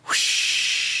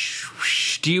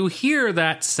Baywatch. Do you hear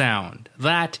that sound?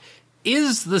 That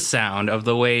is the sound of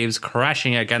the waves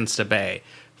crashing against a bay.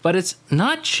 But it's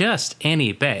not just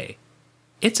any bay.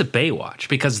 It's a Baywatch,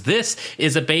 because this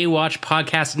is a Baywatch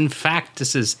podcast. In fact,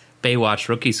 this is Baywatch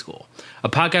Rookie School, a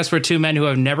podcast for two men who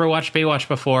have never watched Baywatch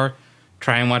before.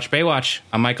 Try and watch Baywatch.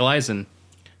 I'm Michael Eisen.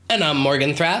 And I'm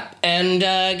Morgan Thrapp. And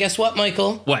guess what,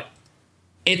 Michael? What?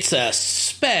 It's a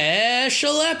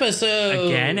special episode.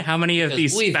 Again? How many of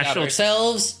these we've special... got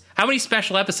ourselves... How many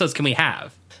special episodes can we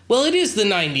have? Well, it is the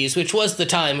 90s, which was the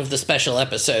time of the special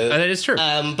episode. That is true.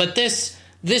 But this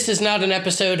is not an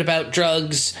episode about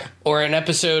drugs, or an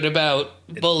episode about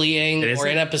bullying, or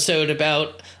an episode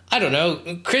about, I don't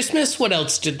know, Christmas? What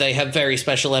else did they have very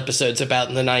special episodes about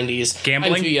in the 90s?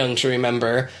 Gambling? I'm too young to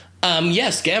remember.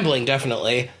 Yes, gambling,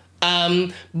 definitely.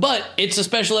 But it's a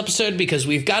special episode because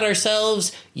we've got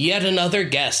ourselves yet another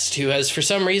guest who has, for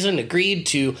some reason, agreed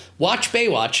to watch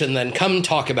Baywatch and then come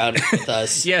talk about it with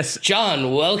us. Yes.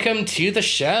 John, welcome to the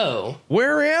show.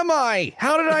 Where am I?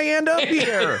 How did I end up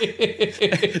here?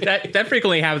 That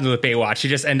frequently happens with Baywatch. You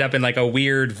just end up in like a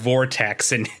weird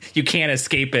vortex and you can't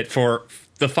escape it for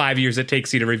the 5 years it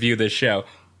takes you to review this show.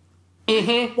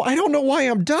 Mm-hmm. Well, I don't know why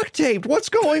I'm duct taped. What's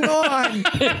going on?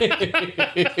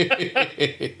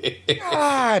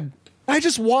 God, I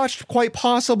just watched quite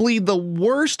possibly the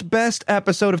worst, best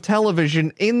episode of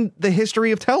television in the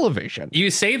history of television. You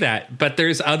say that, but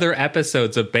there's other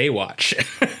episodes of Baywatch.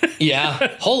 Yeah,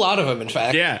 whole lot of them, in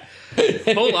fact. Yeah,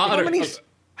 whole lot.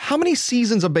 How many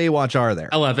seasons of Baywatch are there?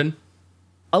 11.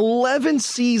 11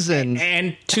 seasons.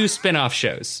 And 2 spin-off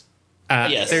shows.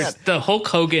 Yes. There's the Hulk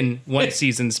Hogan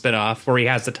one-season spinoff where he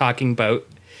has the talking boat.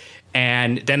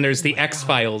 And then there's the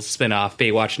X-Files spinoff,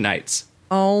 Baywatch Nights.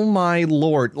 Oh, my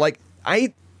Lord. Like,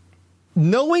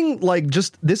 knowing, like,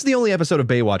 just, this is the only episode of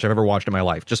Baywatch I've ever watched in my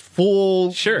life. Just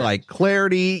full, like,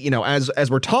 clarity. You know,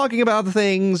 as we're talking about the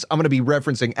things, I'm going to be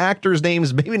referencing actors'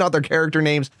 names, maybe not their character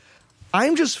names.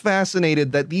 I'm just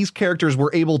fascinated that these characters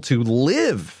were able to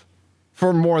live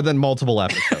for more than multiple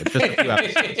episodes, just a few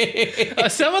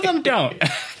episodes. Some of them don't.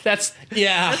 That's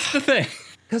the thing.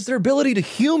 Because their ability to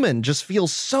human just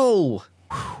feels so...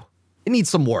 It needs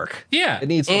some work. Yeah. It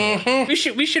needs some work.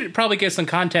 We should probably give some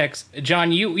context.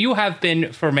 John, you have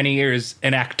been for many years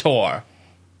an actor.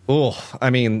 Oh,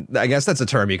 I mean, I guess that's a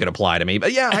term you could apply to me.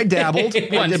 But yeah, I dabbled.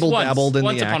 Dabbled in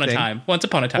the acting. Once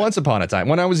upon a time.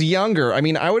 When I was younger, I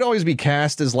mean, I would always be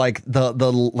cast as like the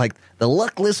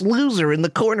luckless loser in the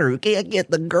corner who can't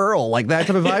get the girl, like that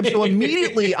type of vibe. So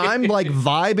immediately I'm like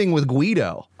vibing with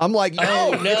Guido. I'm like,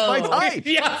 oh, no. It's my type.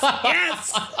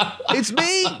 Yes. It's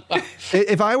me.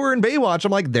 If I were in Baywatch,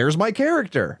 I'm like, there's my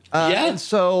character.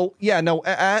 So, yeah, no,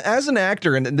 as an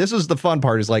actor, and this is the fun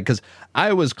part, is like, because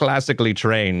I was classically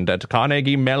trained at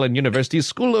Carnegie Mellon University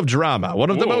School of Drama, one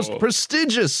of the most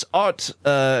prestigious art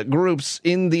groups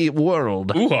in the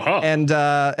world. And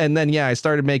then, yeah, I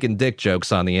started making dick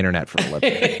jokes on the internet for a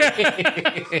living.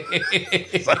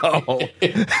 So,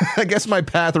 I guess my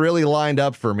path really lined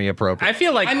up for me appropriately. I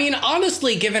feel like... I mean,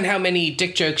 honestly, given how many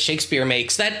dick jokes Shakespeare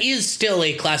makes, that is still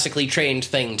a classically trained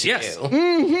thing to do.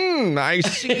 Mm-hmm. I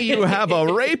see you have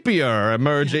a rapier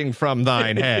emerging from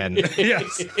thine hand.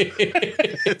 Yes.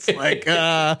 It's like,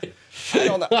 I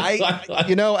don't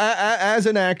know. As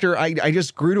an actor, I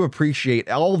just grew to appreciate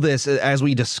all this as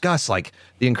we discuss, like,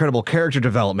 the incredible character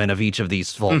development of each of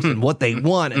these folks and what they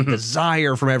want and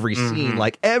desire from every scene.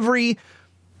 Like,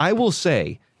 I will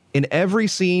say, in every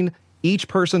scene, each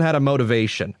person had a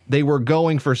motivation. They were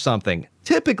going for something.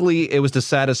 Typically, it was to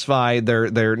satisfy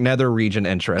their nether region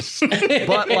interests.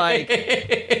 But, like,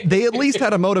 they at least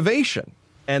had a motivation.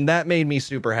 And that made me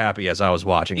super happy as I was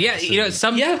watching. Yeah, you know,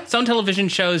 some television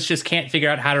shows just can't figure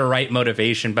out how to write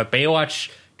motivation, but Baywatch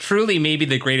truly may be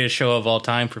the greatest show of all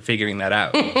time for figuring that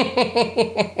out.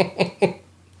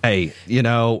 Hey, you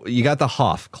know, you got the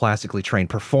Hoff, classically trained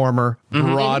performer,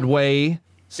 Broadway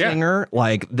singer. Yeah.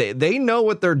 Like, they know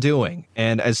what they're doing.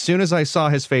 And as soon as I saw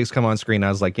his face come on screen, I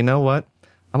was like, you know what?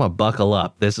 I'm going to buckle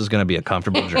up. This is going to be a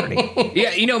comfortable journey.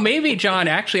 Yeah, you know, maybe, John,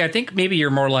 actually, I think maybe you're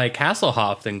more like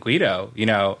Hasselhoff than Guido. You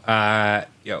know,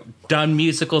 done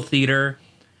musical theater,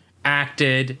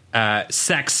 acted,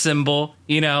 sex symbol,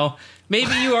 you know.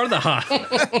 Maybe you are the Hoff.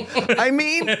 I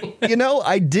mean, you know,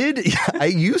 I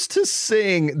used to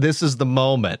sing This Is the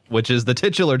Moment, which is the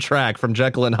titular track from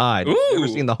Jekyll and Hyde. Ooh. You've ever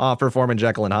seen the Hoff perform in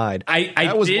Jekyll and Hyde?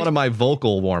 That was one of my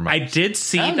vocal warm-ups. I did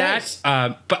see that, nice.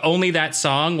 But only that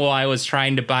song while I was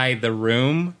trying to buy The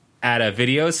Room at a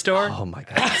video store. Oh, my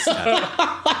God.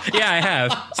 Yeah, I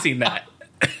have seen that.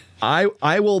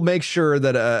 I will make sure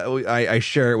that I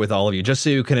share it with all of you, just so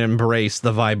you can embrace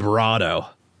the vibrato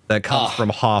that comes from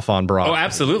Hoff on Broadway. Oh,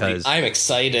 absolutely. because I'm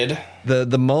excited.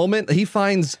 the moment he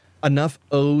finds enough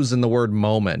O's in the word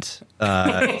moment,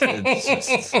 I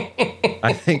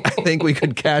think we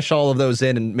could cash all of those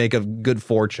in and make a good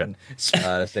fortune.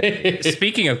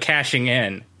 Speaking of cashing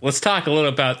in, let's talk a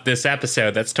little about this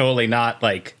episode that's totally not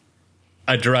like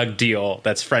a drug deal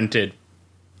that's fronted.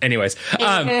 Anyways,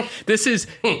 this is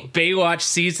Baywatch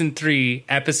Season 3,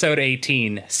 Episode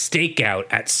 18, Stakeout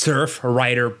at Surf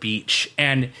Rider Beach.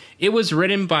 And it was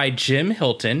written by Jim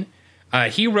Hilton.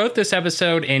 He wrote this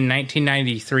episode in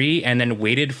 1993 and then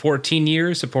waited 14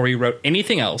 years before he wrote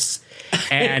anything else.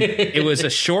 And it was a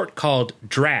short called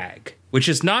Drag, which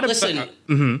is not Listen,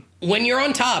 when you're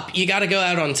on top, you got to go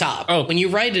out on top. Oh. When you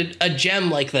write a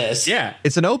gem like this. Yeah.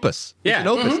 It's an opus. Yeah. It's an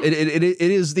opus. It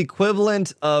is the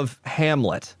equivalent of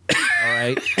Hamlet. All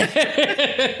right.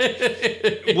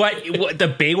 What the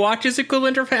Baywatch is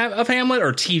equivalent of Hamlet,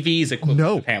 or TV's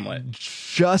equivalent of Hamlet?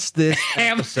 Just this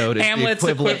episode is Hamlet's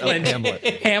the equivalent of Hamlet.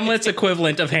 Hamlet's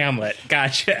equivalent of Hamlet.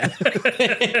 Gotcha.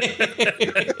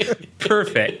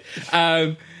 Perfect.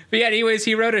 But yeah, anyways,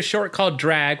 he wrote a short called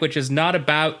Drag, which is not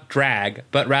about drag,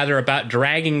 but rather about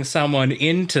dragging someone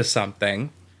into something.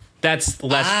 That's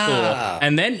less cool.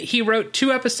 And then he wrote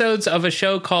 2 episodes of a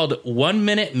show called 1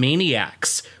 Minute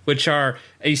Maniacs, which are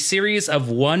a series of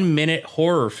 1-minute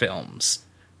horror films.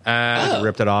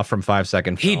 Ripped it off from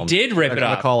 5-second He films. did rip it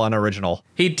off. Call unoriginal.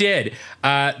 He did.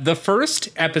 The first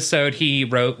episode he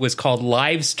wrote was called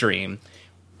Livestream.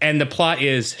 And the plot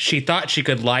is she thought she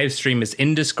could live stream his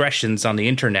indiscretions on the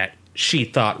internet. She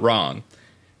thought wrong.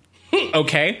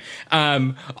 Okay.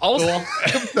 Also,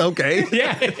 Okay.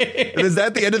 yeah. Is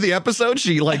that the end of the episode?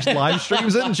 She like live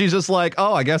streams it and she's just like,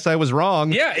 oh, I guess I was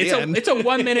wrong. Yeah, it's a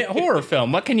 1-minute horror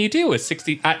film. What can you do with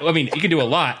 60? I mean, you can do a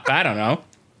lot, but I don't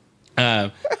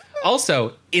know.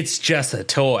 Also, it's just a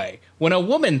toy. When a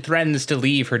woman threatens to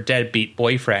leave her deadbeat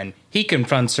boyfriend, he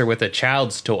confronts her with a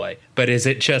child's toy. But is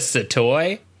it just a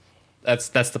toy? That's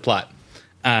the plot.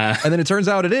 And then it turns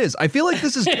out it is. I feel like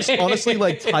this is just honestly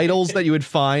like titles that you would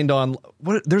find on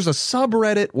there's a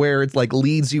subreddit where it like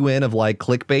leads you in of like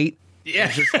clickbait. Yeah.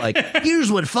 It's just like,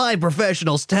 here's what 5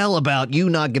 professionals tell about you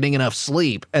not getting enough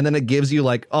sleep. And then it gives you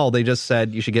like, oh, they just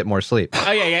said you should get more sleep.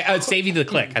 Oh, yeah. Save you the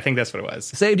click. I think that's what it was.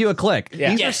 Saved you a click.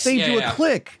 Yeah. These are Yes, saved you a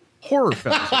click. Horror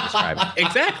films to describe it.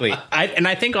 Exactly.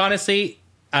 I think, honestly,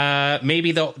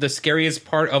 maybe the scariest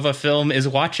part of a film is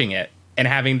watching it and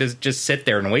having to just sit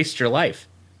there and waste your life.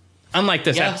 Unlike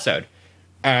this episode.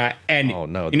 And Oh,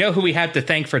 no. You know who we have to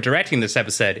thank for directing this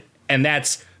episode? And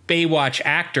that's Baywatch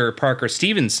actor Parker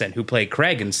Stevenson, who played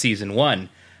Craig in season 1.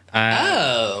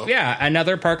 Yeah,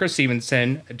 another Parker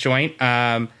Stevenson joint.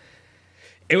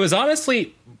 It was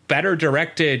honestly better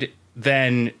directed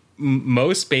than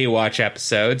most Baywatch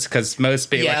episodes, because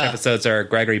most Baywatch episodes are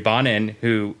Gregory Bonin,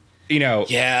 who, you know,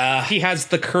 he has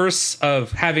the curse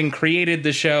of having created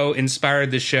the show,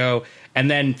 inspired the show, and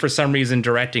then for some reason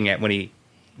directing it when he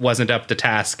wasn't up to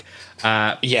task.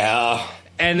 And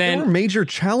There then were major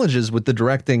challenges with the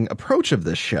directing approach of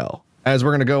this show, as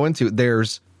we're going to go into.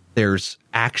 There's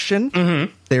action,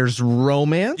 there's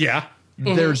romance,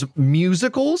 there's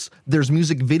musicals, there's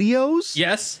music videos.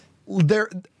 Yes. There,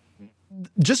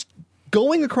 just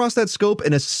going across that scope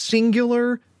in a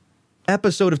singular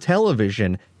episode of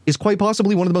television is quite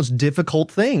possibly one of the most difficult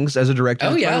things as a director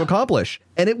to try to accomplish.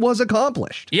 And it was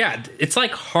accomplished. Yeah, it's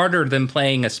like harder than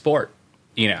playing a sport,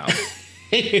 you know.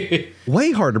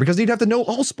 Way harder, because you'd have to know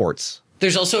all sports.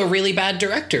 There's also a really bad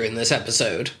director in this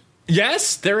episode.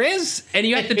 Yes, there is. And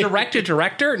you have to direct a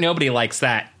director. Nobody likes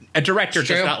that. A director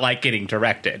does not like getting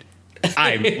directed,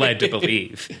 I'm led to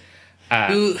believe.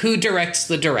 Who directs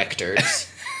the directors?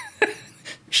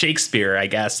 Shakespeare, I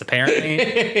guess,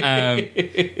 apparently.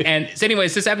 And so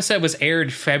anyways, this episode was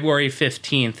aired February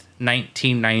 15th,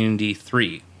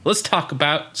 1993. Let's talk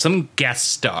about some guest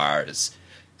stars.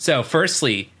 So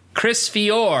firstly, Chris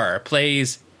Fiore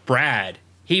plays Brad.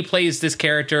 He plays this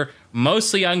character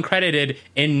mostly uncredited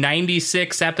in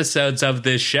 96 episodes of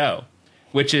this show,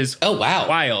 which is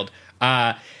wild.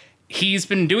 He's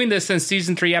been doing this since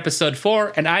season 3, episode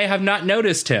 4, and I have not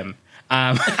noticed him.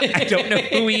 I don't know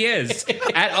who he is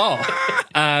at all.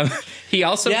 He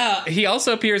also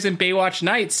appears in Baywatch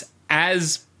Nights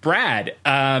as Brad.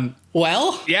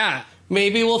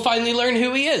 Maybe we'll finally learn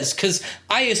who he is, because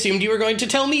I assumed you were going to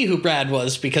tell me who Brad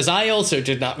was, because I also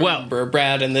did not remember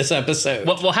Brad in this episode.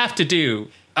 What we'll have to do,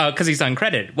 because he's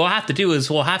uncredited, what we'll have to do is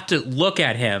we'll have to look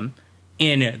at him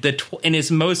in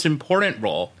his most important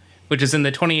role, which is in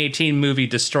the 2018 movie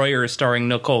Destroyer, starring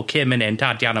Nicole Kidman and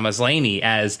Tatiana Maslany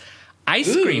as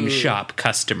ice cream shop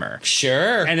customer.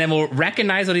 Sure. And then we'll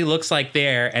recognize what he looks like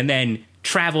there, and then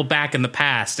travel back in the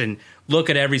past and look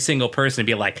at every single person and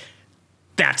be like,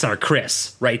 that's our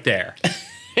Chris right there.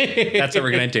 That's what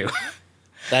we're going to do.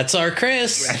 That's our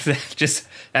Chris.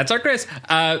 That's our Chris.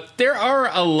 There are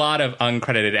a lot of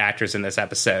uncredited actors in this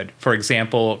episode. For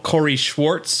example, Corey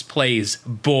Schwartz plays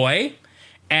Boy,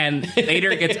 and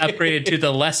later gets upgraded to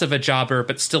the less of a jobber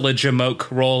but still a jamoke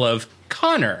role of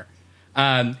Connor.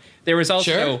 There was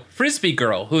also Frisbee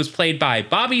Girl, who was played by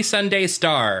Bobby Sunday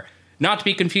Starr, not to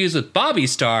be confused with Bobby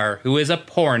Starr, who is a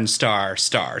porn star,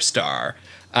 which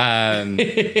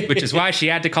is why she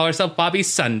had to call herself Bobby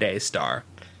Sunday Starr.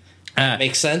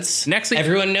 Makes sense. Next week,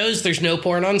 everyone knows the's no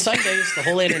porn on Sundays. The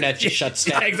whole internet just shuts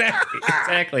down.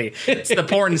 Exactly. It's the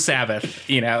porn Sabbath,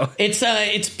 you know.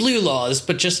 It's blue laws,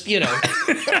 but just, you know.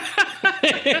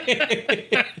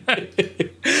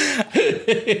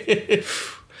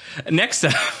 Next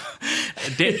up,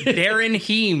 Darren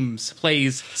Heems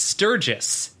plays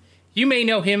Sturgis. You may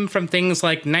know him from things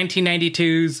like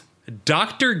 1992's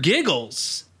Dr.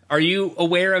 Giggles. Are you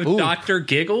aware of Dr.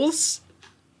 Giggles?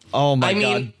 Oh my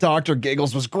God, Dr.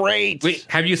 Giggles was great. Wait,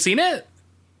 have you seen it?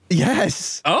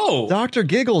 Yes. Oh. Dr.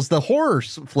 Giggles, the horror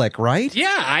flick, right?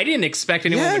 Yeah, I didn't expect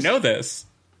anyone to know this.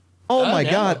 Oh my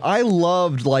God, I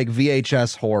loved like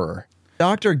VHS horror.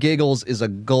 Dr. Giggles is a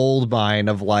gold mine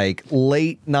of like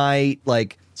late night,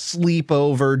 like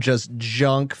sleepover, just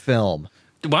junk film.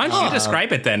 Why don't you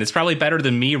describe it then? It's probably better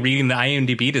than me reading the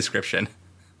IMDb description.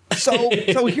 So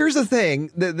here's the thing.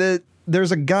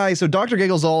 There's a guy. So Dr.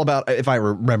 Giggles all about, if I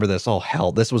remember this, oh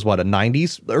hell, this was what, a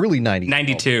 90s, early 90s.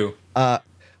 92.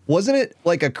 Wasn't it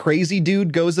like a crazy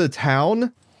dude goes to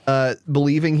town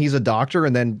believing he's a doctor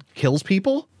and then kills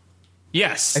people?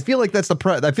 Yes. I feel like that's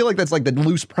I feel like that's like the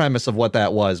loose premise of what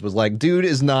that was like, dude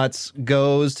is nuts,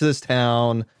 goes to this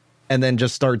town and then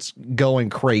just starts going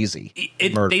crazy.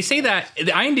 They say that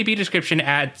the IMDb description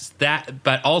adds that,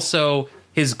 but also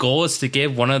his goal is to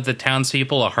give one of the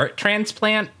townspeople a heart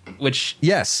transplant, which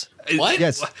yes. What?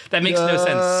 Yes. That makes no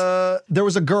sense. There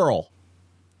was a girl.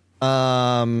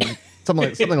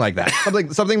 Something like that.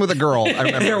 Something with a girl. I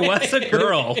remember. There was a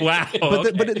girl. Wow.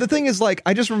 But the thing is, like,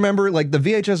 I just remember, like, the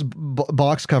VHS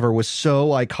box cover was so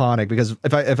iconic because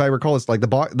if I recall, it's like the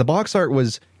box art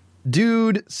was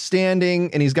dude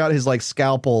standing and he's got his like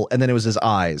scalpel and then it was his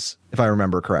eyes, if I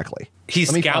remember correctly.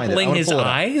 He's scalpeling his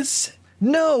eyes?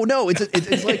 No,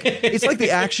 it's like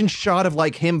the action shot of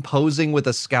like him posing with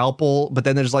a scalpel, but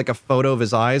then there's like a photo of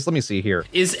his eyes. Let me see here.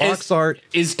 Is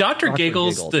Dr.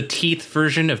 Giggles the teeth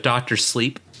version of Dr.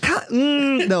 Sleep?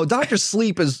 No, Dr.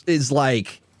 Sleep is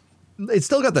like, it's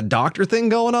still got the doctor thing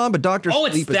going on, but Dr.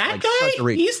 Sleep is that like guy? such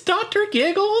a He's Dr.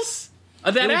 Giggles?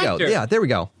 That actor? Yeah, there we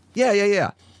go.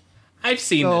 Yeah. I've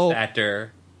seen this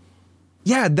actor.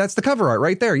 Yeah, that's the cover art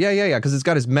right there. Yeah. Because it's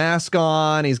got his mask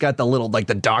on. He's got the little, like,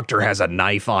 the doctor has a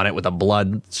knife on it with a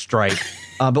blood stripe.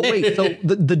 But wait, so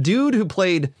the dude who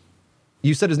played,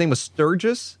 you said his name was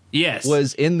Sturgis? Yes.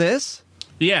 Was in this?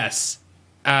 Yes.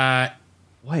 Wait,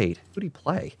 who did he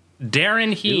play?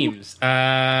 Darren Heems.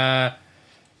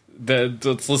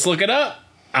 Let's look it up.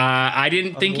 I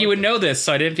didn't think you would know this,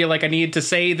 so I didn't feel like I needed to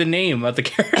say the name of the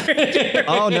character.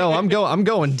 Oh no, I'm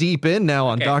going deep in now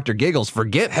on Dr. Giggles.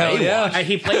 Forget Baywatch.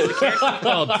 He played the character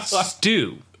called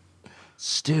Stu.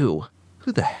 Stu.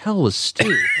 Who the hell was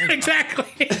Stu?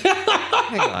 Exactly.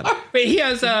 Hang on. Wait, he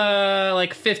has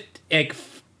like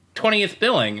 20th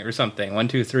billing or something. 1,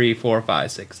 2, 3, 4,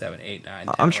 5, 6, 7, 8, 9.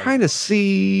 10, I'm trying to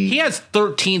see. He has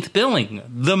 13th billing,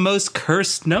 the most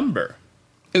cursed number.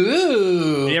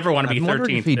 Ooh. You ever want to be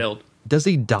 13th billed? Does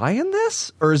he die in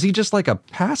this? Or is he just like a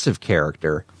passive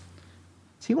character?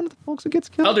 Is he one of the folks who gets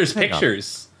killed? Oh, there's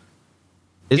pictures.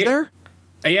 Is there?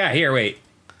 Yeah, here, wait.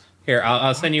 Here,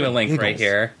 I'll send you a link right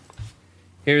here.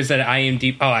 Here's an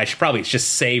IMDb. Oh, I should probably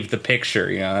just save the picture.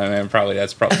 You know, I mean,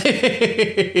 that's probably.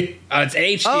 It's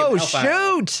HD. Oh,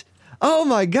 shoot. Oh,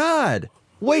 my God.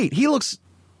 Wait, he looks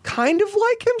kind of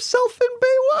like himself in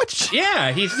Baywatch.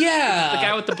 Yeah, he's the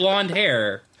guy with the blonde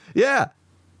hair. Yeah.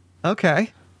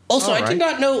 Okay. Also, I did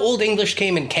not know Old English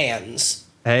came in cans.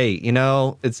 Hey, you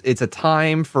know, it's a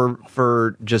time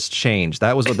for just change.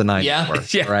 That was what the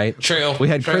 90s were, right? True. We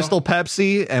had Crystal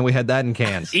Pepsi, and we had that in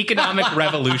cans. Economic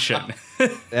revolution.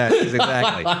 Yeah,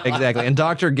 exactly. And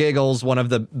Dr. Giggles, one of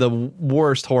the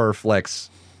worst horror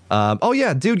flicks. Oh,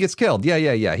 yeah, dude gets killed.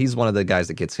 Yeah. He's one of the guys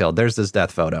that gets killed. There's this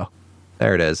death photo.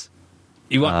 There it is.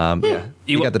 He got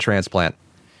the transplant.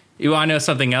 You want to know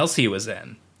something else he was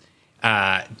in?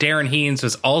 Darren Heems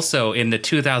was also in the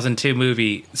 2002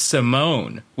 movie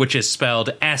Simone, which is spelled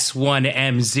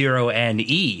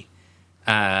S1M0NE.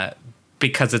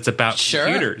 because it's about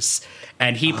computers.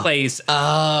 And he plays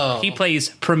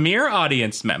premier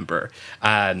audience member,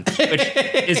 which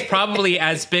is probably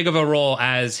as big of a role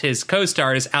as his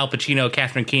co-stars Al Pacino,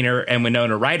 Catherine Keener, and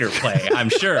Winona Ryder play, I'm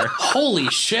sure. Holy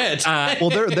shit.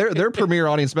 Well, they're premier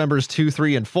audience members 2,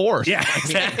 3, and 4. Yeah,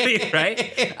 exactly,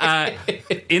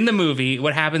 right? In the movie,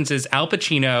 what happens is Al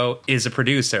Pacino is a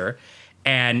producer,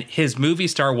 and his movie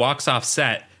star walks off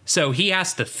set, so he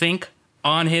has to think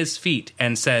on his feet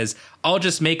and says, I'll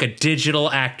just make a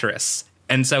digital actress.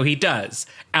 And so he does.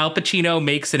 Al Pacino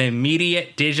makes an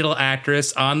immediate digital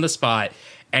actress on the spot,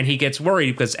 and he gets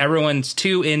worried because everyone's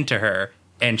too into her,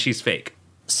 and she's fake.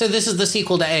 So this is the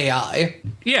sequel to AI.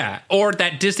 Yeah, or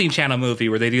that Disney Channel movie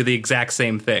where they do the exact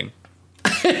same thing.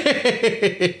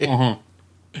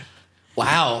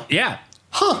 Wow. Yeah.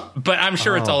 Huh. But I'm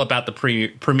sure it's all about the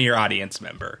premier audience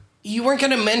member. You weren't going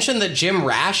to mention that Jim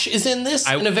Rash is in this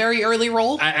in a very early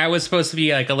role? I was supposed to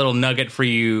be like a little nugget for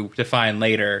you to find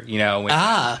later, you know,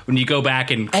 when you go back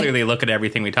and clearly look at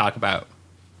everything we talk about.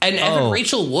 And Evan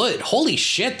Rachel Wood. Holy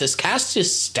shit, this cast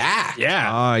is stacked. Yeah.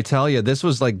 I tell you, this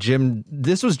was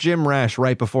Jim Rash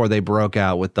right before they broke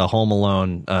out with the Home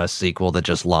Alone sequel that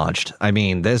just launched. I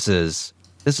mean, this is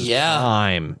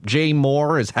prime. Jay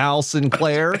Moore is Hal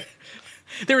Sinclair.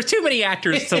 There were too many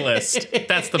actors to list.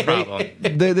 That's the problem.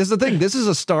 This is the thing. This is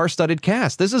a star-studded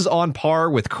cast. This is on par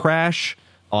with Crash,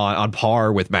 on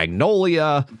par with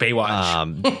Magnolia,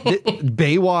 Baywatch.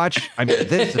 Baywatch. I mean,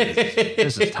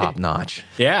 this is top notch.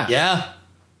 Yeah. Yeah.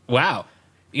 Wow.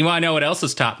 You want to know what else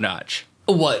is top notch?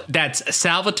 What? That's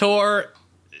Salvatore.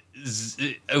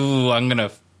 I'm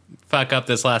gonna fuck up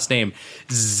this last name.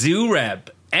 Zureb.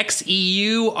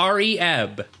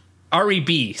 Xeureb.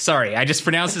 R-E-B, sorry, I just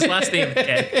pronounced his last name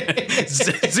again.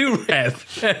 Zureb.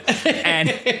 And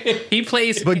he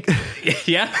plays... But,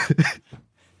 yeah?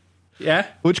 Yeah?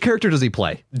 Which character does he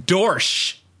play?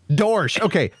 Dorsch. Dorsch.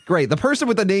 Okay, great. The person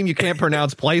with the name you can't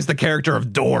pronounce plays the character of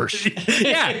Dorsch.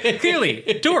 Yeah, clearly.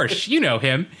 Dorsch, you know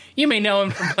him. You may know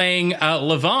him from playing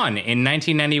Levon in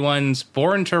 1991's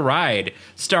Born to Ride,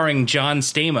 starring John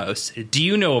Stamos. Do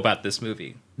you know about this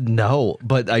movie? No,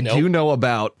 but I do know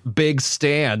about Big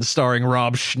Stan starring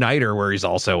Rob Schneider, where he's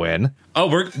also in. I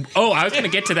was going to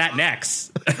get to that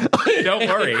next. Don't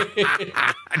worry.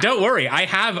 Don't worry. I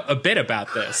have a bit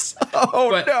about this.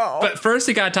 No. But first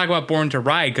we got to talk about Born to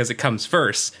Ride because it comes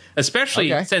first,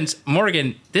 especially since,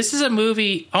 Morgan, this is a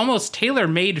movie almost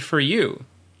tailor-made for you.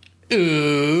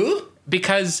 Ooh.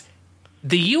 Because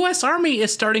the U.S. Army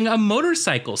is starting a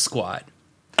motorcycle squad.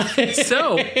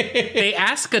 So they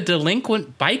ask a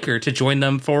delinquent biker to join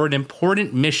them for an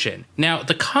important mission. Now,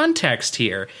 the context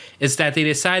here is that they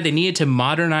decide they needed to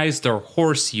modernize their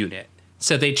horse unit.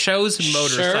 So they chose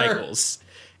motorcycles.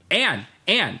 Sure.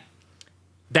 And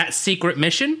that secret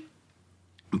mission,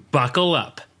 buckle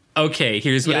up. Okay,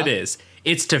 here's what it is.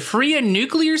 It's to free a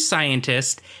nuclear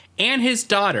scientist and his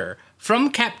daughter from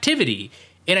captivity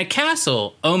in a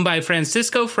castle owned by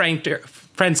Francisco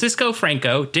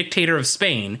Franco, dictator of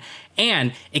Spain,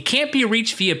 and it can't be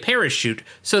reached via parachute,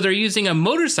 so they're using a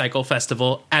motorcycle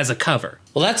festival as a cover.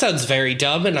 Well, that sounds very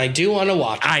dumb, and I do want to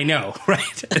watch it. I know,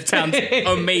 right? It sounds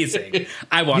amazing.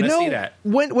 I want to see that.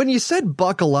 When you said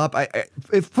buckle up,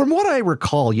 from what I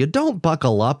recall, you don't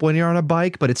buckle up when you're on a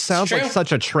bike, but it sounds like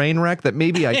such a train wreck that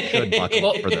maybe I should buckle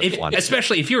up for this one.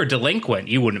 Especially if you're a delinquent,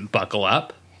 you wouldn't buckle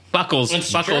up.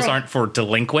 Buckles aren't for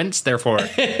delinquents; they're for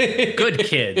good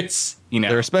kids. You know,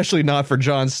 they're especially not for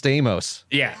John Stamos.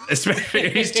 Yeah, especially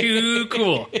he's too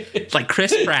cool. It's like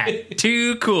Chris Pratt,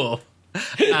 too cool.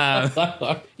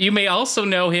 You may also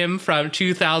know him from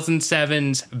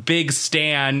 2007's Big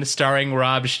Stan, starring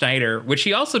Rob Schneider, which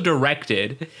he also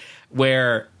directed,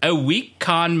 where a weak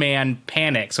con man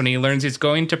panics when he learns he's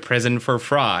going to prison for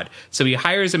fraud. So he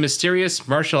hires a mysterious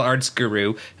martial arts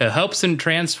guru who helps him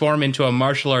transform into a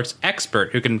martial arts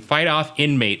expert who can fight off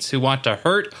inmates who want to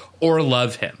hurt or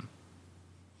love him.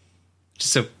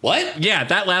 So what? Yeah,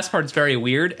 that last part's very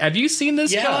weird. Have you seen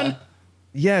this, John?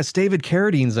 Yes, David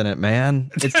Carradine's in it,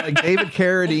 man. It's like David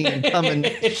Carradine coming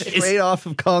straight off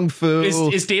of Kung Fu.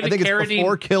 Is David Carradine... It's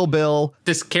before Kill Bill.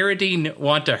 Does Carradine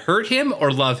want to hurt him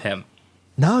or love him?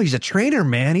 No, he's a trainer,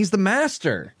 man. He's the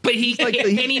master. But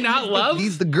can he not love?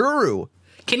 He's the guru.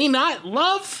 Can he not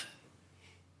love?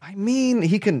 I mean,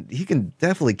 he can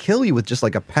definitely kill you with just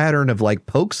like a pattern of like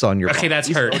pokes on your body. That's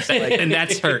hurt. And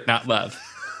that's hurt, not love.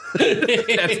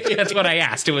 That's what I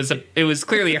asked. It was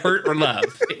clearly hurt or love.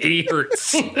 He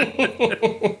hurts.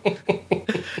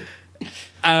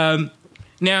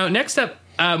 Now, next up,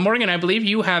 Morgan, I believe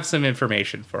you have some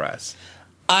information for us.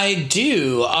 I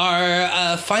do.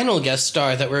 Our final guest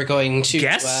star that we're going to...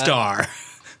 Guest star?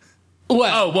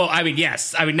 Well, Oh, well, I mean,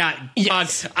 yes. I mean, not.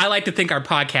 Yes. I like to think our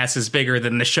podcast is bigger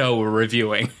than the show we're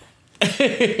reviewing.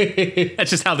 That's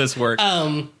just how this works.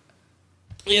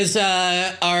 is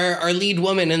our lead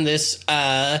woman in this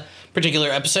particular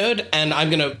episode, and I'm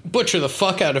gonna butcher the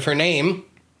fuck out of her name,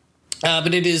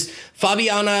 but it is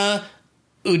Fabiana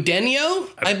Udenio,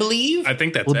 I believe. I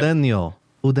think that's it. Udenio.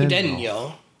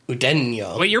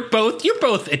 Udenio. Wait, you're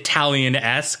both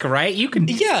Italian-esque, right? You can,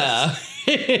 Yeah.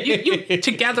 you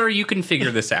together you can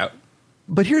figure this out.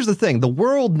 But here's the thing: the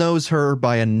world knows her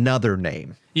by another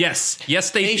name. Yes,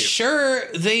 they do.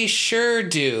 They sure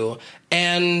do.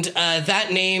 And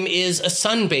that name is a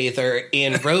sunbather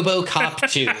in RoboCop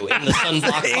 2 in the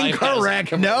Sunblock 5000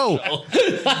 Incorrect. No. commercial.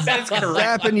 That's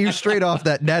correct. Zapping you straight off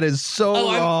that. That is so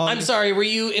wrong. I'm sorry. Were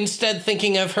you instead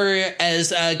thinking of her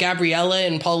as Gabriella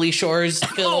in Pauly Shore's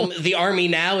film The Army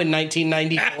Now in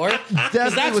 1994?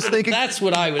 Definitely was thinking. That's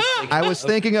what I was thinking. I was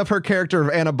thinking of her character of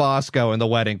Anna Bosco in The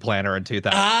Wedding Planner in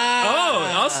 2000.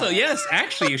 Oh, also, yes.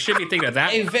 Actually, you should be thinking of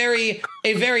that. a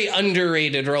very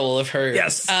underrated role of hers.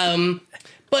 Yes.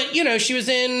 But you know, she was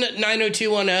in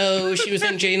 90210. She was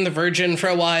in Jane the Virgin for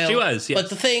a while. She was, yes. But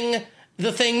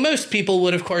the thing most people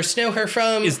would, of course, know her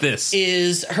from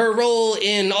is her role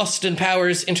in Austin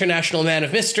Powers' International Man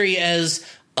of Mystery as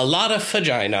a lot of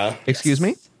vagina. Excuse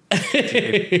me?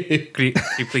 Could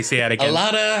you please say that again? A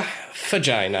lot of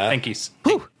vagina. Thank you.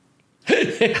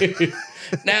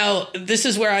 Now, this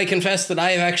is where I confess that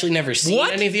I have actually never seen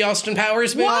any of the Austin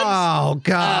Powers movies. Oh,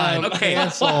 God. Okay.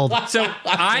 Canceled. So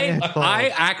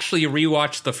I actually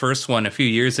rewatched the first one a few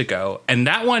years ago, and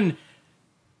that one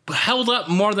held up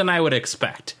more than I would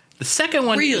expect. The second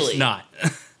one Really? is not.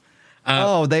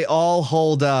 Oh, they all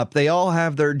hold up. They all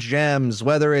have their gems,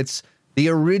 whether it's the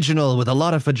original with a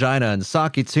lot of vagina and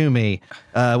Sakitsumi,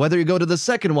 whether you go to the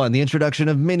second one, the introduction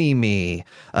of Mini-Me.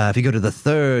 If you go to the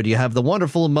third, you have the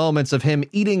wonderful moments of him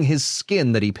eating his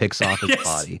skin that he picks off his Yes.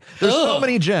 body. There's so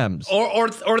many gems. Or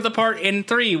the part in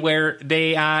 3 where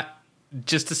they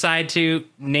just decide to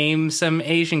name some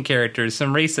Asian characters,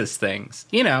 some racist things.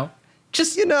 You know,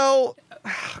 just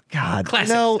God,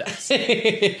 classic stuff.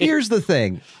 here's the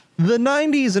thing. The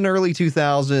 90s and early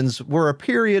 2000s were a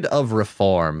period of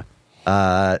reform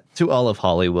to all of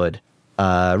Hollywood,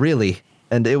 really.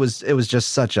 And it was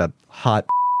just such a hot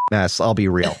mess. I'll be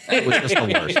real. It was just the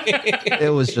worst.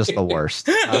 It was just the worst.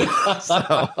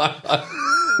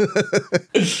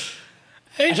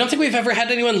 I don't think we've ever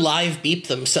had anyone live beep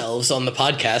themselves on the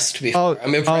podcast before.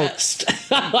 I'm impressed.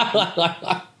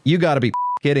 You got to be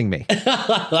kidding me.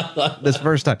 This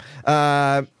first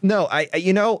time. No,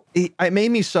 it made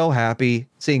me so happy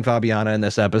seeing Fabiana in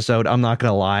this episode. I'm not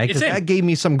going to lie, because that gave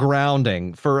me some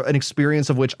grounding for an experience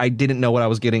of which I didn't know what I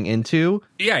was getting into.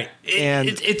 Yeah,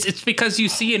 it's because you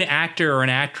see an actor or an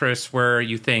actress where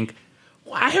you think,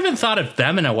 well, I haven't thought of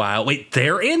them in a while. Wait,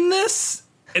 they're in this?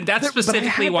 And that's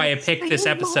specifically why I picked this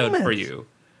episode for you.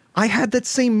 I had that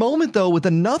same moment, though, with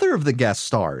another of the guest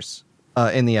stars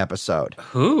in the episode.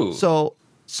 Who?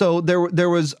 So there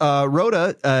was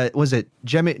Rhoda, was it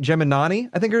Geminani?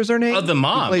 I think is her name. Oh, the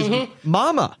mom. Who plays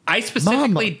Mama. I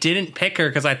specifically didn't pick her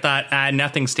because I thought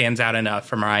nothing stands out enough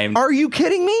from her. Are you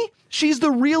kidding me? She's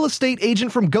the real estate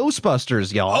agent from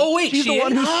Ghostbusters, y'all. Oh, wait, she's the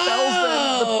one who sells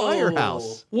them the Oh.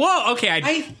 firehouse. Whoa, okay.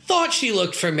 I thought she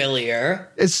looked familiar.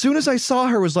 As soon as I saw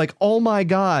her, I was like, oh my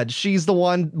God, she's the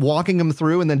one walking him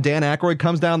through. And then Dan Aykroyd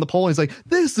comes down the pole and he's like,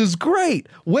 this is great.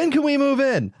 When can we move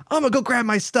in? I'm going to go grab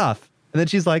my stuff. And then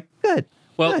she's like, good.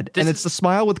 Well, good. And it's the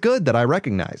smile with good that I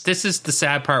recognize. This is the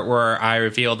sad part where I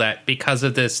reveal that because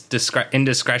of this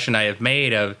indiscretion I have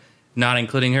made of not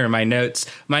including her in my notes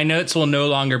will no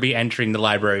longer be entering the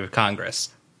Library of Congress.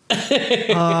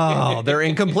 Oh, they're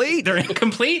incomplete. They're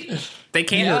incomplete. They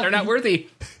can't. Yeah. They're not worthy.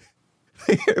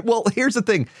 Well, here's the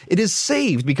thing. It is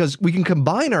saved because we can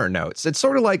combine our notes. It's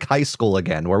sort of like high school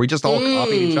again, where we just all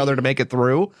copied each other to make it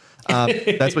through.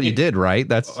 That's what you did, right?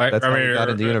 That's how you got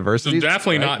into university.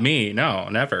 Definitely right? not me. No,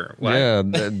 never. What? Yeah,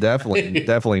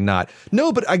 definitely not.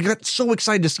 No, but I got so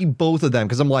excited to see both of them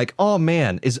because I'm like, oh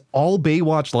man, is all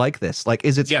Baywatch like this? Like,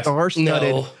 is it Yes.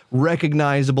 star-studded, No.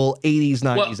 recognizable 80s,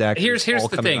 90s Well, actors here's all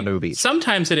the coming thing. on movies?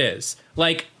 Sometimes it is.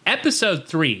 Like episode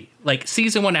 3, like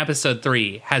season 1, episode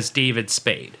 3 has David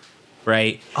Spade,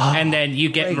 right? And then you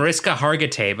get Mariska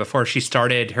Hargitay before she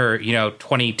started her,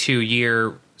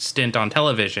 22-year stint on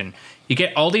television. You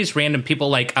get all these random people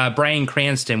like Bryan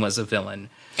Cranston was a villain,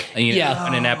 in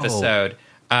an episode.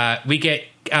 We get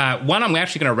one I'm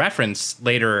actually going to reference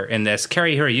later in this.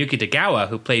 Cary Hiroyuki Tagawa,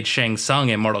 who played Shang Tsung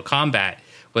in Mortal Kombat,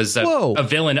 was a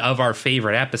villain of our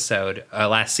favorite episode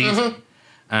last season.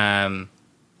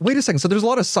 wait a second. So there's a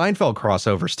lot of Seinfeld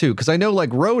crossovers too, because I know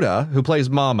like Rhoda, who plays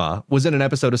Mama, was in an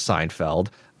episode of Seinfeld.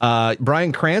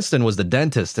 Bryan Cranston was the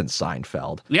dentist in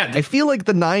Seinfeld. Yeah. I feel like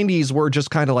the 90s were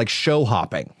just kind of like show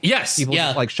hopping. Yes. People Yeah.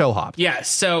 just like show hop. Yeah.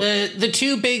 So The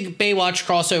two big Baywatch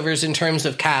crossovers in terms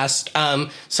of cast,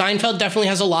 Seinfeld definitely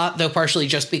has a lot, though partially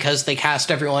just because they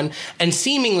cast everyone, and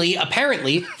seemingly,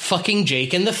 apparently, fucking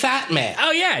Jake and the Fat Man.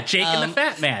 oh yeah, Jake and the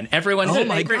Fat Man. Everyone's Oh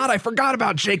my favorite. God, I forgot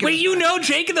about Jake. Wait, you know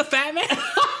Jake and the Fat Man?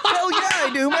 Hell yeah,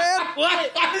 I do, man.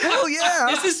 What? Hell yeah.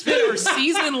 This has been a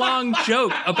season-long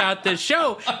joke about this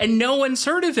show, and no one's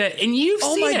heard of it, and you've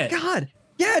Oh seen my it. God.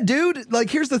 Yeah, dude. Like,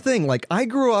 here's the thing. Like, I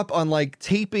grew up on like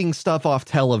taping stuff off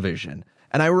television,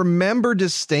 and I remember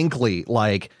distinctly,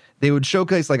 like, they would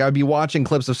showcase, like, I'd be watching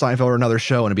clips of Seinfeld or another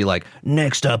show, and it'd be like,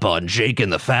 next up on Jake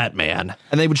and the Fat Man.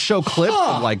 And they would show clips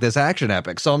of like this action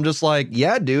epic. So I'm just like,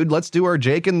 yeah, dude, let's do our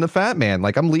Jake and the Fat Man.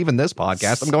 Like, I'm leaving this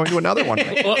podcast. I'm going to another one.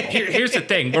 Well, here's the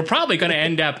thing. We're probably going to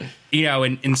end up,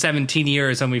 in 17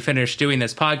 years when we finish doing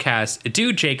this podcast,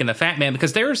 do Jake and the Fat Man,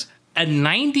 because there's a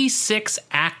 96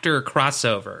 actor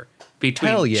crossover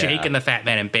between Hell yeah. Jake and the Fat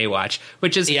Man and Baywatch,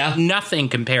 which is nothing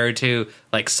compared to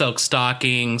like Silk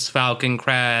Stockings, Falcon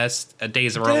Crest,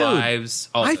 Days of Our Dude, Lives.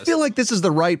 All I those. feel like this is the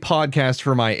right podcast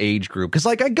for my age group. Because,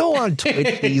 like, I go on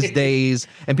Twitch these days,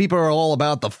 and people are all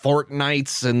about the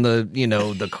Fortnites and the,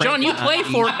 the... John, you play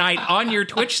Fortnite on your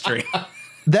Twitch stream.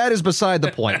 That is beside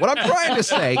the point. What I'm trying to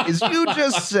say is you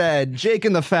just said Jake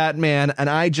and the Fat Man,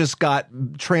 and I just got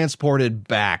transported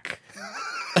back.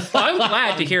 Well, I'm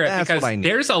glad to hear it That's because what I need.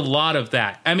 there's a lot of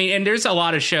that. I mean, and there's a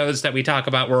lot of shows that we talk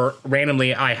about where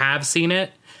randomly I have seen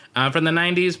it from the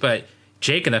 90s, but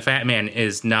Jake and the Fat Man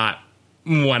is not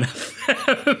one of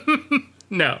them.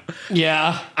 No.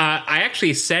 Yeah. I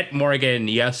actually sent Morgan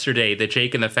yesterday the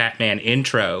Jake and the Fat Man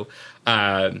intro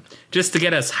just to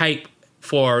get us hype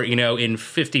for, in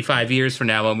 55 years from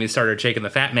now when we start our Jake and the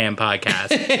Fat Man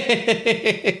podcast.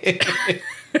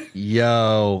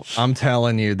 Yo, I'm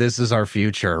telling you, this is our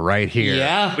future right here.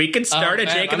 Yeah. We can start a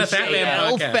man, Jake and the I'm Fat saying, Man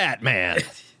El podcast. Fat Man.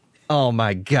 Oh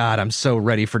my God, I'm so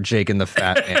ready for Jake and the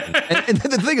Fat Man. and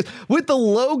the thing is, with the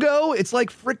logo, it's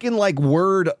like freaking like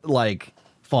Word like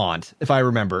font, if I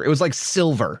remember. It was like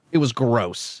silver. It was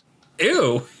gross.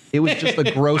 Ew. It was just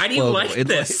a gross Why do you logo. like It,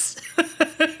 this?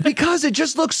 because it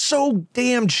just looks so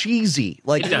damn cheesy.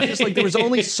 Like, does. just like there was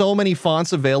only so many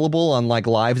fonts available on like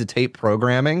live to tape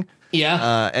programming.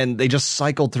 Yeah. And they just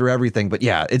cycled through everything. But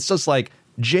yeah, it's just like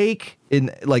Jake and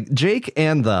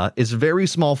the is very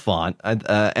small font.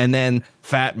 And then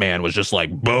Fat Man was just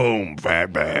like, boom,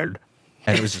 Fat Man.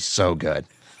 And it was just so good.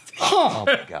 Oh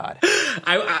my God.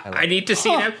 I need to see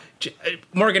that.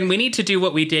 Morgan, we need to do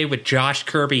what we did with Josh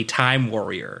Kirby Time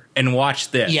Warrior and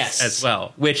watch this as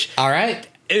well. Which, All right.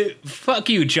 Fuck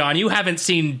you, John. You haven't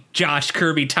seen Josh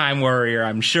Kirby Time Warrior,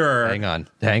 I'm sure. Hang on.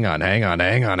 I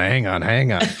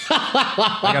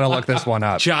gotta look this one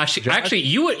up. Josh, actually,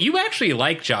 you actually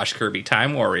like Josh Kirby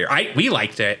Time Warrior. We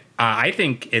liked it. I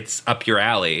think it's up your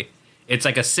alley. It's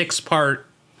like a 6-part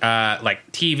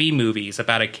like TV movies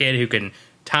about a kid who can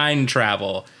time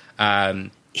travel.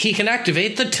 He can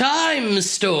activate the time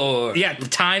storm. Yeah, the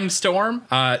time storm.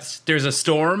 There's a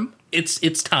storm.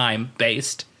 It's time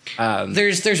based.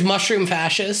 There's mushroom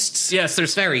fascists. Yes,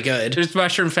 there's Very good. There's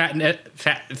mushroom fascists.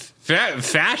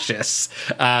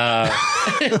 Oh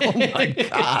my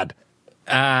God.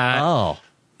 Yeah,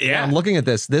 Yeah, I'm looking at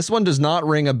this. This one does not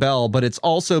ring a bell, but it's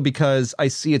also because I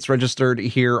see it's registered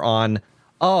here on.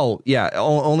 Oh, yeah.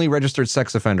 Only registered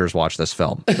sex offenders watch this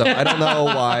film. So I don't know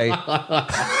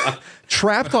why.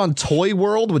 Trapped on Toy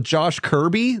World with Josh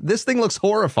Kirby. This thing looks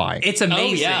horrifying. it's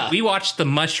amazing. yeah. We watched the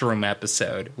mushroom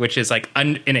episode, which is like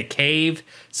in a cave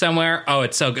somewhere. Oh,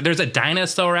 it's so good. There's a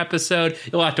dinosaur episode.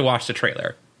 You'll have to watch the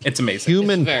trailer. It's amazing.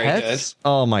 Human very pets.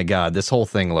 Oh my God, this whole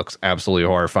thing looks absolutely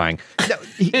horrifying. Now,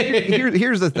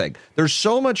 here's the thing. There's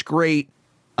so much great,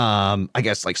 I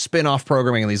guess, like spin-off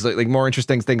programming and these like more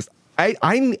interesting things.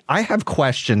 I have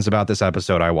questions about this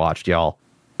episode I watched, y'all,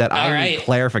 that I need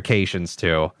clarifications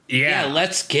to. Yeah,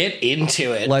 let's get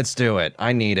into it. Let's do it.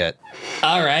 I need it.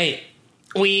 All right.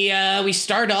 We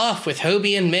start off with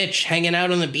Hobie and Mitch hanging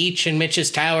out on the beach in Mitch's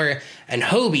tower, and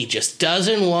Hobie just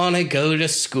doesn't want to go to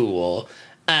school.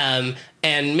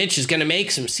 And Mitch is going to make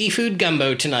some seafood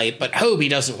gumbo tonight, but Hobie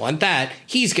doesn't want that.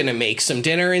 He's going to make some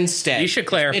dinner instead. You should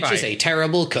clarify. Mitch is a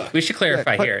terrible cook. We should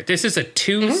clarify here. This is a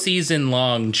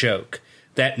 2-season-long joke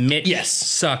that Mitch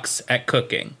sucks at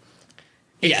cooking.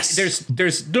 Yes.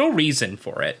 There's no reason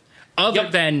for it other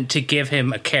than to give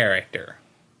him a character.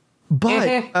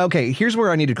 But, okay, here's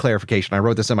where I needed clarification. I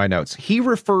wrote this in my notes. He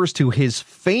refers to his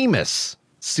famous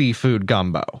seafood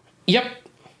gumbo. Yep.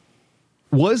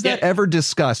 Was that ever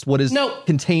discussed? What is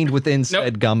contained within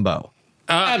said gumbo?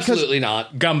 Absolutely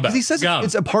not. Gumbo. He says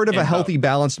it's a part of a healthy,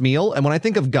 balanced meal. And when I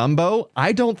think of gumbo,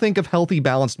 I don't think of healthy,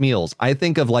 balanced meals. I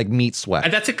think of like meat sweat.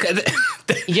 And that's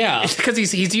it's because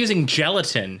he's using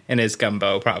gelatin in his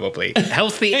gumbo, probably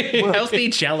healthy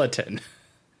gelatin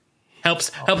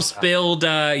helps build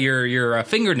your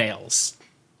fingernails.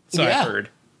 So I've heard.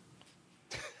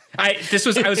 I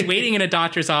was waiting in a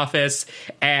doctor's office,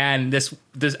 and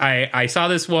I saw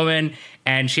this woman,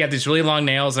 and she had these really long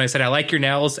nails, and I said, I like your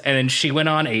nails. And then she went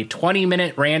on a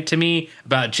 20-minute rant to me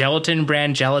about gelatin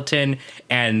brand gelatin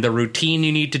and the routine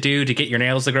you need to do to get your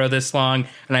nails to grow this long.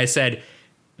 And I said,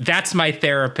 that's my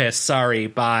therapist. Sorry,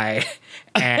 bye.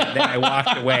 And then I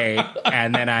walked away,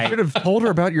 and then I should have told her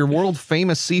about your world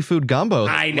famous seafood gumbo.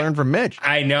 I learned from Mitch.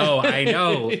 I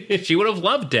know. She would have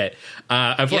loved it.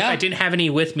 Unfortunately, I didn't have any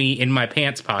with me in my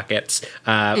pants pockets.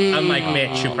 Unlike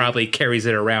Mitch, who probably carries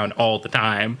it around all the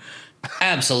time.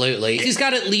 Absolutely. He's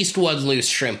got at least one loose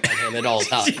shrimp on him at all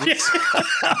times.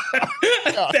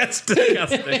 That's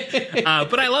disgusting.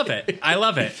 But I love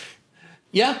it.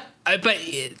 Yeah. But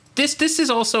this is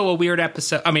also a weird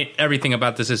episode. I mean, everything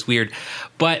about this is weird.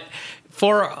 But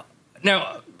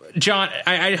now, John,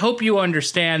 I hope you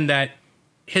understand that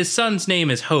his son's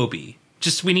name is Hobie.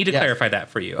 Just we need to clarify that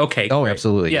for you. Okay. Oh, great.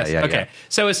 absolutely. Yes. Yeah. Okay.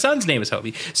 So his son's name is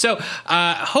Hobie. So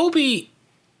Hobie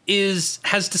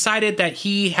has decided that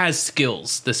he has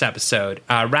skills this episode,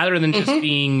 rather than just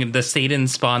being the Satan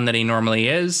spawn that he normally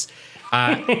is,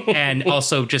 and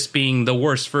also just being the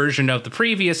worst version of the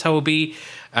previous Hobie.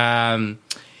 I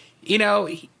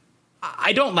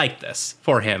don't like this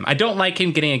for him. I don't like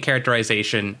him getting a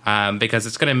characterization because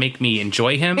it's going to make me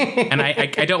enjoy him, and I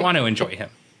don't want to enjoy him.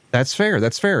 That's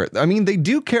fair. I mean, they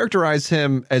do characterize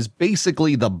him as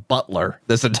basically the butler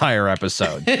this entire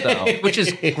episode. So. Which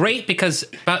is great because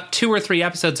about 2 or 3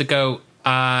 episodes ago,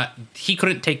 he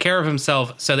couldn't take care of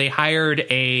himself, so they hired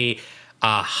a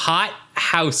hot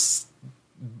house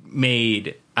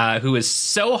maid who is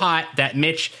so hot that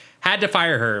Mitch had to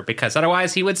fire her because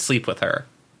otherwise he would sleep with her.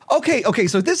 Okay,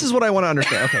 so this is what I want to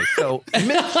understand.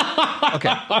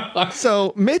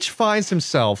 So Mitch finds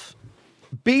himself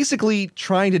basically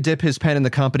trying to dip his pen in the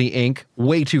company ink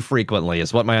way too frequently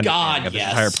is what my understanding of this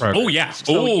entire program. Oh, yeah.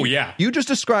 So you just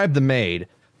described the maid,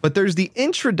 but there's the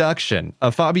introduction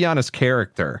of Fabiana's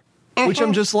character, which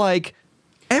I'm just like,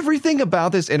 everything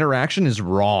about this interaction is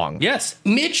wrong. Yes.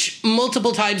 Mitch,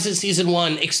 multiple times in season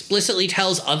 1, explicitly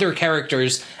tells other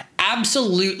characters,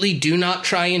 absolutely do not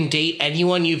try and date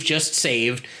anyone you've just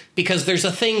saved, because there's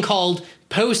a thing called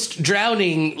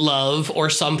post-drowning love or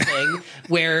something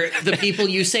where the people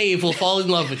you save will fall in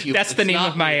love with you. That's the name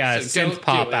of my synth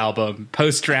pop album,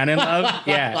 Post-Drowning Love.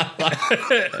 Yeah.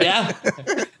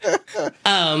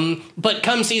 But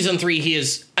come season 3, he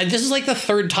is... this is like the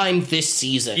 3rd time this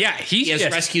season. Yeah, he has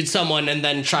rescued someone and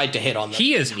then tried to hit on them.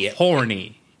 He is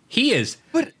horny. He is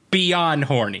beyond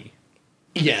horny.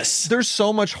 Yes. There's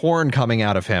so much horn coming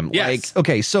out of him. Yes. Like,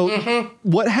 okay, so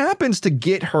what happens to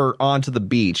get her onto the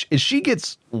beach is she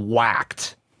gets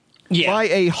whacked by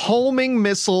a homing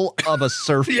missile of a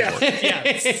surfboard.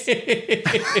 Yes.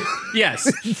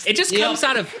 It just comes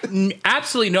out of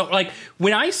absolutely no... Like,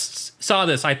 when I saw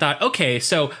this, I thought, okay,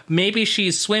 so maybe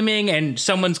she's swimming and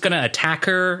someone's going to attack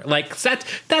her. Like,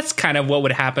 that's kind of what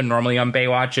would happen normally on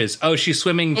Baywatch is, oh, she's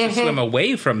swimming to swim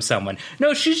away from someone.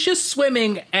 No, she's just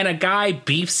swimming and a guy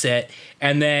beefs it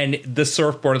and then the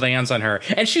surfboard lands on her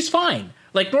and she's fine.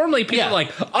 Like, normally people are like,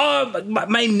 oh,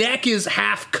 my neck is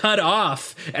half cut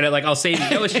off. And I'll save you.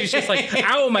 No, she's just like,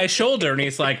 ow, my shoulder. And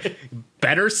he's like,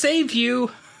 better save you.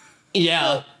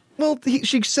 Yeah. Well,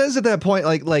 she says at that point,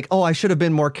 like, oh, I should have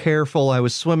been more careful. I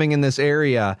was swimming in this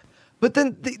area. But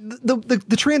then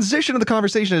the transition of the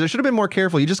conversation is, I should have been more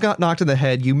careful. You just got knocked in the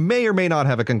head. You may or may not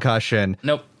have a concussion.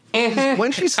 Nope.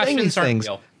 When she's saying these things,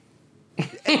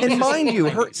 and mind you,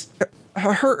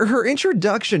 her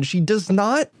introduction, she does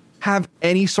not have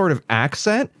any sort of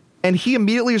accent, and he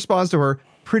immediately responds to her,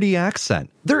 pretty accent.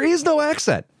 There is no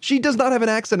accent. She does not have an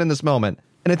accent in this moment.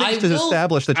 And I think it's to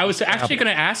establish that. I was actually going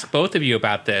to ask both of you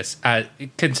about this,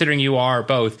 considering you are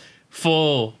both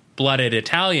full-blooded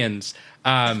Italians.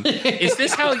 Is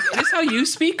this how you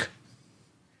speak?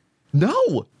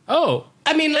 No. Oh.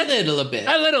 I mean, a little bit.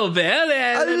 A little bit.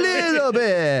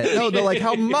 No, they're like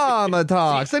how Mama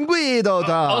talks and Guido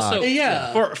talks.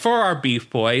 Also, for our beef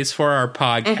boys, for our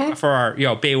podcast, for our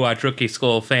Baywatch Rookie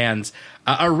School fans,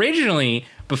 originally,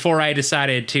 before I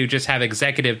decided to just have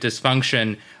executive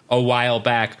dysfunction a while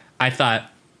back, I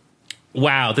thought,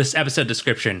 wow, this episode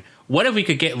description, what if we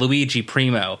could get Luigi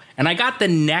Primo? And I got the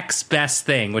next best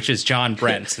thing, which is John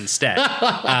Brents instead.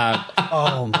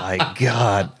 Oh my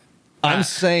God. I'm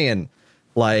saying,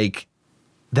 like,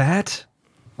 that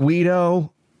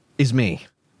Guido is me.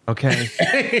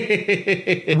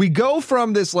 Okay. We go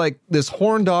from this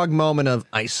horn dog moment of,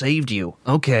 I saved you.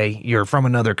 Okay. You're from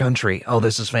another country. Oh,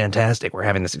 this is fantastic. We're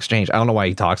having this exchange. I don't know why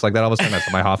he talks like that. All of a sudden, that's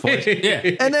my hot voice. Yeah.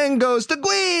 And then goes to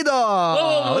Guido.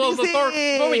 Whoa,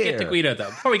 before we get to Guido,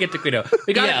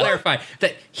 we got to clarify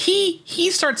that he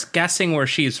starts guessing where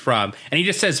she's from, and he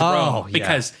just says Rome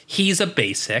because he's a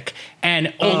basic,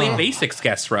 and only basics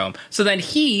guess Rome. So then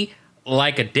he,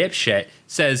 like a dipshit,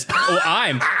 says,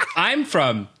 I'm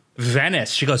from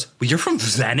Venice. She goes, well, you're from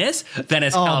Venice?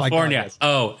 Venice, California.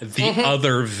 The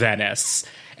other Venice.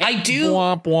 I do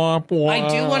want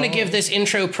to give this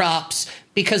intro props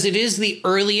because it is the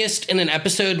earliest in an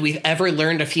episode we've ever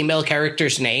learned a female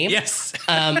character's name. Yes.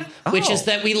 Which is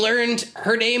that we learned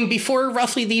her name before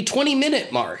roughly the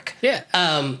 20-minute mark.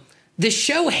 Yeah. The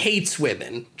show hates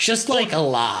women, just like a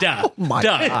lot. Oh my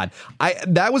God.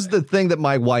 That was the thing that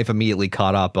my wife immediately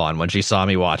caught up on when she saw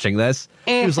me watching this.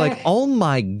 She was like, oh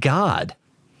my God,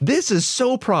 this is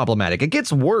so problematic. It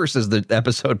gets worse as the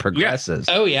episode progresses.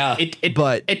 Oh yeah.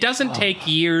 It doesn't take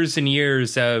years and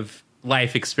years of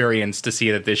life experience to see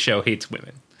that this show hates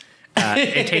women.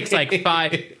 It takes like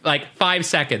 5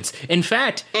 seconds. In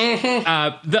fact,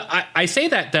 I say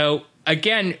that though,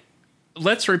 again,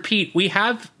 let's repeat, we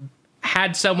have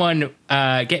had someone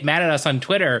get mad at us on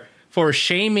Twitter for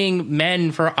shaming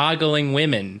men for ogling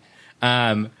women,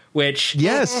 which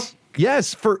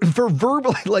for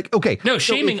verbally, like, okay, no,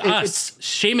 shaming us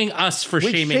for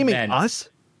shaming men. Us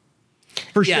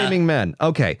for shaming men.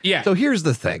 Okay, yeah. So here's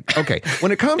the thing. Okay,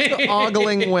 when it comes to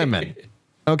ogling women.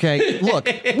 Okay, look,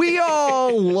 we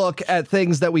all look at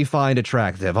things that we find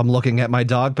attractive. I'm looking at my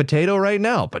dog Potato right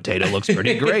now. Potato looks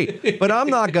pretty great, but I'm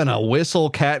not going to whistle,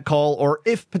 catcall, or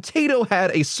if Potato had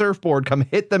a surfboard come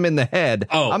hit them in the head,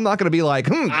 I'm not going to be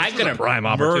like, I'm going to prime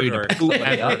opportunity to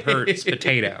whoever hurts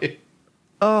Potato.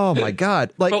 Oh my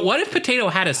God. Like, but what if Potato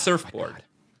had a surfboard?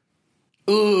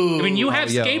 Ooh. I mean, you have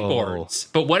skateboards,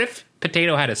 but what if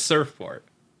Potato had a surfboard?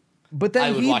 But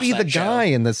then he'd be the guy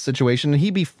in this situation, and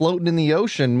he'd be floating in the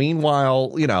ocean. Meanwhile,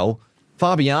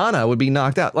 Fabiana would be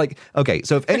knocked out. Like, okay,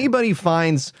 so if anybody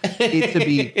finds it to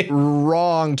be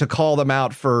wrong to call them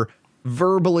out for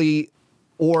verbally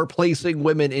or placing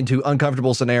women into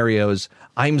uncomfortable scenarios,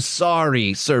 I'm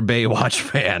sorry, Sir Baywatch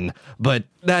fan, but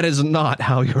that is not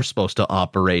how you're supposed to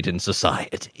operate in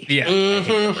society. Yeah. I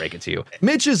hate to break it to you.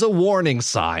 Mitch is a warning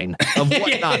sign of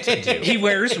what not to do. He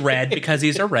wears red because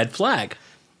he's a red flag.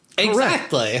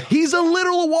 Exactly. Correct. He's a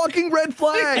literal walking red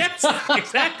flag. Yes,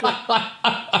 exactly.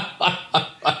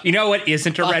 You know what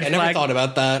isn't a red flag? I never thought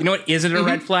about that. You know what isn't a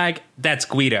red flag? That's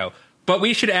Guido. But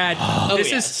we should add,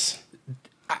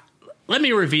 let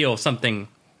me reveal something.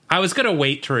 I was going to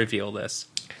wait to reveal this.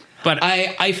 But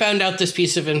I found out this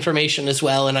piece of information as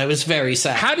well, and I was very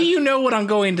sad. How do you know what I'm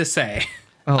going to say?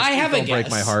 I have a guess. Break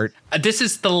my heart. This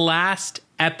is the last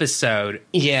episode,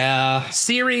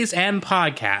 series and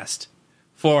podcast,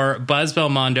 for Buzz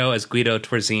Belmondo as Guido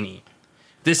Torzini.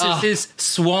 This is his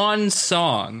swan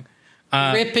song.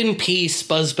 Rip in peace,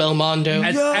 Buzz Belmondo.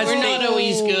 We're not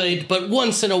always good, but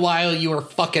once in a while you are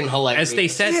fucking hilarious. As they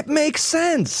said, it makes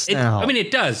sense. I mean,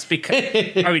 it does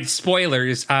because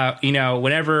spoilers.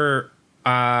 Whenever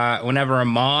a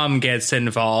mom gets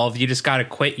involved, you just got to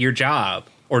quit your job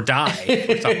or die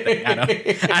or something.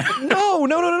 No.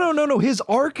 His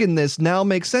arc in this now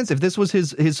makes sense. If this was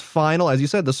his final, as you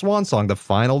said, the swan song, the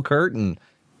final curtain,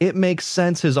 it makes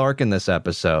sense. His arc in this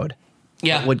episode.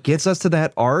 Yeah. But what gets us to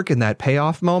that arc and that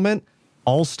payoff moment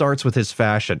all starts with his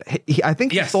fashion. I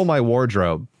think he stole my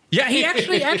wardrobe. Yeah, he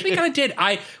actually kind of did.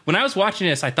 When I was watching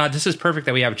this, I thought this is perfect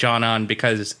that we have John on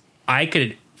because I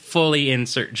could fully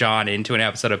insert John into an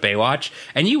episode of Baywatch,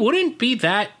 and you wouldn't be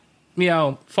that,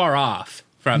 far off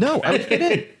from. No, I would fit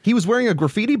in. He was wearing a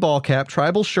graffiti ball cap,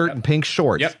 tribal shirt, and pink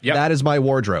shorts. Yep. That is my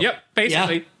wardrobe. Yep,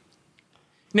 basically. Yeah.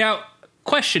 Now,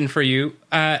 question for you.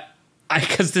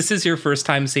 Because this is your first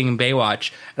time seeing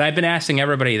Baywatch, and I've been asking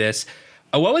everybody this.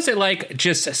 What was it like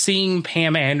just seeing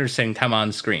Pam Anderson come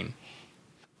on screen?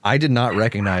 I did not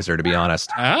recognize her, to be honest.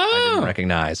 Oh. I didn't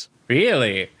recognize.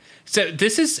 Really? So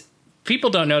this is, people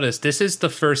don't know this is the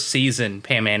first season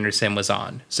Pam Anderson was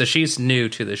on. So she's new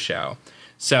to the show.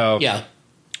 So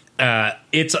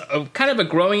it's kind of a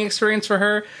growing experience for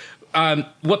her.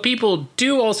 What people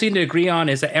do all seem to agree on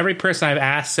is that every person I've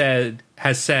asked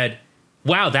has said,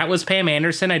 wow, that was Pam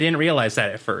Anderson. I didn't realize that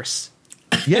at first.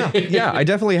 Yeah, I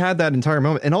definitely had that entire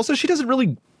moment. And also, she doesn't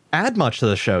really add much to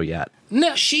the show yet.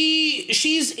 No,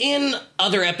 She's in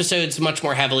other episodes much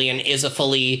more heavily and is a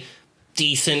fully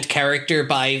decent character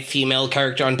by female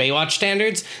character on Baywatch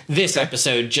standards. This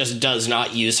episode just does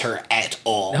not use her at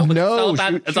all. No,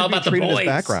 it's all about the treated as boys.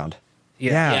 background.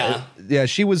 Yeah. Yeah.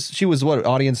 She was what,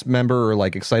 audience member or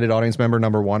like excited audience member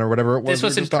number 1 or whatever it was. This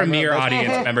wasn't premier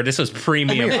audience member. This was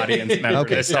premium audience member.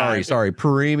 Okay, this time. sorry.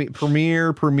 Premier.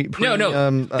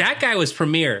 No. That guy was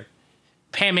premier.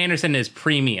 Pam Anderson is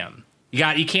premium.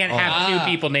 You can't have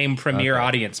two people named premier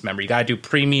audience member. You got to do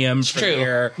premium. It's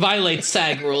premier. true. Violates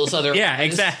SAG rules otherwise. Yeah,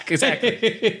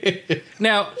 exactly.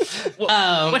 Now,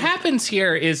 what happens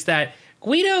here is that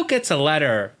Guido gets a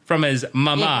letter from his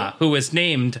mama, who was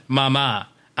named Mama.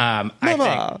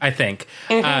 I think.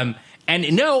 And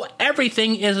no,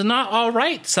 everything is not all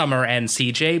right, Summer and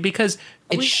CJ, because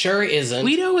It sure isn't.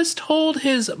 Guido has told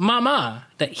his mama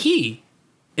that he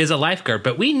is a lifeguard,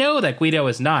 but we know that Guido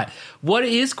is not. What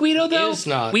is Guido, though? Is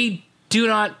not. We do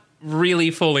not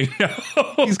really fully know.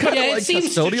 He's kind of Yeah, like it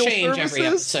seems to custodial change every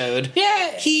services. episode.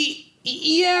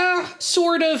 Yeah,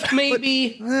 Sort of,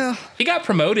 maybe. he got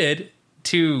promoted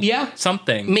to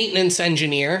something. Maintenance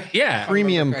engineer. Yeah,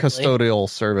 Premium custodial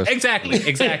service.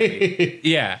 exactly.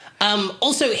 Yeah.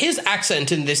 Also, his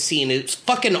accent in this scene is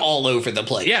fucking all over the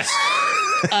place. Yes.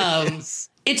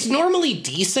 It's normally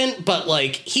decent, but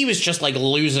like he was just like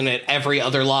losing it every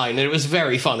other line, and it was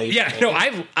very funny. Yeah. No,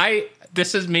 I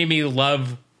this has made me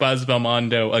love Buzz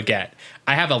Belmondo again.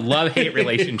 I have a love-hate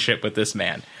relationship with this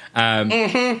man.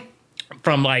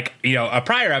 From like, a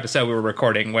prior episode we were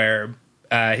recording where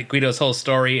Guido's whole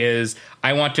story is,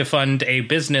 I want to fund a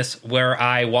business where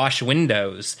I wash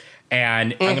windows,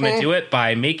 and I'm going to do it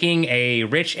by making a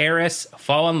rich heiress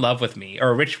fall in love with me, or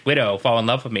a rich widow fall in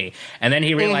love with me. And then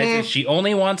he realizes she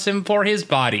only wants him for his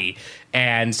body,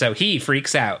 and so he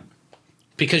freaks out.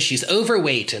 Because she's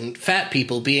overweight, and fat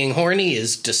people being horny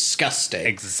is disgusting.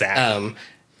 Exactly.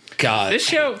 God, This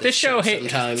show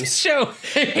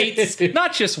hates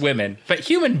not just women, but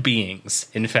human beings,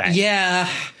 in fact. Yeah.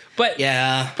 But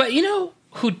you know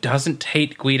who doesn't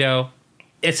hate Guido?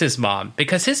 It's his mom,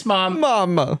 because his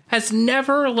mom has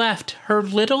never left her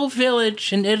little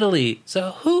village in Italy.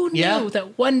 So who knew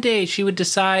that one day she would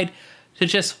decide to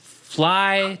just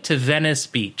fly to Venice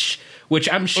Beach, which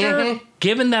I'm sure,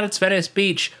 given that it's Venice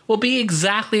Beach, will be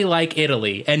exactly like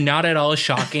Italy and not at all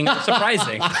shocking or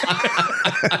surprising.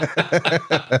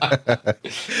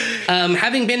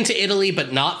 Having been to Italy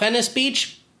but not Venice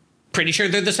Beach, pretty sure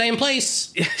they're the same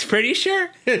place. Pretty sure.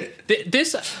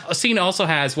 This scene also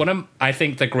has one of, I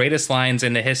think, the greatest lines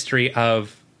in the history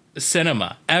of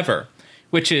cinema ever,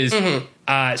 which is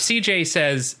CJ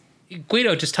says,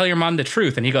 Guido, just tell your mom the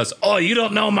truth. And he goes, oh, you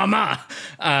don't know mama.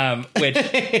 Which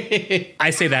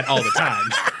I say that all the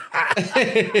time.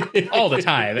 All the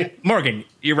time. Morgan,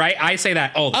 you're right. I say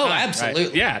that all the time. Oh, absolutely.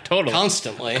 Right? Yeah, totally.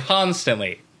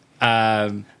 Constantly.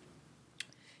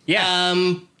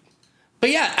 But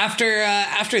yeah,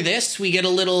 after this, we get a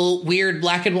little weird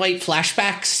black and white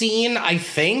flashback scene, I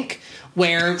think,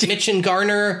 where Mitch and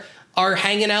Garner are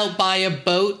hanging out by a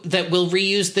boat that will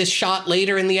reuse this shot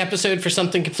later in the episode for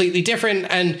something completely different.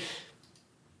 And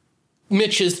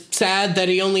Mitch is sad that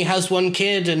he only has one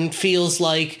kid and feels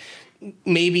like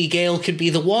maybe Gail could be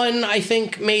the one, I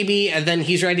think, maybe. And then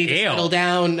he's ready to settle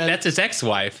down. That's his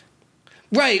ex-wife.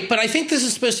 Right, but I think this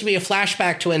is supposed to be a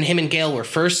flashback to when him and Gail were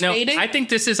first dating. I think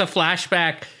this is a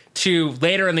flashback to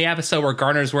later in the episode where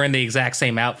Garner's wearing the exact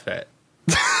same outfit.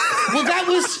 Well, that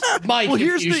was my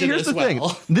confusion here's the well.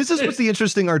 thing. This is what's the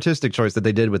interesting artistic choice that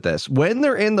they did with this. When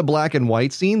they're in the black and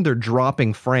white scene, they're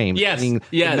dropping frames. Yes, meaning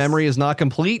the memory is not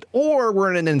complete, or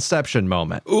we're in an Inception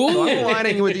moment. Ooh. So I'm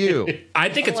aligning with you. I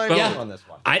think it's both. On this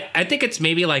one. I think it's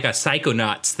maybe like a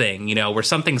Psychonauts thing, where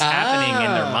something's happening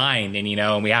in their mind,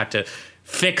 and we have to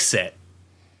fix it.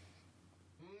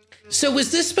 So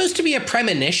was this supposed to be a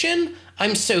premonition?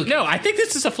 I'm so No, I think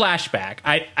this is a flashback.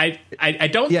 I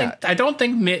don't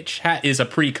think Mitch is a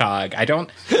precog. I don't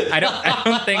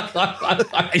think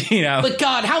But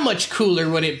God, how much cooler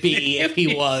would it be if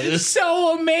he was?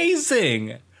 So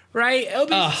amazing, right? It would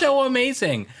be so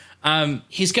amazing.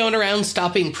 He's going around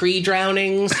stopping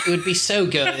pre-drownings. It would be so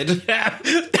good.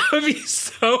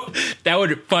 That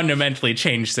would fundamentally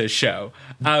change this show.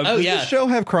 Does this show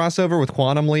have crossover with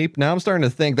Quantum Leap? Now I'm starting to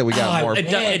think that we got more.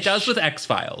 It does with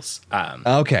X-Files.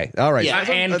 Okay, all right.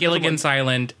 And Gilligan's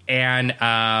Island and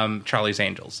Charlie's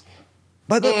Angels.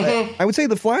 But I would say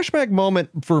the flashback moment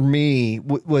for me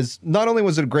was not only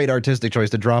was it a great artistic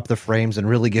choice to drop the frames and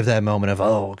really give that moment of,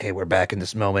 oh, okay, we're back in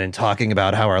this moment and talking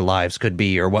about how our lives could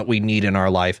be or what we need in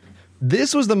our life.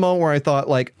 This was the moment where I thought,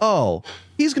 like, oh,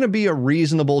 he's going to be a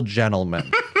reasonable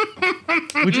gentleman.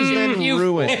 which is then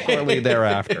ruined shortly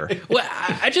thereafter. Well,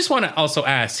 I just want to also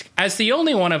ask, as the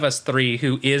only one of us three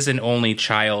who is an only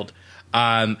child,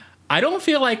 I don't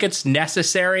feel like it's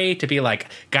necessary to be like,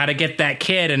 gotta get that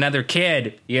kid another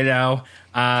kid,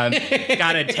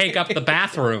 gotta take up the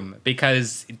bathroom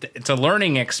because it's a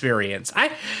learning experience.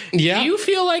 Do you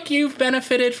feel like you've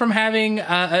benefited from having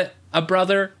a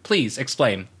brother? Please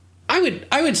explain. I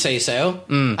would say so.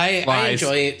 I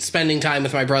enjoy spending time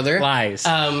with my brother. Lies.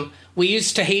 We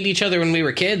used to hate each other when we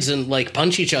were kids and like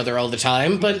punch each other all the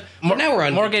time, but now we're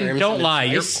on Morgan, good terms don't and it's lie.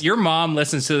 nice. Your mom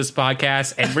listens to this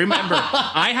podcast, and remember,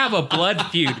 I have a blood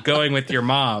feud going with your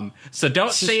mom, so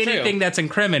don't say true. anything that's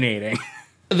incriminating.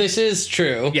 This is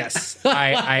true. Yes,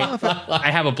 I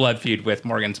have a blood feud with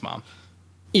Morgan's mom.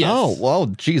 Yes. Oh, well,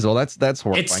 geez, well, that's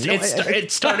horrifying.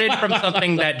 It started from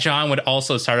something that John would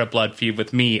also start a blood feud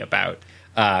with me about.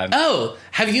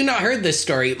 Have you not heard this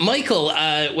story? Michael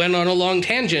went on a long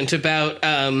tangent about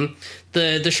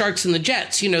the Sharks and the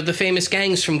Jets, the famous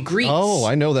gangs from Greece. Oh,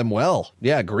 I know them well.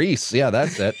 Yeah, Greece. Yeah,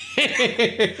 that's it.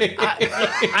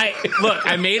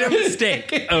 I made a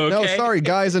mistake. Okay? No, sorry,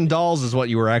 Guys and Dolls is what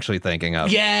you were actually thinking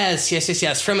of.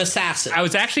 Yes, from Assassin. I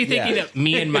was actually thinking of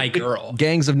Me and My Girl.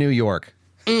 Gangs of New York.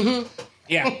 Mm-hmm.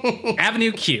 Yeah,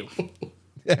 Avenue Q.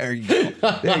 There you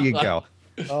go. There you go.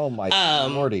 Oh, my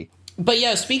Lordy. But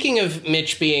yeah, speaking of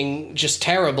Mitch being just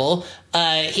terrible,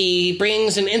 he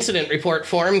brings an incident report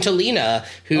form to Lena,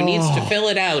 who needs to fill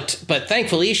it out. But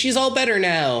thankfully, she's all better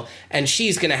now, and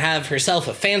she's going to have herself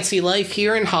a fancy life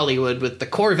here in Hollywood with the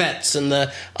Corvettes and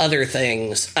the other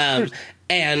things.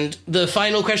 And the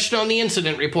final question on the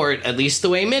incident report, at least the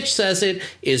way Mitch says it,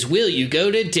 is, will you go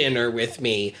to dinner with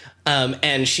me?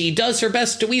 And she does her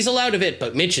best to weasel out of it,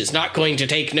 but Mitch is not going to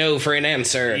take no for an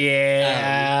answer.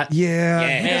 Yeah.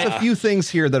 There's a few things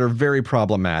here that are very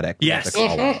problematic. Yes.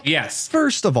 Yes.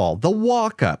 First of all, the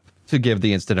walk-up to give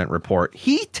the incident report.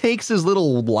 He takes his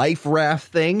little life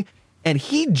raft thing, and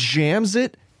he jams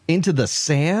it into the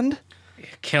sand.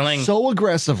 Killing so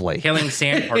aggressively. Killing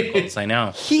sand particles, I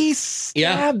know. He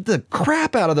stabbed the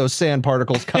crap out of those sand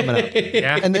particles coming up.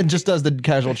 And then just does the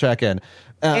casual check-in.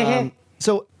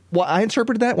 So I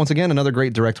interpreted that, once again, another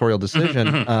great directorial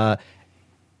decision.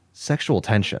 Sexual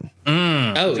tension.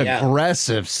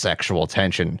 Aggressive sexual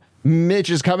tension. Mitch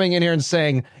is coming in here and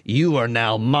saying, you are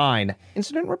now mine.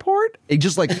 Incident report? It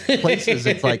just places,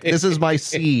 it's like, this is my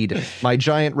seed, my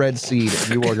giant red seed, and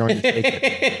you are going to take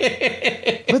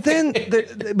it.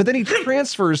 But then he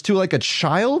transfers to a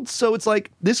child. So it's like,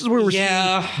 this is where we're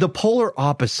seeing the polar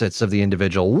opposites of the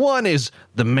individual. One is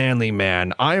the manly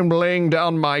man. I am laying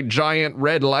down my giant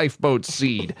red lifeboat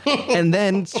seed. And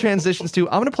then transitions to,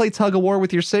 I'm going to play tug of war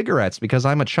with your cigarettes because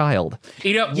I'm a child.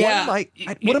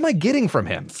 What am I getting from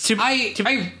him? To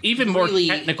be even more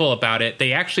technical about it,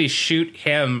 they actually shoot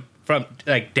him from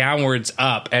downwards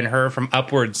up and her from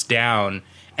upwards down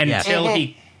until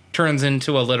he turns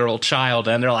into a literal child,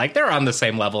 and they're on the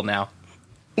same level now.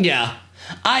 Yeah.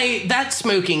 That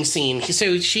smoking scene,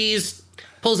 so she's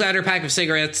pulls out her pack of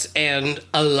cigarettes and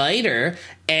a lighter,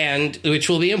 and which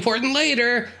will be important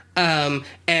later, and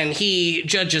he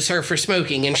judges her for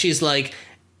smoking, and she's like,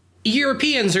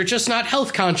 Europeans are just not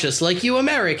health conscious like you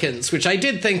Americans, which I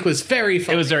did think was very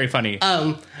funny. It was very funny.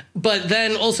 But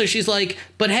then also she's like,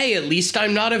 but hey, at least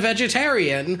I'm not a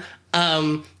vegetarian.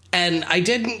 And I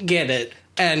didn't get it.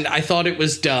 And I thought it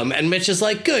was dumb. And Mitch is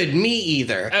like, good, me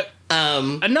either.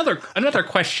 Another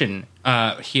question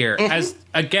here. As,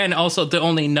 again, also the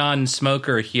only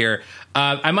non-smoker here,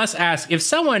 I must ask, if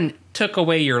someone took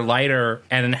away your lighter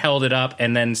and held it up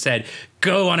and then said,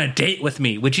 go on a date with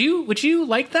me, would you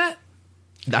like that?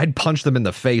 I'd punch them in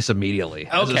the face immediately.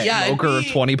 Okay. As a smoker of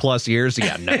 20 plus years, no.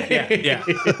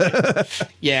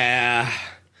 Yeah.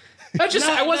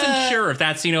 I wasn't sure if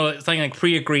that's, something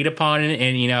pre-agreed upon and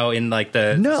in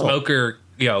the smoker,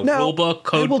 rule book,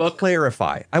 code book.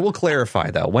 I will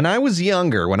clarify though. When I was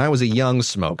younger, when I was a young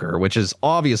smoker, which is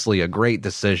obviously a great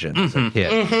decision as a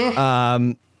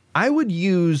kid, I would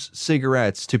use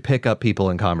cigarettes to pick up people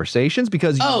in conversations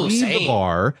because you leave the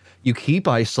bar, you keep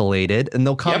isolated, and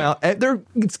they'll come out.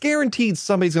 It's guaranteed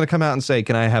somebody's going to come out and say,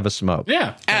 "Can I have a smoke?"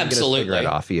 Yeah, absolutely. Get a cigarette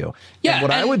off you. Yeah, and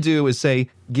what I would do is say,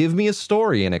 "Give me a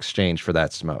story in exchange for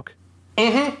that smoke."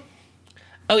 Oh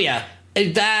yeah,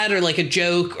 that or a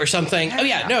joke or something. Oh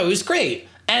yeah, no, it was great.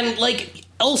 And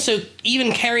also,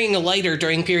 even carrying a lighter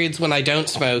during periods when I don't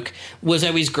smoke was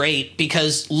always great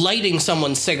because lighting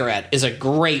someone's cigarette is a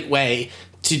great way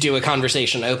to do a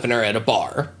conversation opener at a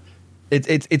bar.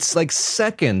 It's like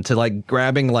second to like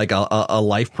grabbing like a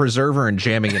life preserver and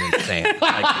jamming it in sand.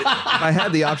 Like, if I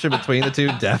had the option between the two,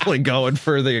 definitely going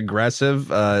for the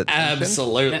aggressive.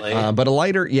 Absolutely. But a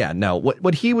lighter, yeah, no.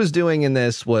 What he was doing in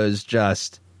this was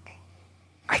just,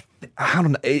 I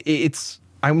don't know.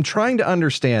 I'm trying to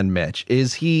understand Mitch.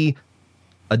 Is he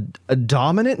a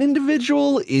dominant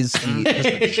individual? Is he just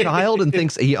a child and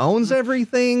thinks he owns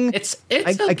everything? I can't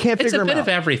figure him out. It's a bit of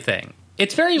everything.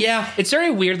 It's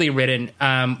very weirdly written.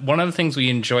 One of the things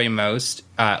we enjoy most,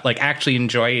 actually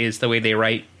enjoy, is the way they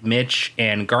write Mitch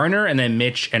and Garner, and then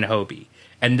Mitch and Hobie,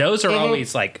 and those are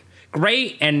always like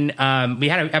great. And we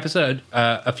had an episode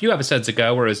a few episodes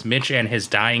ago where it was Mitch and his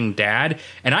dying dad,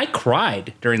 and I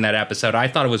cried during that episode. I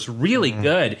thought it was really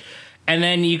good. And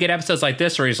then you get episodes like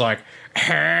this where he's like,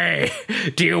 "Hey,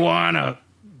 do you wanna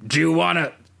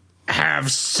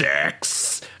have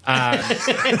sex?"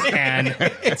 And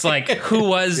it's like, who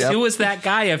was that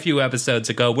guy a few episodes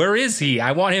ago? Where is he?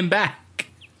 I want him back.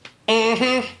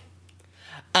 But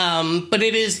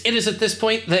it is at this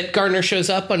point that Garner shows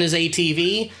up on his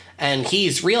ATV, and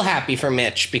he's real happy for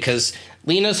Mitch because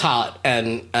Lena's hot,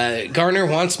 and Garner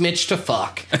wants Mitch to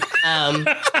fuck. And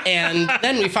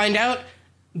then we find out,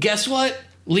 guess what?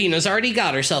 Lena's already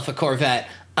got herself a Corvette.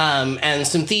 And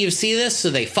some thieves see this, so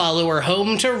they follow her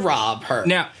home to rob her.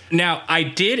 Now, I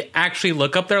did actually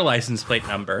look up their license plate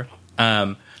number.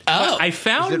 I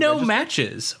found no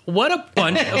matches. What a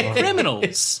bunch of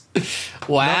criminals!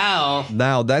 Wow.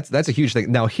 Now that's a huge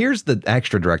thing. Now here's the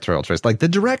extra directorial twist. Like the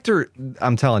director,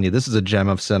 I'm telling you, this is a gem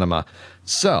of cinema.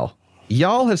 So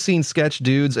y'all have seen sketch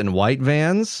dudes in white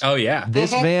vans. Oh yeah,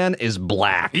 this van is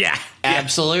black. Yeah,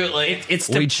 absolutely. It's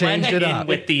to blend it in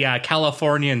with the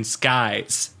Californian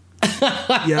skies.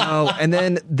 And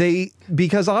then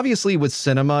because obviously with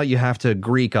cinema you have to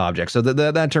Greek objects, so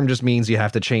that term just means you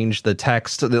have to change the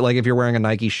text. Like if you're wearing a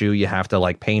Nike shoe, you have to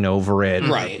like paint over it,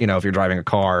 right? You know, if you're driving a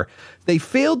car, they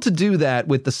failed to do that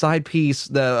with the side piece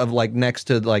of like next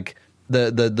to like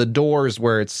the doors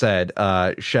where it said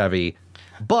Chevy,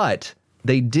 but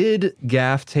they did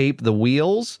gaff tape the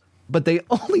wheels. But they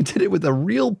only did it with a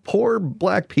real poor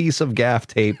black piece of gaff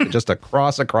tape, just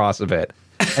across of it.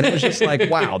 And it was just like,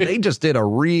 wow, they just did a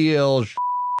real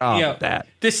job with that.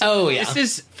 This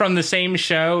is from the same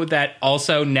show that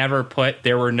also never put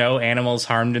 "there were no animals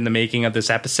harmed in the making of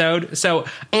this episode." So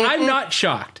I'm not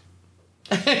shocked.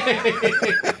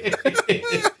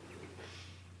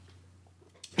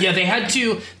 Yeah, they had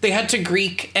to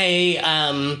Greek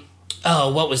a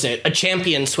what was it? A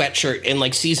Champion sweatshirt in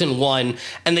like season 1,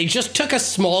 and they just took a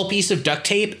small piece of duct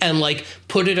tape and like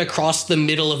put it across the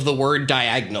middle of the word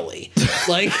diagonally.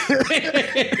 Like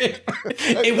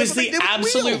it was the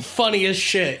absolute funniest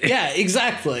shit. Yeah,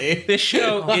 exactly. This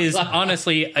show is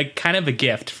honestly a kind of a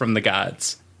gift from the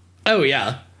gods. Oh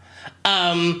yeah.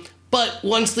 But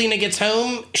once Lena gets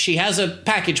home, she has a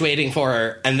package waiting for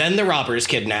her, and then the robbers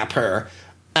kidnap her.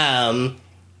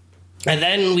 And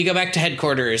then we go back to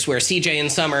headquarters where CJ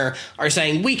and Summer are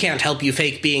saying, "We can't help you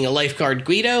fake being a lifeguard,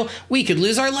 Guido. We could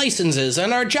lose our licenses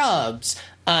and our jobs."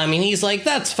 And he's like,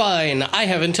 "That's fine. I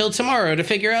have until tomorrow to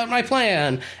figure out my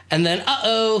plan." And then,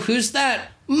 who's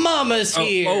that? Mama's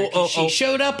here. She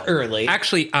showed up early.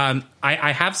 Actually,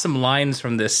 I have some lines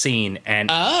from this scene. And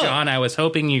John, I was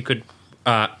hoping you could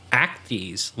act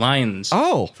these lines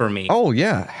for me. Oh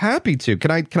yeah, happy to.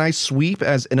 Can I sweep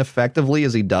as ineffectively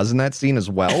as he does in that scene as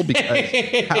well?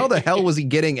 Because how the hell was he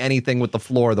getting anything with the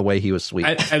floor the way he was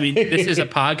sweeping? I mean, this is a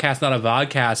podcast, not a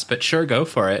vodcast, but sure, go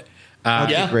for it.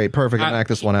 Great, perfect. I'll act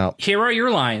this one out. Here are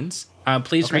your lines.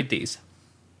 Please read these.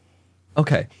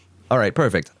 Okay. All right,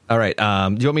 perfect. All right. Do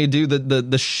you want me to do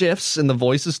the shifts in the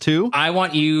voices too? I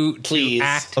want you to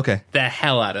act the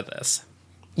hell out of this.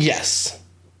 Yes.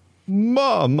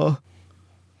 Mama.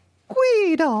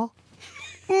 Guido.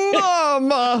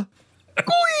 Mama.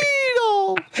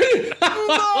 Guido.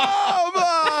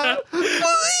 Mama.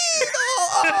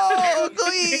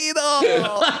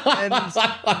 Guido. And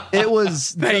it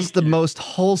was just the most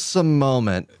wholesome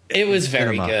moment. It was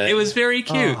very good. It was very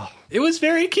cute. It was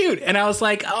very cute. And I was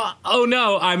like, oh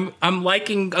no, I'm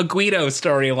liking a Guido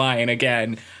storyline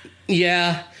again.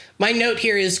 Yeah. My note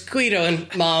here is Guido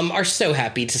and Mom are so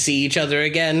happy to see each other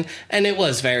again, and it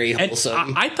was very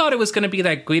wholesome. I thought it was going to be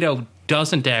that Guido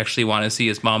doesn't actually want to see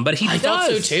his mom, but he does. I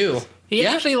thought so too. He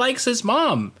actually likes his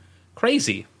mom.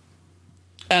 Crazy.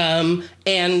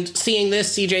 And seeing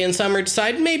this, CJ and Summer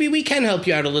decide maybe we can help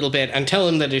you out a little bit and tell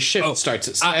him that his shift starts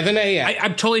at 7 a.m. I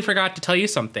totally forgot to tell you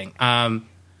something.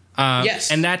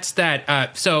 Yes. And that's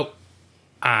that.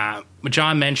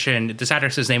 John mentioned this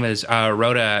actress's name is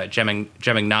Rhoda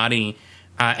Gemignati.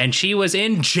 And she was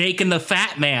in Jake and the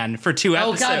Fat Man for 2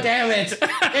 episodes. Oh, God damn it.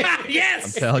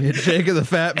 Yes! I'm telling you, Jake and the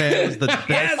Fat Man was the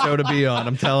best show to be on.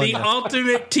 I'm telling The you.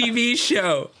 ultimate TV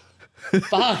show.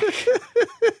 Fuck.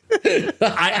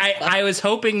 I was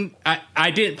hoping I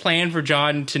didn't plan for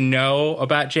John to know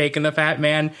about Jake and the Fat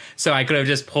Man, so I could have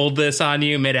just pulled this on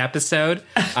you mid-episode.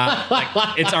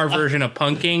 It's our version of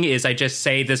punking, is I just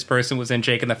say this person was in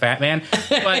Jake and the Fat Man.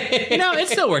 But, it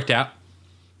still worked out.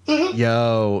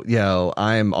 Yo,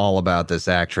 I'm all about this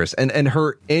actress. And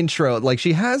her intro, like,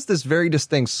 she has this very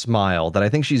distinct smile that I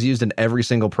think she's used in every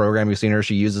single program you've seen her.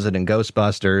 She uses it in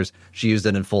Ghostbusters. She used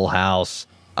it in Full House.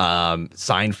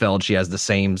 Seinfeld, she has the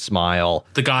same smile.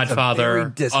 The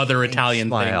Godfather, other Italian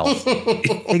smile. things.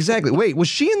 Exactly. Wait, was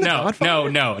she in the Godfather?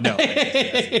 No.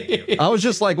 I was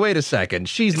just like, wait a second.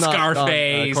 She's not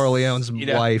Scarface, Corleone's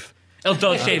wife. El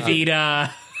Dolce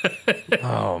Vita.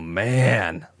 Oh,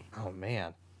 man.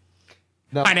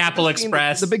 No, Pineapple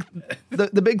Express.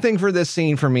 The big thing for this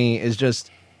scene for me is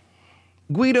just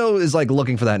Guido is like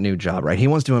looking for that new job, right? He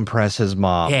wants to impress his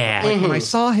mom. Yeah. Like, when I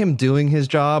saw him doing his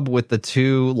job with the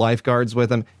 2 lifeguards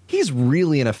with him, he's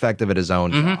really ineffective at his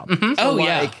own job. Mm-hmm. So,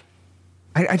 yeah.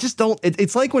 I just don't.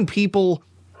 It's like when people,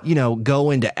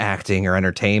 go into acting or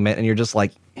entertainment, and you're just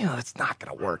like, it's not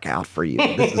going to work out for you.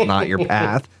 This is not your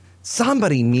path.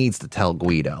 Somebody needs to tell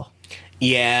Guido.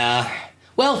 Yeah.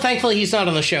 Well, thankfully he's not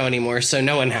on the show anymore, so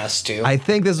no one has to. I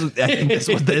think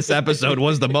this episode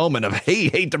was the moment of, hey,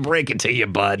 hate to break it to you,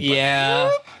 bud.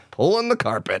 Yeah. Pulling the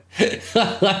carpet.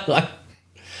 But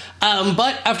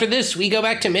after this, we go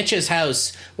back to Mitch's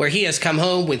house, where he has come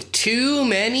home with too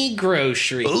many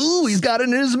groceries. Ooh, he's got it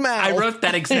in his mouth. I wrote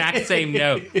that exact same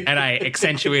note, and I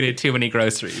accentuated too many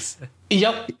groceries.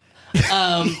 Yep.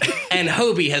 And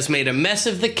Hobie has made a mess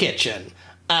of the kitchen.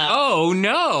 Oh,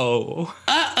 no.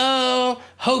 Uh-oh.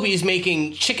 Hobie's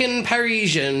making chicken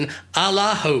Parisian a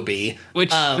la Hobie.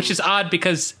 Which is odd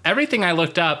because everything I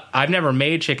looked up, I've never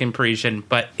made chicken Parisian,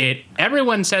 but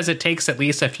everyone says it takes at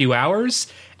least a few hours.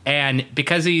 And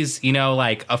because he's,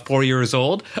 like 4 years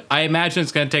old, I imagine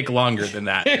it's going to take longer than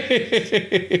that.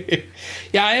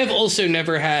 Yeah, I have also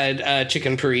never had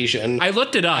chicken Parisian. I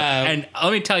looked it up, and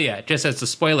let me tell you, just as a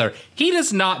spoiler, he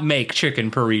does not make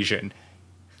chicken Parisian.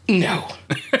 No.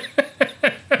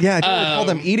 Yeah, I don't recall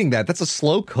them eating that. That's a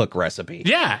slow cook recipe.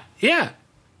 Yeah.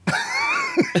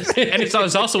 And it's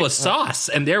also a sauce,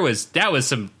 and that was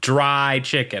some dry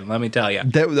chicken, let me tell you.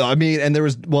 And there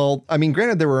was,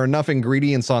 granted, there were enough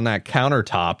ingredients on that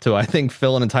countertop to, I think,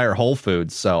 fill an entire Whole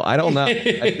Foods. So I don't know.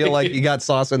 I feel like you got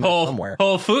sauce in there somewhere.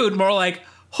 Whole food, more like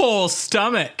whole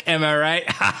stomach. Am I right?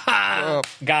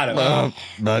 Got him.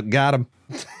 Got him.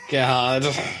 God.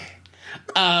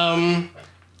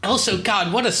 Also,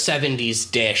 God, what a 70s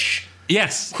dish.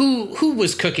 Yes. Who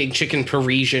was cooking chicken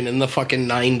Parisian in the fucking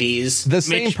 90s? The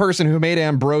same person who made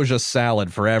ambrosia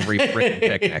salad for every freaking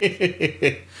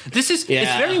picnic.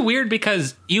 It's very weird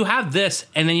because you have this,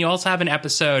 and then you also have an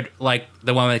episode like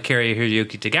the one with Kari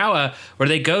Hiroyuki Tagawa, where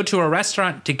they go to a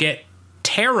restaurant to get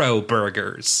taro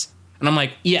burgers. And I'm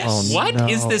like, yes. What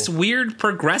is this weird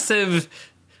progressive...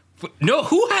 No,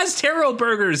 who has taro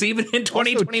burgers even in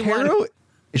 2021? Also,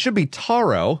 it should be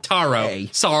taro. Taro. Hey.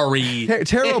 Sorry.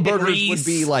 Taro burgers Grease, would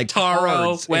be like taro,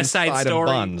 cards West Side inside Story.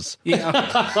 of buns. Yeah.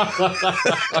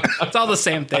 It's all the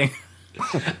same thing.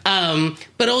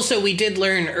 But also we did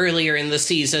learn earlier in the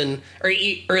season, or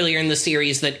earlier in the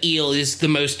series, that eel is the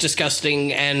most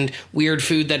disgusting and weird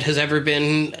food that has ever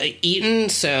been eaten.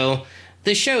 So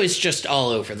the show is just all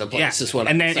over the place, is what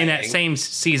I'm saying. And then in that same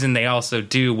season, they also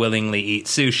do willingly eat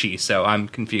sushi, so I'm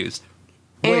confused.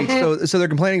 Wait, so they're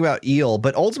complaining about eel,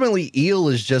 but ultimately eel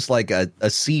is just like a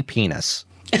sea penis.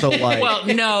 So like, well,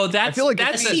 no, I feel like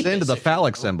that's into the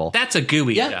phallic symbol. That's a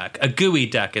gooey duck. A gooey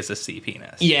duck is a sea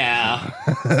penis. Yeah.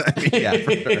 Yeah,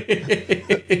 for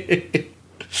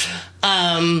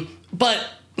sure. But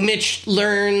Mitch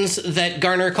learns that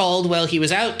Garner called while he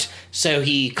was out, so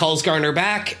he calls Garner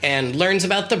back and learns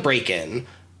about the break-in.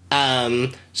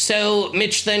 So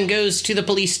Mitch then goes to the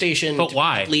police station. But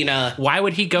why? Lena. Why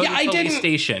would he go to the police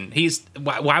station?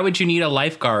 Why would you need a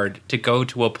lifeguard to go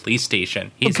to a police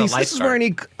station? He's a lifeguard. This is where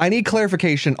I need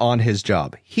clarification on his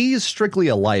job. He is strictly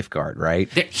a lifeguard, right?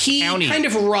 He kind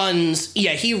of runs.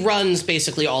 Yeah, he runs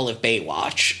basically all of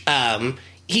Baywatch.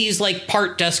 He's like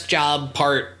part desk job,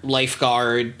 part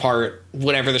lifeguard, part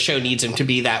whatever the show needs him to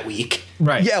be that week.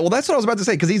 Right. Yeah, well, that's what I was about to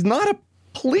say, because he's not a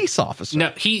police officer.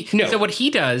 No. So what he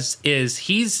does is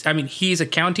he's a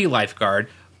county lifeguard,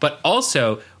 but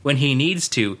also when he needs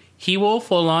to, he will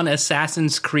full on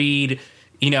Assassin's Creed,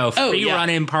 free run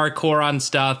in parkour on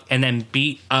stuff and then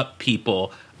beat up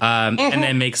people. and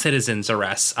then make citizens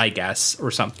arrests, I guess,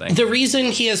 or something. The reason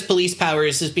he has police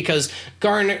powers is because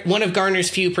one of Garner's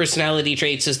few personality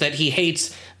traits is that he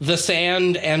hates the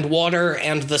sand and water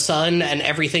and the sun and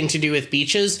everything to do with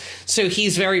beaches. So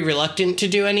he's very reluctant to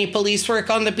do any police work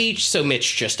on the beach, so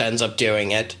Mitch just ends up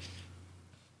doing it.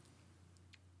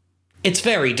 It's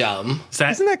very dumb.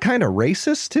 Isn't that kind of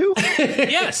racist, too?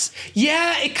 Yes.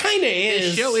 Yeah, it kind of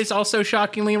is. The show is also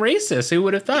shockingly racist. Who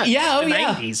would have thought? Yeah, oh, the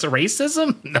yeah. 90s.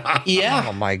 Racism? No. Yeah.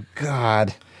 Oh, my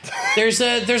God. There's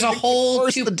a whole...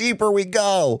 The deeper we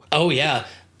go. Oh, yeah.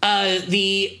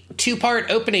 The two-part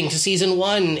opening to season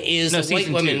 1 is a white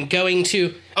woman going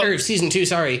to... Or season 2,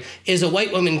 sorry. Is a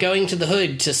white woman going to the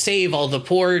hood to save all the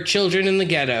poor children in the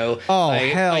ghetto.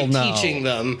 Hell no. Teaching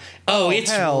them.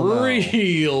 It's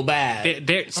real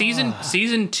bad.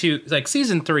 Season 2, like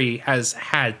season 3 has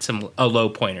had a low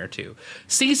point or two.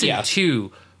 Season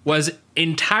 2 was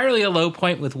entirely a low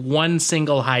point with one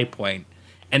single high point.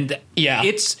 And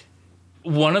it's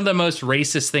one of the most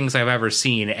racist things I've ever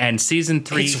seen, and season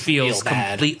 3 feels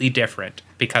completely different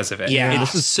because of it. Yeah,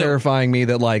 this is terrifying me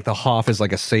that like the Hoff is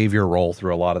like a savior role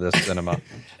through a lot of this cinema.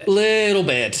 Little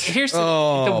bit. Here's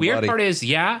the weird part is,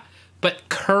 but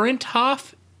current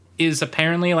Hoff is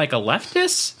apparently like a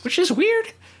leftist, which is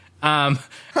weird. And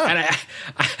I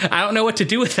don't know what to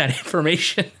do with that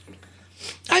information.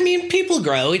 I mean, people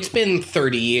grow. It's been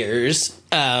 30 years.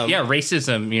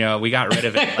 Racism, we got rid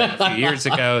of it like a few years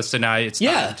ago, so now it's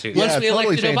once we totally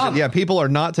elected changed Obama. it. Yeah, people are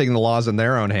not taking the laws in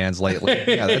their own hands lately.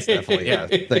 Yeah, that's definitely a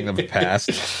thing of the past.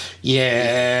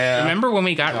 Yeah. Remember when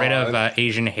we got rid of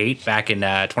Asian hate back in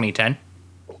 2010?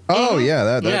 Oh yeah,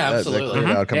 that absolutely. cleared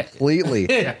out completely.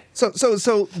 Yeah. So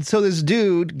this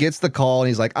dude gets the call and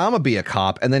he's like, I'm gonna be a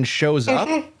cop, and then shows up.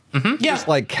 Just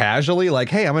like casually, like,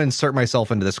 hey, I'm gonna insert myself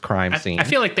into this crime scene. I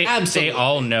feel like they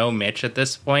all know Mitch at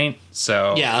this point,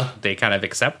 so they kind of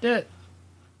accept it.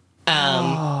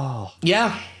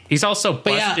 Yeah. He's also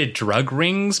busted drug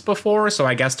rings before, so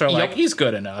I guess they're like, he's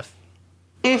good enough.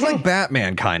 It's like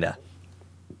Batman, kind of.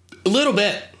 A little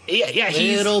bit. Yeah,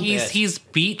 he's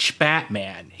beach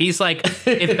Batman. He's like,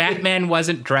 if Batman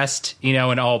wasn't dressed, in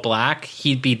all black,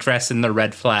 he'd be dressed in the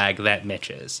red flag that Mitch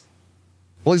is.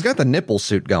 Well, he's got the nipple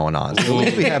suit going on. So at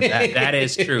least we have that. That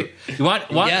is true. You want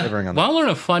to learn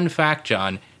a fun fact,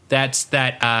 John? That's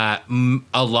that a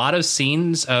lot of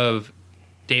scenes of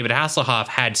David Hasselhoff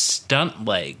had stunt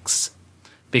legs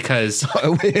because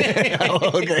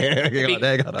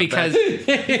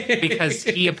because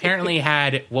he apparently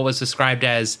had what was described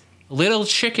as little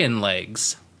chicken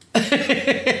legs. He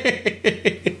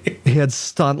had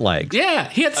stunt legs. Yeah,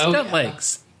 he had stunt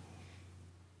legs.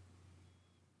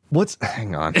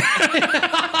 Hang on.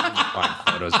 Find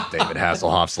photos of David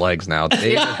Hasselhoff's legs now.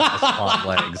 David Hasselhoff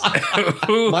legs.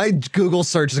 My Google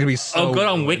search is going to be so good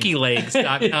on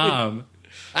wikilegs.com.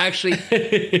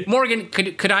 Actually, Morgan,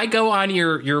 could I go on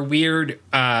your weird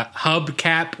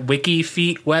hubcap wiki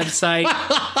feet website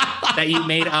that you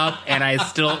made up and I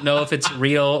still don't know if it's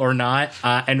real or not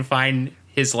and find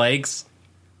his legs?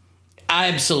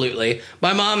 Absolutely.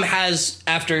 My mom has,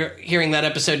 after hearing that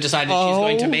episode, decided she's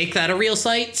going to make that a real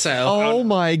site. So, oh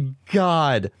my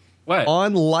God. What?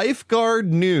 On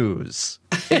Lifeguard News,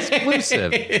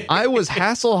 exclusive, I was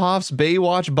Hasselhoff's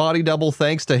Baywatch body double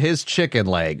thanks to his chicken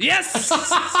leg. Yes!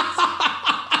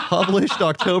 Published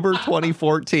October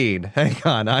 2014. Hang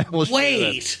on, I will show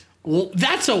Wait.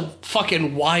 That's a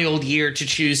fucking wild year to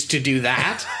choose to do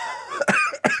that.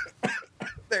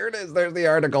 There it is. There's the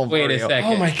article. Wait a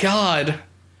second. Oh my God.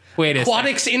 Wait a second.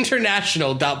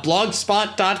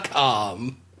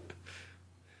 Aquaticsinternational.blogspot.com.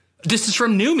 This is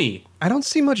from Numi. I don't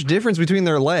see much difference between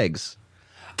their legs.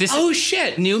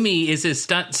 Shit. Numi is his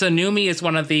stunt. So Numi is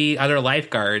one of the other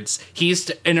lifeguards.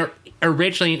 He's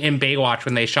originally in Baywatch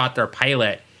when they shot their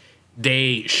pilot.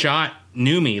 They shot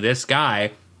Numi, this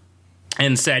guy,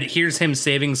 and said, here's him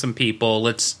saving some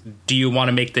people. Do you want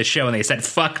to make this show? And they said,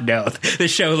 fuck no. The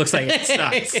show looks like it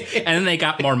sucks. And then they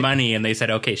got more money and they said,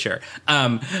 okay, sure.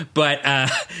 But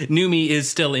Numi is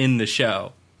still in the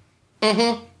show.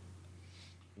 Mm-hmm.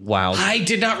 Wow. I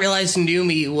did not realize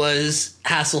Numi was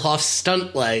Hasselhoff's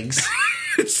stunt legs.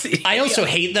 I also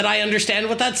hate that I understand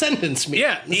what that sentence means.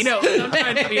 Yeah,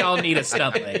 sometimes we all need a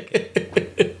stunt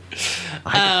leg.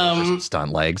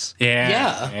 Stunt legs.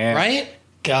 Yeah, right?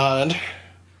 God.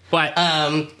 But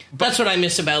that's what I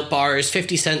miss about bars,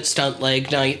 50-cent stunt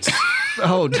leg nights.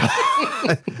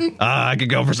 I could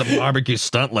go for some barbecue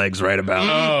stunt legs right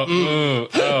about.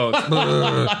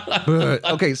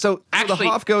 Okay, so Actually, the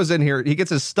Hoff goes in here. He gets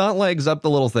his stunt legs up the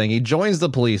little thing. He joins the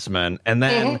policeman, and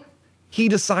then he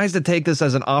decides to take this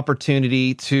as an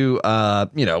opportunity to,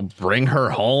 bring her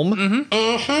home.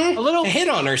 A little Hit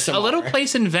on her some a little more.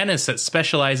 place in Venice that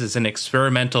specializes in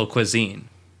experimental cuisine.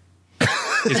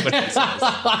 Is what he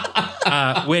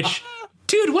says. Which,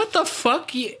 dude, what the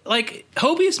fuck? Like,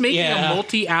 Hobie's making Yeah. a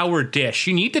multi-hour dish.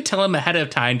 You need to tell him ahead of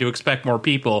time to expect more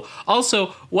people. Also,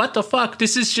 what the fuck?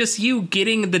 This is just you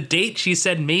getting the date she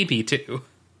said maybe to.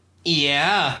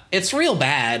 Yeah, it's real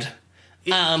bad.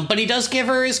 But he does give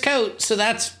her his coat, so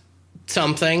that's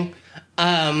something.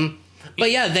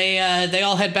 But yeah, they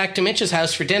all head back to Mitch's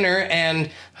house for dinner, and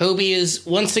Hobie is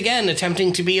once again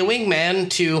attempting to be a wingman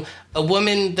to a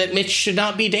woman that Mitch should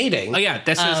not be dating. Oh yeah,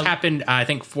 this has happened, I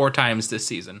think, 4 times this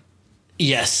season.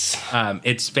 Yes.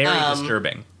 It's very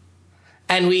disturbing.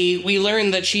 And we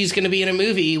learn that she's going to be in a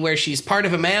movie where she's part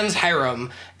of a man's harem.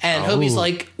 And Hobie's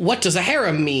like, what does a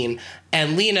harem mean?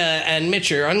 And Lena and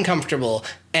Mitch are uncomfortable.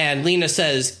 And Lena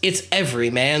says, it's every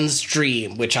man's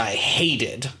dream, which I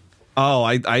hated. Oh,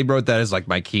 I wrote that as like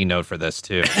my keynote for this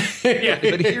too.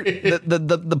 But here,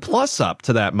 the plus up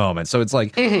to that moment. So it's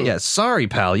like, yeah, sorry,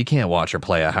 pal, you can't watch her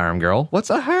play a harem girl. What's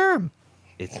a harem?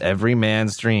 It's every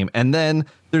man's dream. And then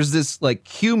there's this like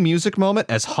cue music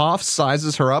moment as Hoff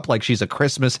sizes her up like she's a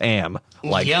Christmas ham.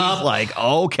 Like, Yup. he's like,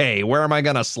 okay, where am I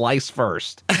gonna slice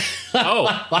first?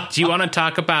 Oh, do you want to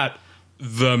talk about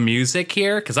the music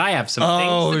here? Because I have some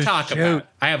things to talk about.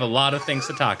 I have a lot of things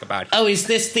to talk about. Oh, is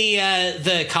this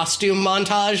the costume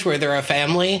montage where they're a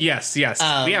family? Yes.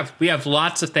 We have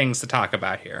lots of things to talk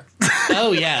about here.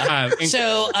 Oh yeah. Um,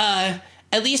 So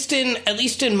at least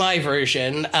in my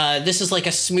version, this is like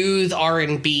a smooth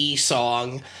R&B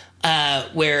song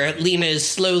where Lena is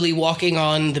slowly walking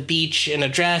on the beach in a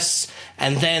dress,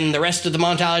 and then the rest of the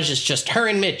montage is just her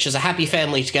and Mitch as a happy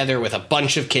family together with a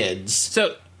bunch of kids.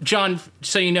 So, John,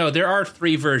 so you know, there are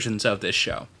 3 versions of this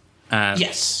show.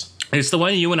 Yes. There's the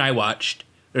one you and I watched,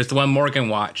 there's the one Morgan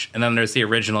watched, and then there's the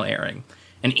original airing.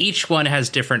 And each one has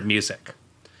different music.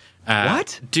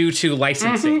 What? Due to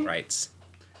licensing rights.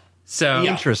 So,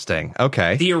 Interesting.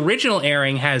 Okay. the original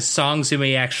airing has songs you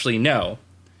may actually know.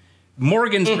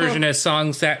 Morgan's version has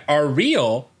songs that are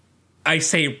real. I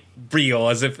say real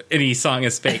as if any song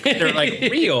is fake. They're like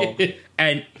real.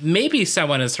 And maybe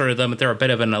someone has heard of them, but they're a bit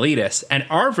of an elitist. And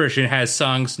our version has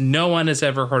songs no one has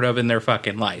ever heard of in their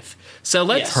fucking life. So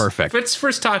Yes. Perfect. let's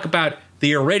first talk about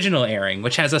the original airing,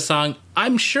 which has a song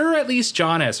I'm sure at least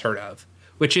John has heard of,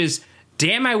 which is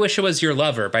Damn I Wish It Was Your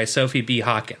Lover by Sophie B.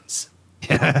 Hawkins.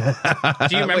 Do you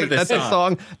remember Wait, this that's the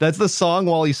song. That's the song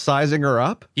while he's sizing her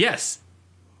up. Yes.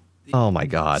 Oh my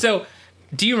god. So,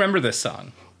 do you remember this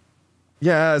song?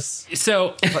 Yes.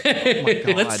 So, Oh my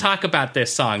god. let's talk about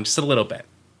this song just a little bit.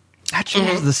 That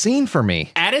changes the scene for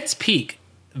me. At its peak,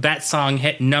 that song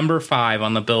hit number 5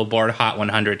 on the Billboard Hot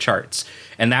 100 charts,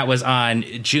 and that was on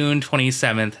June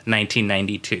 27th,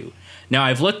 1992. Now,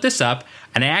 I've looked this up,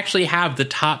 and I actually have the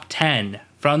top 10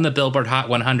 from the Billboard Hot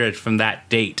 100 from that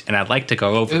date, and I'd like to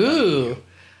go over them. Ooh.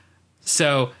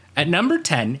 So, at number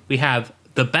 10, we have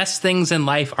The Best Things in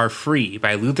Life Are Free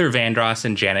by Luther Vandross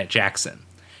and Janet Jackson.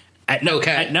 At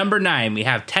number 9, we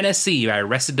have Tennessee by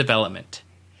Arrested Development.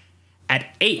 At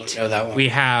 8, know that one. we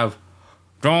have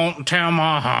Don't Tell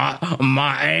My Heart,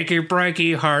 My Achy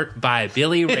Breaky Heart by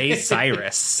Billy Ray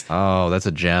Cyrus. Oh, that's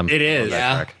a gem. It is. Love that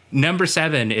Yeah. track. Number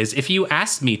 7 is If You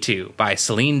Asked Me To by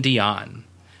Celine Dion.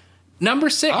 Number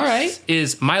 6 All right.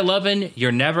 is My Lovin',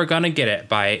 You're Never Gonna Get It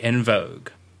by En Vogue.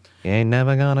 You ain't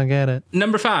never gonna get it.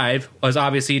 Number 5 was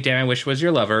obviously Damn I Wish It Was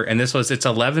Your Lover, and this was its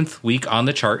 11th week on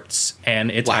the charts and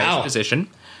its Wow. highest position.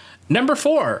 Number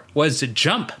 4 was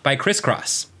Jump by Criss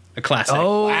Cross, a classic.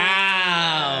 Oh, Wow.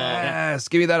 yes.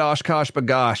 Give me that Oshkosh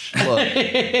Bagosh.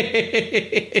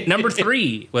 Look. Number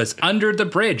 3 was Under the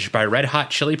Bridge by Red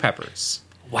Hot Chili Peppers.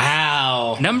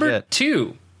 Wow. Number Shit.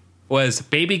 2 was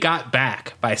Baby Got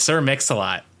Back by Sir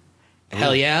Mix-a-Lot.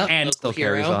 Hell yeah. And Local Still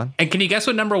carries hero. on. And can you guess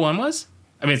what number 1 was?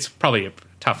 I mean, it's probably a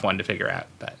tough one to figure out,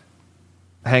 but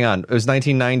Hang on. It was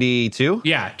 1992?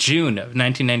 yeah, June of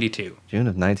 1992. June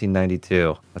of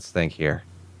 1992. Let's think here.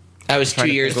 I was 2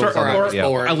 years think before of I was yeah.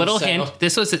 born. A little so- hint,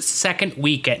 this was its second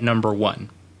week at number 1.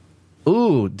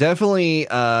 Ooh, definitely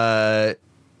Skilo.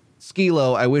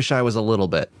 I wish I was a little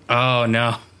bit. Oh,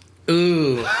 no.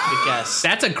 Ooh, good guess.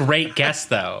 That's a great guess,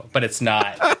 though, but it's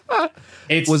not.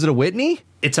 Was it a Whitney?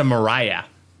 It's a Mariah.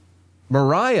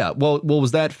 Mariah. Well,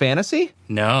 was that fantasy?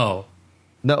 No.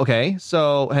 No. Okay.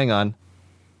 So hang on.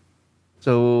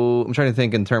 So I'm trying to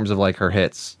think in terms of like her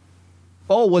hits.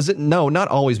 Oh, was it? No, not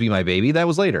Always Be My Baby. That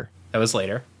was later. That was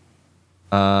later.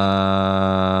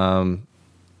 Hang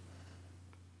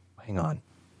on.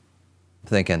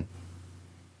 Thinking.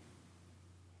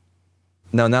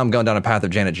 No, now I'm going down a path of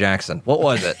Janet Jackson. What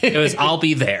was it? It was I'll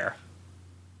Be There.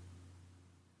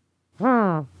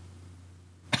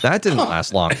 That didn't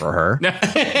last long for her.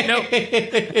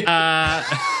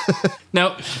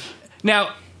 No.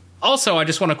 Now, also, I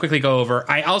just want to quickly go over,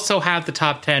 I also have the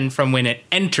top 10 from when it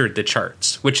entered the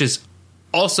charts, which is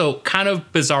also kind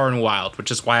of bizarre and wild, which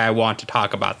is why I want to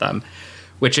talk about them.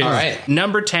 Which is, All right.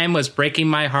 number 10 was Breaking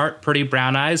My Heart, Pretty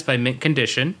Brown Eyes by Mint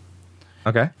Condition.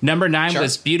 Okay. Number 9 Sure.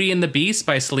 was Beauty and the Beast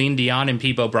by Celine Dion and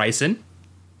Peebo Bryson.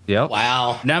 Yep.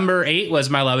 Wow. Number 8 was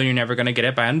My Love and You're Never Gonna Get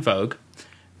It by En Vogue.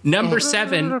 Number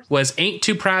 7 was Ain't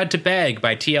Too Proud to Beg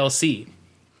by TLC.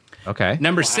 Okay.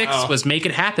 Number 6 was Make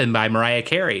It Happen by Mariah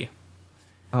Carey.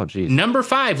 Oh, geez. Number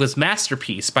 5 was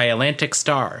Masterpiece by Atlantic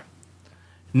Starr.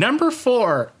 Number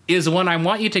 4 is one I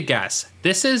want you to guess.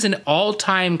 This is an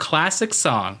all-time classic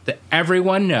song that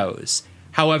everyone knows.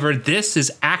 However, this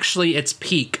is actually its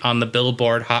peak on the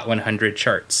Billboard Hot 100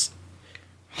 charts.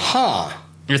 Huh.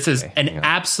 This is an hang on.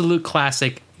 absolute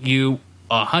classic. You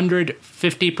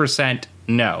 150%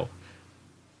 know.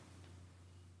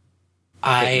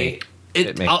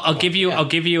 Hit me. I'll give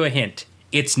you a hint.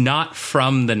 It's not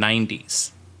from the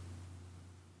 90s.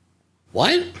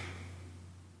 What?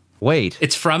 Wait.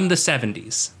 It's from the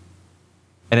 70s.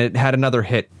 And it had another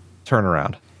hit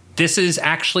turnaround. This is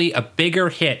actually a bigger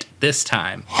hit this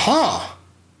time. Huh.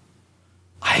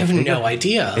 I have no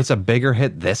idea. It's a bigger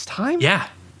hit this time? Yeah.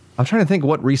 I'm trying to think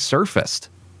what resurfaced.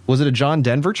 Was it a John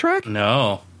Denver track?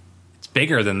 No. It's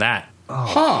bigger than that.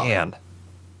 Huh. Man.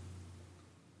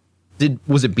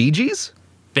 Was it Bee Gees?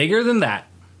 Bigger than that.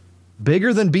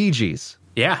 Bigger than Bee Gees?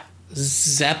 Yeah.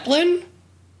 Zeppelin?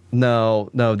 No,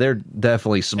 they're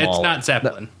definitely small. It's not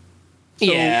Zeppelin.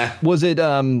 Yeah. Was it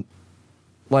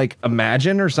like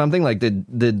Imagine or something? Like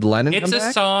did Lennon It's come a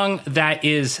back? song that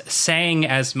is sang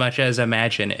as much as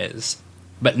Imagine is,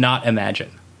 but not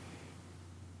Imagine.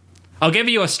 I'll give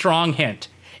you a strong hint.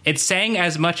 It's sang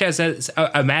as much as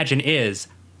Imagine is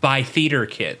by theater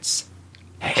kids.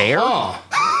 Hair? Huh.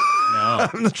 No.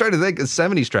 I'm just trying to think of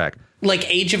 70s track. Like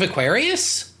Age of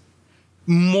Aquarius?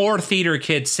 More theater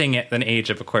kids sing it than Age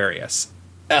of Aquarius.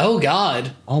 Oh,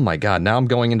 God. Oh my god, now I'm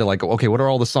going into like, okay, what are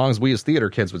all the songs we as theater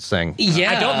kids would sing?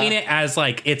 Yeah. I don't mean it as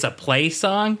like it's a play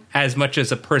song as much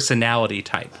as a personality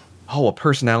type. Oh, a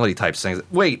personality type sings.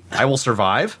 Wait, I Will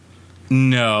Survive?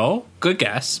 No. Good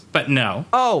guess, but no.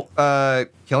 Oh,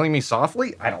 Killing Me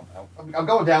Softly? I don't know. I'm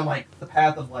going down like the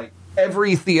path of like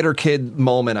every theater kid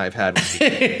moment I've had.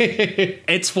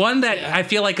 It's one that I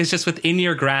feel like is just within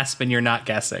your grasp and you're not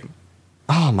guessing.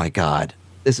 Oh my god.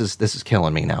 This is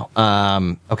killing me now.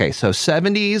 Okay, so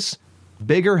 70s,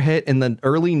 bigger hit in the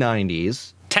early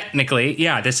 90s. Technically,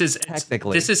 yeah, this is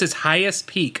its highest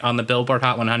peak on the Billboard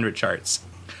Hot 100 charts.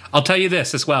 I'll tell you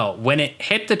this as well. When it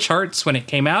hit the charts when it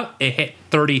came out, it hit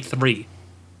 33.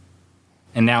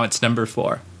 And now it's number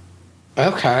 4.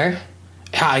 Okay.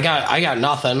 Yeah, I got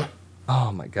nothing.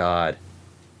 Oh my god.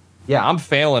 Yeah, I'm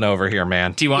failing over here,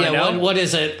 man. Do you want to know? What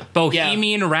is it?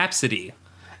 Bohemian Rhapsody.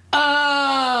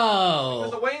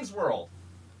 Oh. Wayne's World.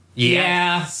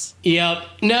 Yes. Yeah. Yep.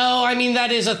 No, I mean,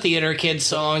 that is a theater kid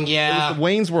song. Yeah. The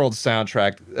Wayne's World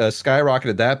soundtrack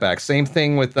skyrocketed that back. Same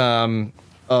thing with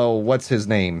what's his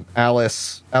name?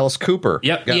 Alice Cooper.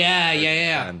 Yep.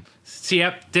 Yeah. So,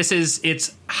 yep, this is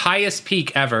its highest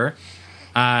peak ever.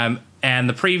 And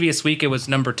the previous week it was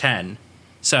number 10.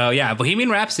 So, yeah, Bohemian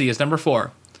Rhapsody is number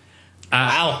 4.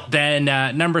 Wow. Then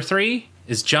number 3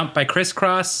 is Jump by Criss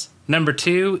Cross. Number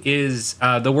 2 is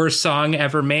the worst song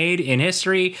ever made in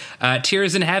history,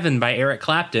 Tears in Heaven by Eric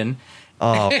Clapton.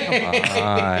 Oh, come on.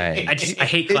 I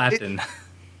hate Clapton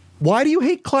Why do you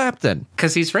hate Clapton?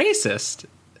 because he's racist.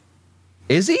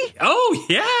 Is he? Oh,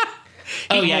 yeah.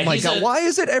 Oh, yeah. Oh my god! Why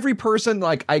is it every person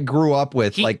like I grew up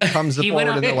with like comes he went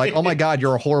forward on- and they're like, "Oh my god,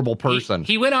 you're a horrible person."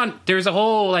 He went on, there's a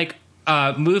whole like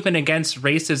movement against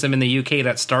racism in the UK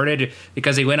that started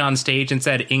because he went on stage and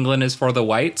said England is for the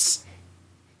whites.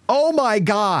 Oh my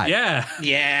god! Yeah.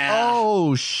 Yeah.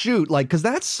 Oh shoot! Like, because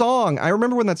that song, I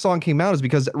remember when that song came out is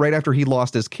because right after he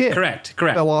lost his kid, Correct.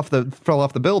 fell off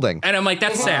the building. And I'm like,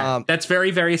 that's sad. That's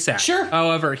very, very sad. Sure.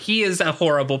 However, he is a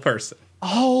horrible person.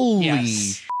 Holy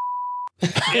Yes.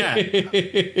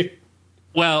 Yeah.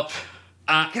 Well,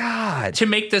 god! to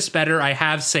make this better, I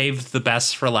have saved the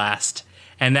best for last,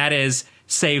 and that is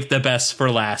Save the Best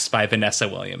for Last by Vanessa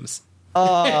Williams.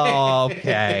 Oh,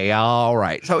 okay, all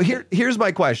right. So here's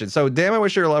my question. So, "Damn, I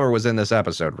Wish Your Lover" was in this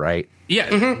episode, right?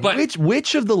 Yeah, but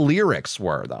Which of the lyrics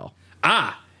were though?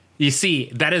 you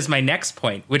see, that is my next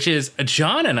point, which is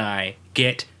John and I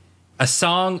get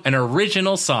an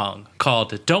original song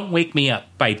called Don't Wake Me Up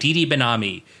by Didi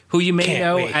Benami, who you may Can't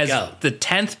know wake as up. the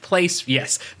 10th place.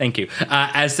 Yes, thank you.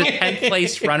 As the 10th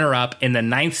place runner-up in the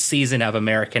 9th season of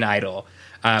American Idol.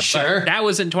 Sure. But that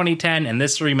was in 2010, and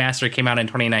this remaster came out in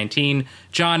 2019.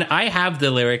 John, I have the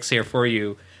lyrics here for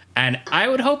you, and I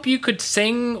would hope you could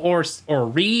sing or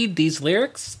read these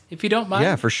lyrics, if you don't mind.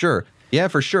 Yeah, for sure. Yeah,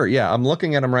 for sure. Yeah, I'm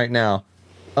looking at them right now.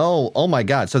 Oh my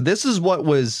God. So this is what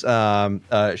was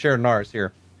Sharon Nars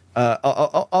here.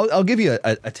 I'll give you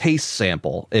a taste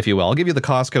sample, if you will. I'll give you the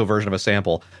Costco version of a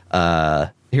sample.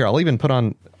 Here, I'll even put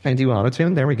on, can I do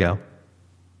auto-tune? There we go.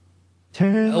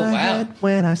 Turn my head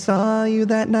when I saw you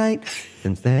that night.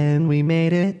 Since then we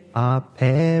made it our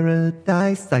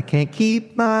paradise. I can't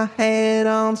keep my head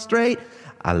on straight.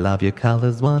 I love your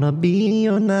colors, wanna be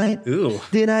your night. Ooh.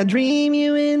 Did I dream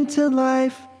you into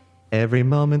life? Every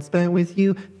moment spent with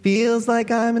you feels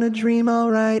like I'm in a dream,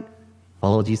 alright.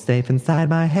 Hold you safe inside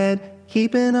my head,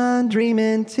 keeping on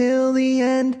dreaming till the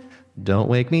end. Don't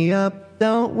wake me up,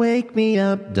 don't wake me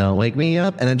up, don't wake me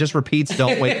up. And then just repeats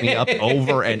don't wake me up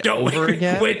over and over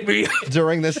again. Wake me up.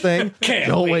 During this thing.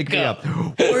 Don't wake me up.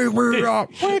 Wake me up.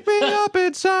 Wake me up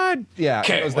inside. Yeah,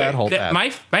 it was that whole time. My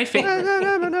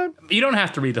favorite. You don't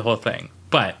have to read the whole thing,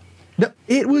 but No,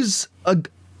 it was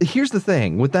here's the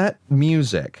thing with that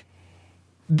music.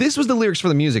 This was the lyrics for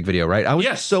the music video, right? I was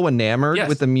Yes. just so enamored Yes.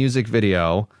 with the music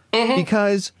video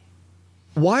because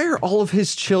why are all of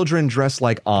his children dressed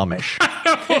like Amish?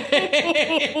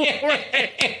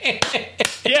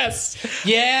 yes.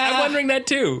 Yeah. I'm wondering that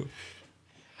too.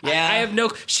 Yeah. I have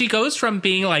no. She goes from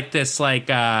being like this, like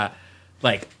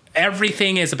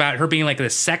everything is about her being like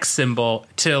this sex symbol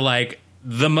to like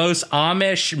the most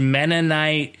Amish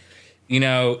Mennonite,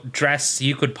 dress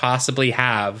you could possibly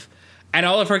have, and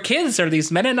all of her kids are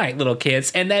these Mennonite little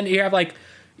kids, and then you have like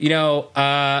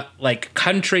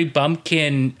country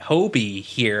bumpkin Hobie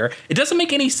here. It doesn't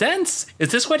make any sense.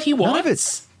 Is this what he wants?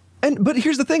 None of it. But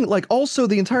here's the thing, like also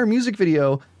the entire music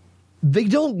video, they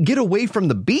don't get away from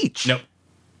the beach. Nope.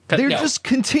 They're No. just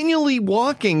continually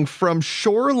walking from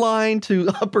shoreline to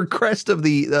upper crest of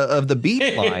the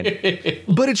beach line,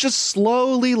 but it's just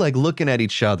slowly like looking at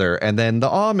each other, and then the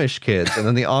Amish kids, and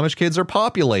then the Amish kids are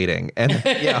populating, and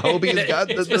yeah, Hobie's got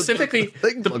Specifically,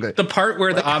 the part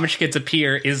where the Amish kids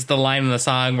appear is the line in the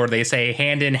song where they say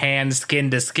 "hand in hand,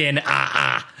 skin to skin."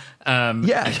 Yeah.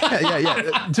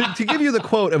 To give you the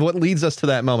quote of what leads us to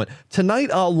that moment: "Tonight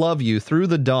I'll love you through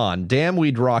the dawn. Damn,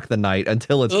 we'd rock the night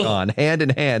until it's gone. Hand in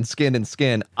hand, skin in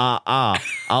skin.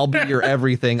 I'll be your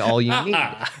everything, all you need."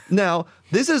 Now,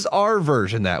 this is our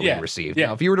version that we received. Yeah.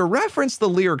 Now, if you were to reference the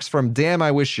lyrics from "Damn,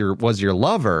 I Wish You Was Your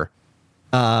Lover,"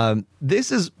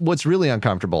 this is what's really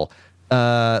uncomfortable.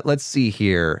 Let's see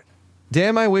here.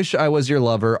 Damn, I wish I was your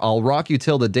lover. I'll rock you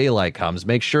till the daylight comes.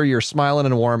 Make sure you're smiling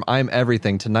and warm. I'm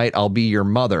everything. Tonight I'll be your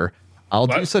mother. I'll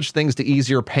do such things to ease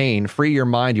your pain. Free your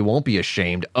mind. You won't be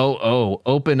ashamed. Oh,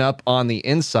 open up on the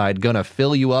inside. Gonna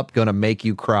fill you up. Gonna make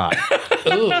you cry.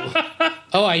 Ooh.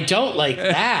 Oh, I don't like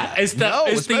that.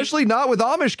 Especially not with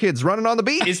Amish kids running on the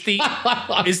beach. Is the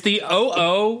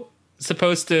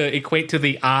supposed to equate to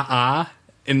the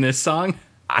in this song?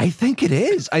 I think it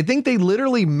is. I think they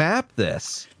literally map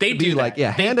this. They do like,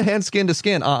 that. hand to hand, skin to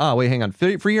skin. Wait, hang on.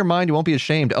 Free your mind. You won't be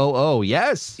ashamed. Oh,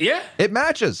 yes. Yeah. It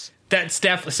matches. That's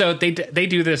definitely so. They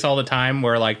do this all the time,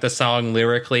 where like the song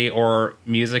lyrically or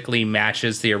musically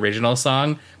matches the original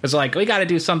song. It's like we got to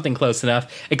do something close enough.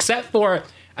 Except for,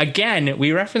 again,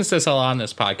 we reference this a lot on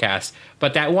this podcast,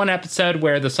 but that one episode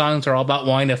where the songs are all about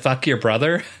wanting to fuck your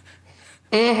brother.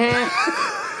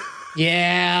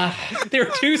 Yeah. There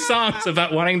are two songs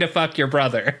about wanting to fuck your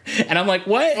brother, and I'm like,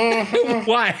 what?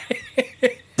 Why?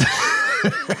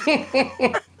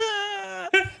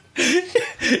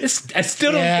 I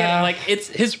still don't get it. Like, it's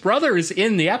his brother is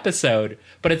in the episode,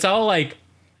 but it's all like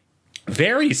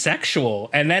very sexual,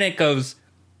 and then it goes,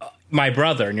 my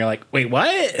brother, and you're like, wait,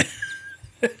 what?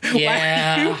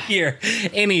 Yeah. Why are you here?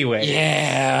 Anyway.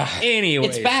 Yeah. Anyway.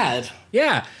 It's bad.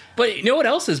 Yeah. But you know what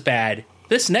else is bad?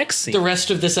 This next scene. The rest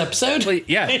of this episode?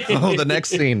 Yeah. Oh, the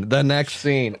next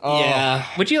scene. Oh. Yeah.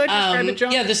 Would you like to describe it,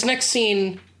 John? Yeah, this next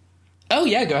scene. Oh,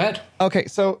 yeah, go ahead. Okay,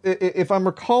 so if I'm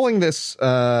recalling this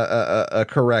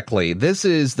correctly, this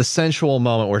is the sensual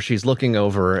moment where she's looking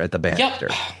over at the banister.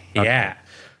 Yep. Yeah.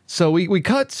 So we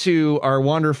cut to our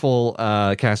wonderful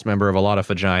cast member of A Lot of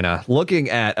Vagina looking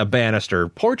at a banister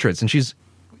portraits, and she's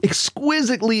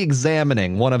exquisitely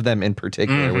examining one of them in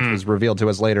particular, which was revealed to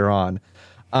us later on.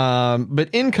 But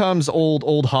in comes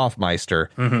old Hoffmeister,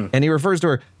 and he refers to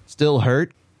her, still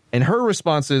hurt? And her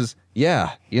response is,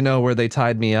 yeah, you know where they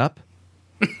tied me up?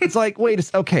 It's like, wait,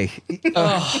 okay.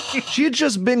 She had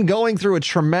just been going through a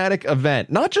traumatic event,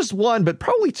 not just one, but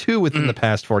probably two within the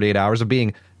past 48 hours of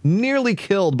being nearly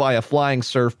killed by a flying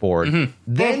surfboard,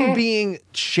 then being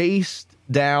chased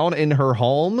down in her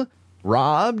home,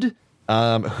 robbed.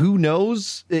 Who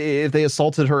knows if they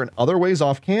assaulted her in other ways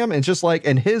off cam? And it's just like,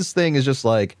 and his thing is just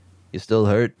like, you still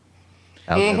hurt?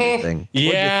 How's everything? Yeah.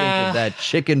 What do you think of that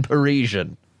chicken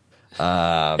Parisian?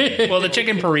 Well, the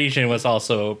chicken Parisian was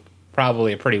also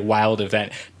probably a pretty wild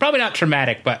event. Probably not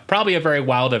traumatic, but probably a very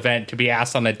wild event to be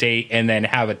asked on a date and then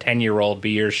have a 10-year-old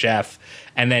be your chef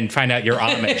and then find out you're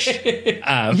Amish.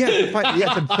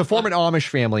 To form an Amish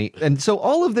family. And so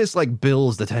all of this like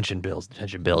builds, the tension builds.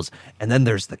 And then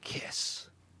there's the kiss.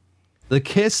 The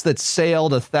kiss that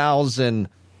sailed 1,000.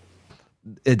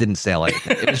 It didn't sail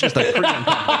anything. It was just a pretty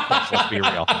uncomfortable kiss, let's be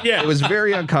real. Yeah. It was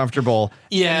very uncomfortable.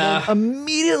 Yeah. And then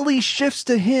immediately shifts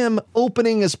to him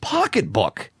opening his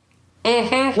pocketbook.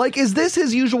 Like, is this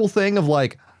his usual thing of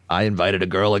like, I invited a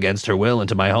girl against her will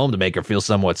into my home to make her feel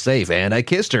somewhat safe, and I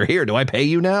kissed her. Here, do I pay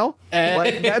you now?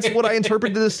 Like, that's what I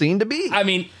interpreted the scene to be. I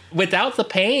mean, without the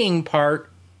paying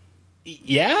part,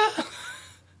 yeah.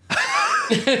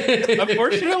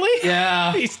 Unfortunately,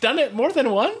 Yeah. he's done it more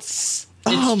than once.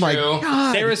 Oh my true.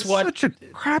 god! There was he's one- such a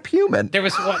crap human.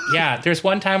 There's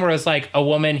one time where it was like a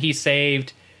woman he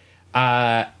saved,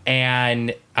 and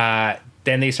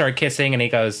then they started kissing, and he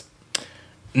goes,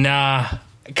 "Nah,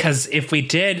 because if we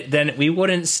did, then we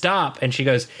wouldn't stop." And she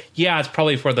goes, "Yeah, it's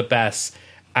probably for the best."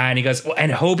 And he goes, well,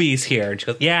 "And Hobie's here." And she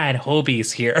goes, "Yeah, and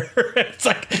Hobie's here." It's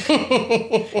like,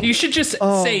 you should just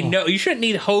say no. You shouldn't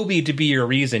need Hobie to be your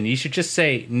reason. You should just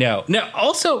say no. No.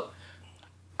 Also,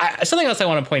 something else I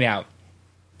want to point out.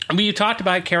 I mean, you talked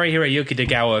about Cary Hiroyuki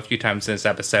Tagawa a few times in this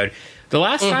episode. The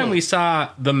last time we saw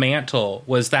The Mantle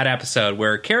was that episode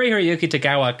where Cary Hiroyuki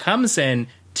Tagawa comes in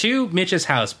to Mitch's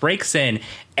house, breaks in,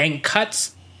 and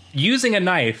cuts, using a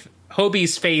knife,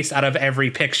 Hobie's face out of every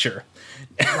picture.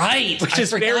 Right. Which I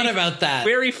is forgot about that.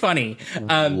 Very funny.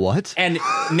 What? And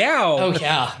now Oh,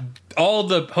 yeah. all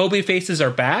the Hobie faces are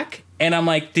back. And I'm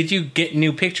like, did you get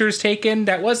new pictures taken?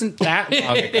 That wasn't that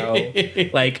long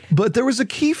ago. Like, But there was a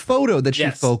key photo that she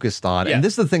Yes. focused on, Yeah. and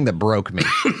this is the thing that broke me.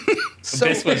 So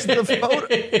This was-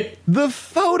 the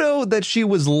photo that she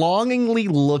was longingly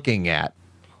looking at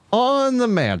on the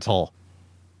mantle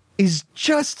is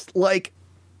just like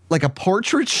a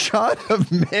portrait shot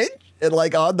of Mitch and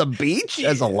like on the beach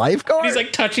as a lifeguard. he's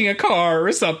like touching a car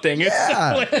or something. It's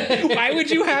Yeah. like, why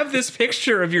would you have this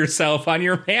picture of yourself on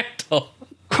your mantle?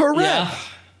 Correct. Yeah.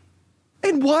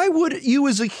 And why would you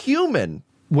as a human,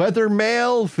 whether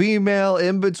male, female,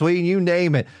 in between, you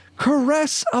name it,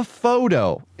 caress a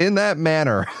photo in that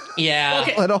manner Yeah.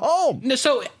 Okay. at home? No,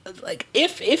 so, like,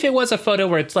 if it was a photo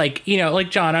where it's like, you know,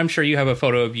 like, John, I'm sure you have a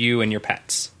photo of you and your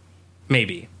pets.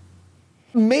 Maybe.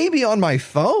 Maybe on my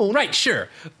phone. Right, sure.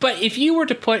 But if you were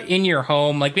to put in your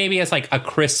home, like, maybe as, like, a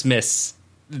Christmas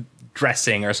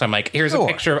dressing or something, like, here's Sure. a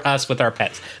picture of us with our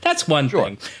pets. That's one Sure.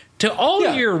 thing. To all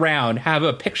Yeah. year round have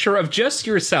a picture of just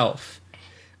yourself.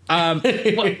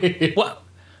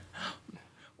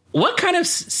 What kind of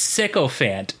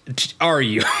sycophant are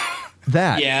you?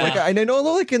 That. Yeah. Like, I know,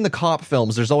 like, in the cop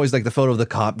films, there's always, like, the photo of the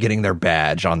cop getting their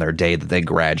badge on their day that they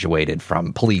graduated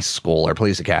from police school or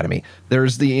police academy.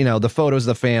 There's the, you know, the photos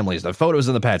of the families, the photos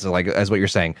of the pets, like, as what you're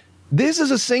saying. This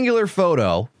is a singular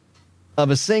photo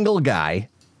of a single guy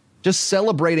just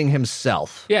celebrating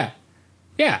himself. Yeah.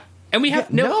 Yeah. And we have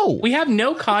Yeah, no. we have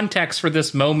no context for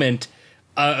this moment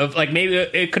of like, maybe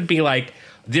it could be like,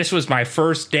 this was my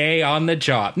first day on the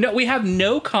job. No, we have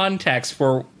no context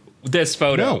for this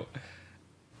photo. No.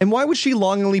 And why would she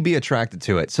longingly be attracted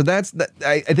to it? So that's that.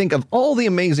 I think of all the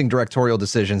amazing directorial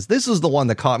decisions, this is the one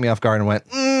that caught me off guard and went,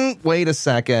 wait a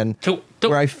second.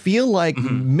 Where I feel like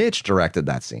Mitch directed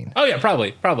that scene. Oh yeah,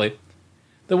 probably.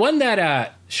 The one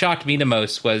that shocked me the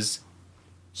most was,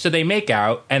 so they make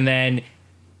out, and then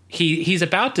he's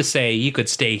about to say, you could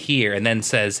stay here, and then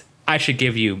says, I should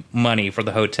give you money for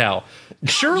the hotel.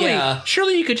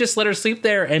 Surely you could just let her sleep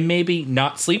there and maybe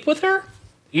not sleep with her?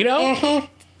 You know?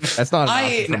 That's not an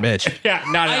option for Mitch. Yeah,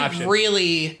 not an I option.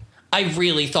 really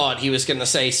thought he was going to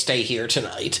say stay here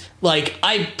tonight. Like,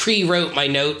 I pre-wrote my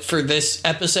note for this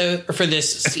episode, or for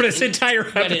this scene. For this entire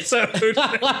when it's- episode.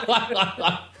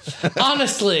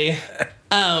 Honestly.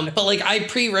 But like, I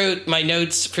pre-wrote my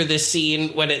notes for this scene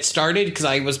when it started because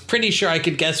I was pretty sure I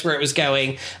could guess where it was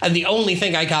going. And the only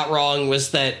thing I got wrong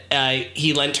was that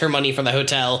he lent her money from the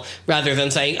hotel rather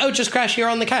than saying, oh, just crash here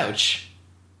on the couch.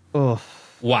 Oh,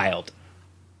 Wild.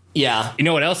 Yeah. You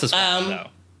know what else is wild, though?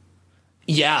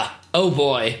 Yeah. Oh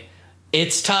boy.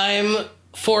 It's time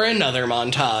for another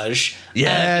montage.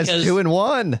 yes, because 2 in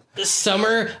 1.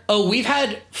 Summer. Oh, we've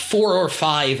had 4 or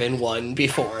 5 in one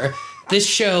before. This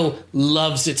show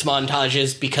loves its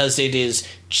montages because it is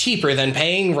cheaper than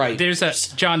paying writers. There's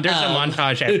a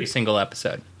montage every single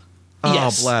episode. Oh,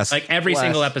 Yes. bless. Like every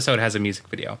single episode has a music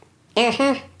video.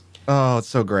 Oh, it's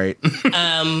so great.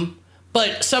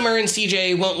 But Summer and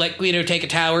CJ won't let Guido take a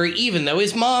tower, even though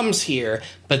his mom's here.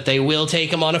 But they will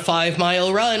take him on a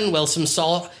 5-mile run while some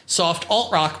soft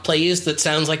alt-rock plays that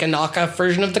sounds like a knockoff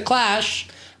version of The Clash.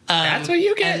 That's what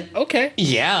you get? Okay.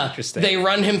 Yeah. Interesting. They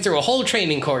run him through a whole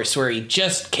training course where he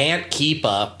just can't keep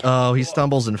up. Oh, he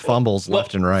stumbles and fumbles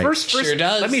left and right. First, Sure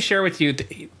does. let me share with you.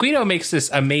 Guido makes this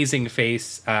amazing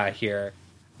face here.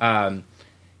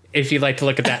 If you'd like to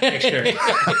look at that picture.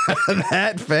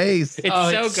 That face. It's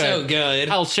It's so so good.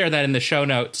 I'll share that in the show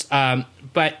notes.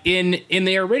 But in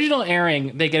the original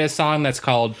airing, they get a song that's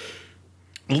called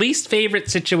Least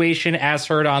Favorite Situation as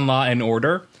Heard on Law and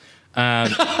Order. But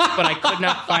I could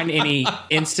not find any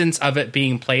instance of it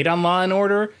being played on Law and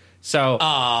Order. So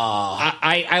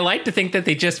I like to think that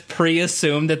they just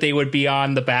pre-assumed that they would be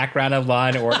on the background of Law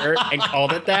and Order and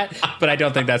called it that. But I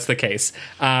don't think that's the case.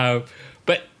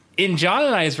 But in John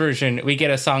and I's version, we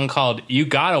get a song called You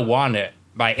Gotta Want It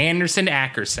by Anderson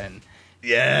Ackerson.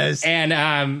 Yes.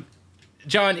 And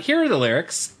John, here are the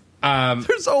lyrics.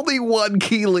 There's only one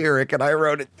key lyric, and I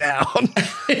wrote it down.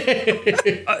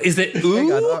 Is it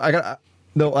ooh?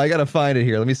 I gotta find it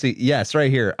here. Let me see. Yes,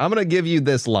 right here. I'm gonna give you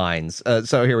this lines.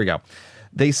 So here we go.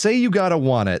 They say you gotta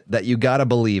want it, that you gotta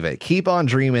believe it. Keep on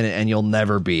dreaming it, and you'll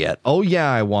never be it. Oh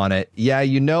yeah, I want it. Yeah,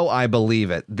 you know I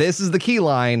believe it. This is the key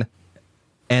line,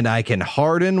 and I can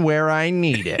harden where I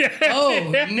need it.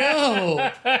 Oh,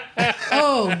 no.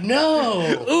 Oh, no.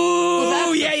 Ooh,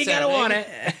 that's yeah, you gotta upsetting. want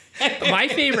it.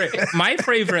 My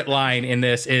favorite line in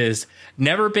this is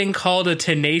never been called a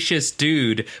tenacious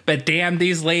dude, but damn,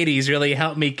 these ladies really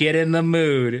help me get in the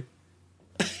mood.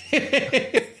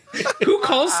 Who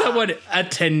calls someone a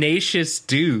tenacious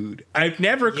dude? I've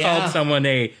never called someone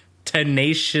a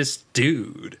tenacious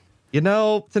dude. You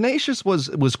know, tenacious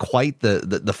was quite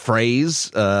the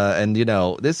phrase, and you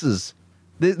know, this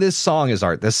song is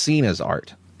art. This scene is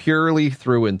art, purely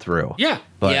through and through. Yeah.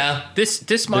 But Yeah. This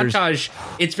montage,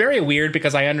 it's very weird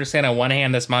because I understand on one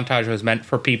hand this montage was meant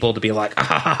for people to be like,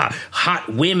 hot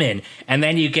women, and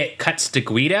then you get cuts to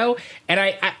Guido, and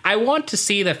I want to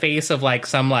see the face of like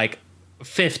some like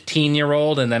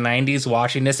 15-year-old in the 90s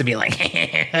watching this and be like,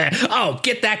 oh,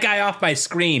 get that guy off my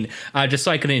screen, just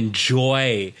so I can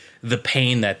enjoy the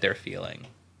pain that they're feeling.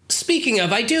 Speaking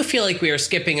of, I do feel like we are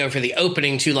skipping over the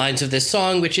opening 2 lines of this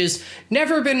song, which is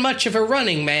never been much of a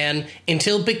running man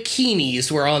until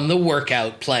bikinis were on the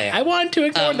workout plan. I want to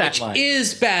ignore that which line.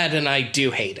 is bad, and I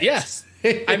do hate it. Yes.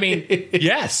 I mean,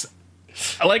 yes.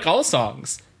 I like all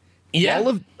songs. Yeah.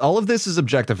 All of this is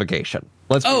objectification.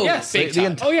 Let's Oh, Yes. big the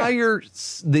time.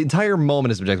 entire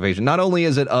moment is objectification. Not only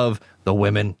is it of the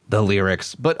women, the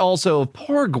lyrics, but also of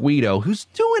poor Guido, who's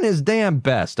doing his damn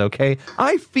best. Okay,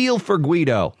 I feel for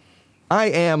Guido. I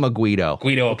am a Guido.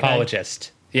 Guido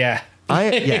apologist. Yeah.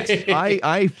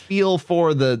 I feel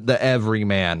for the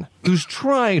everyman who's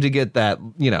trying to get that,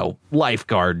 you know,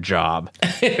 lifeguard job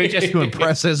Who just to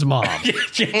impress his mom.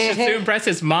 just to impress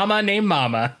his mama named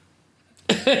Mama.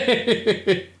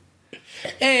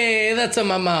 Hey, that's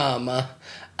my mama.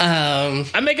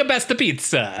 I make a best of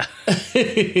pizza.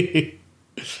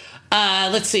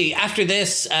 Let's see. After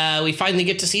this, we finally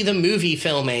get to see the movie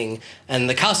filming, and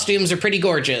the costumes are pretty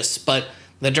gorgeous, but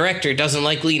the director doesn't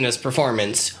like Lena's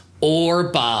performance, or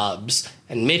Bob's,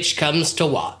 and Mitch comes to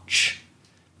watch.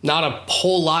 Not a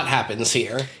whole lot happens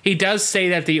here. He does say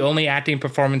that the only acting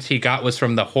performance he got was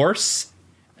from the horse.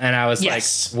 And I was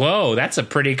Yes. like, whoa, that's a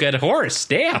pretty good horse.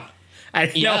 Damn. I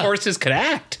didn't know Yeah. horses could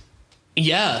act.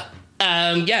 Yeah.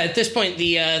 At this point,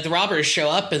 the robbers show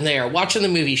up, and they are watching the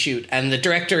movie shoot, and the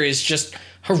director is just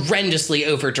horrendously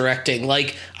over-directing.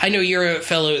 Like, I know you're a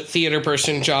fellow theater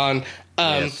person, John.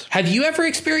 Yes. Have you ever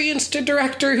experienced a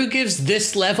director who gives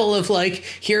this level of, like,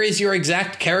 here is your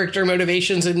exact character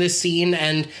motivations in this scene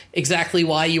and exactly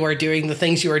why you are doing the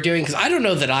things you are doing? Because I don't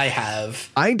know that I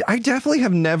have. I definitely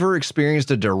have never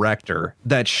experienced a director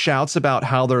that shouts about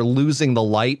how they're losing the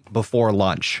light before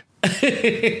lunch. Yeah,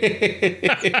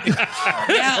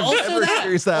 also never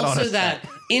experienced that on a set.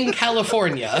 in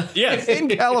California. Yes. In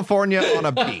California on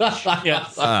a beach.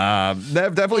 Yes.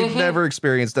 Definitely never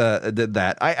experienced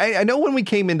that. I know when we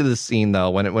came into the scene, though,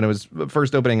 when it was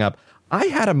first opening up, I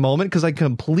had a moment because I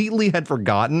completely had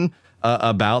forgotten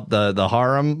about the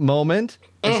harem moment.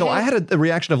 And so I had a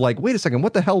reaction of like, wait a second,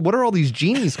 what the hell? What are all these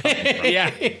genies coming from?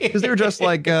 Yeah. Because they were just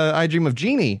like I Dream of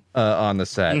Jeannie on the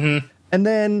set. And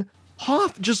then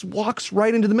Hoff just walks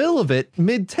right into the middle of it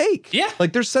mid-take. Yeah.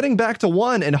 Like they're setting back to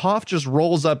 1 and Hoff just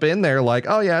rolls up in there like,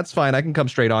 oh yeah, it's fine. I can come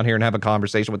straight on here and have a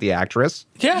conversation with the actress.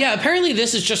 Yeah, apparently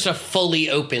this is just a fully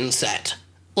open set.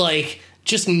 Like,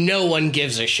 just no one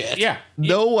gives a shit. Yeah.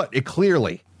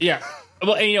 Clearly. Yeah.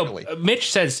 Well, and, Really?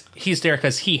 Mitch says he's there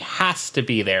because he has to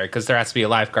be there because there has to be a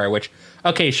lifeguard, which,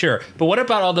 okay, sure. But what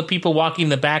about all the people walking in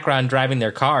the background driving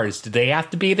their cars? Do they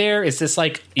have to be there? Is this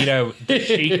like, the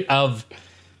sheet of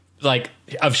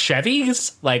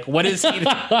Chevys? Like, what is he?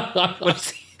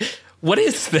 What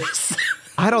is this?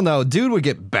 I don't know. Dude would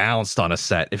get bounced on a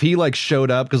set if he like showed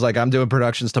up because like I'm doing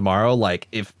productions tomorrow. Like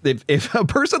if a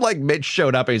person like Mitch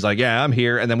showed up and he's like, yeah, I'm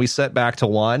here. And then we set back to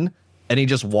 1 and he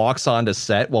just walks onto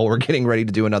set while we're getting ready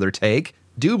to do another take.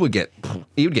 Dude would get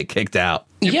kicked out.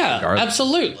 Yeah, Regardless.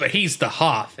 absolutely. But he's the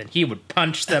Hoff and he would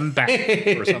punch them back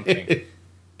or something.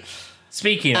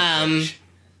 Speaking of which,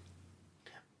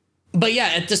 But yeah,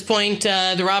 at this point,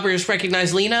 the robbers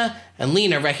recognize Lena, and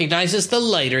Lena recognizes the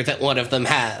lighter that one of them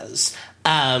has.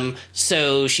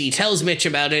 So she tells Mitch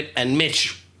about it, and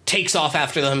Mitch takes off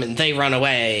after them, and they run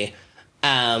away.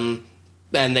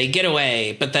 And they get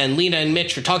away, but then Lena and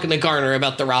Mitch are talking to Garner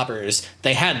about the robbers.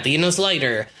 They had Lena's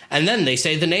lighter, and then they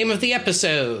say the name of the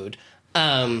episode.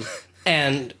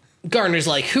 And Garner's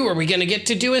like, who are we going to get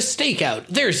to do a stakeout?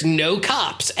 There's no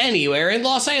cops anywhere in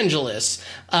Los Angeles.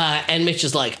 And Mitch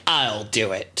is like, I'll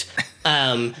do it.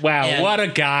 wow, and- what a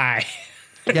guy.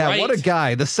 Yeah, Right? what a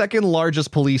guy. The second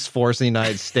largest police force in the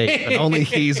United States, and only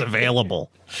he's available.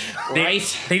 Right?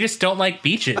 They just don't like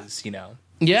beaches,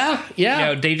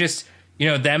 Yeah. They just,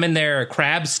 them and their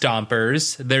crab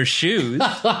stompers, their shoes,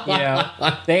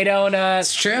 they don't,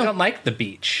 true. they don't like the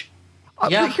beach.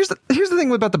 Yeah. But here's the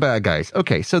thing about the bad guys.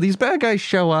 Okay, so these bad guys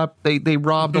show up, they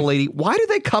rob the lady. Why do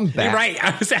they come back? Right,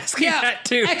 I was asking Yeah. that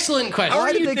too. Excellent question.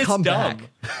 Why did you they this come dumb?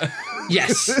 back?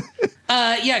 Yes.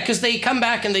 Yeah, because they come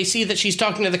back and they see that she's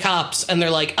talking to the cops, and they're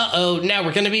like, uh-oh, now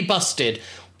we're going to be busted.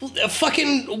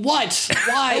 Fucking what?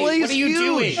 Why? LA is What are you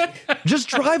huge. doing? Just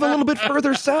drive a little bit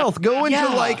further south. Go into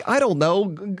Yeah. like, I don't know,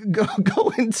 go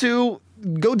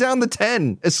down the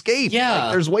 10, escape. Yeah.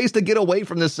 Like, there's ways to get away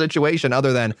from this situation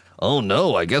other than, oh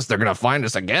no, I guess they're going to find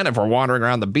us again if we're wandering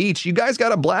around the beach. You guys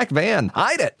got a black van.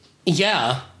 Hide it.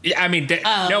 Yeah. Yeah, I mean,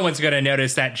 no one's going to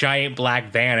notice that giant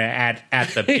black van at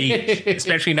the beach,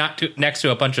 especially not next to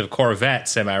a bunch of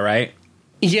Corvettes, am I right?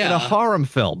 In a Yeah. harem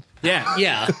film. Yeah.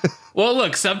 Yeah. Well,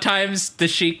 look, sometimes the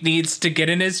Sheik needs to get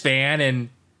in his van, and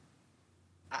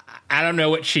I don't know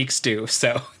what Sheiks do,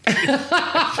 so.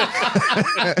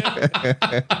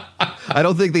 I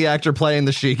don't think the actor playing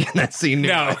the Sheik in that scene knew.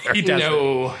 No, he doesn't.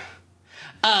 No.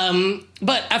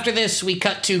 But after this, we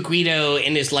cut to Guido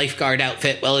in his lifeguard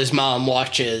outfit while his mom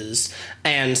watches,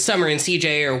 and Summer and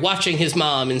CJ are watching his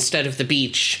mom instead of the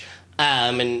beach,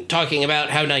 and talking about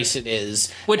how nice it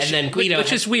is. Which, and then Guido,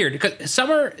 which is weird, because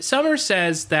Summer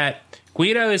says that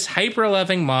Guido's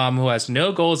hyper-loving mom, who has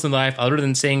no goals in life other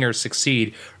than seeing her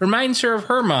succeed, reminds her of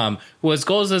her mom, who has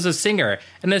goals as a singer,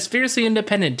 and is fiercely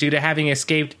independent due to having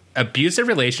escaped abusive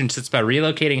relationships by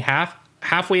relocating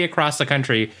halfway across the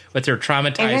country with her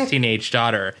traumatized teenage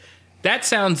daughter. That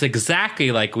sounds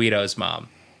exactly like Guido's mom,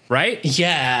 right?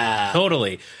 yeah,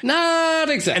 Totally. not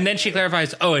exactly. And then she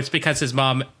clarifies, oh, it's because his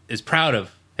mom is proud of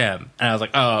him. And I was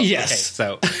like, oh, Yes.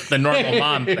 okay, so the normal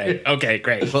mom thing. Okay,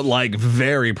 great. But like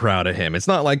very proud of him. It's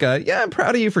not like I'm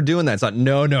proud of you for doing that. It's not,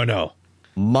 no.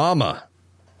 Mama,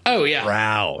 Oh yeah,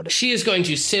 proud. she is going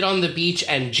to sit on the beach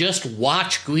and just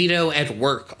watch Guido at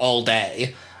work all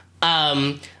day.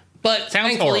 But Sounds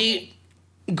thankfully,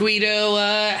 Guido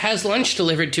has lunch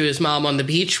delivered to his mom on the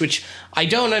beach, which I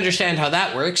don't understand how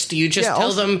that works. Do you just Yeah, tell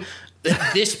also- them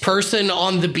this person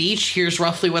on the beach? Here's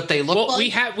roughly what they look Well,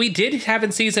 like. we did have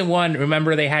in season 1,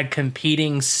 remember they had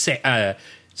competing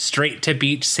straight to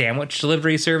beach sandwich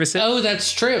delivery services? Oh,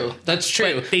 that's true. That's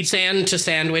true. But they- Sand to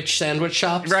sandwich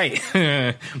shops. Right.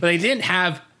 But they didn't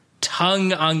have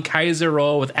tongue on Kaiser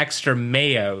roll with extra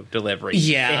mayo delivery.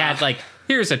 Yeah. They had like,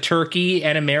 here's a turkey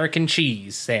and American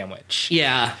cheese sandwich.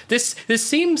 Yeah. This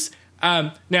seems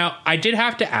now I did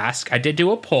have to ask, I did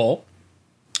do a poll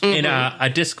in a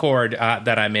Discord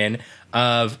that I'm in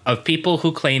of people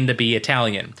who claim to be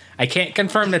Italian. I can't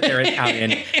confirm that they're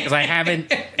Italian because I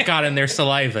haven't gotten their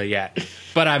saliva yet,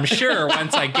 but I'm sure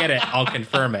once I get it, I'll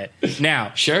confirm it.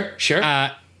 Now, Sure.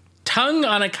 tongue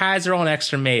on a Kaiser roll and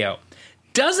extra mayo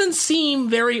doesn't seem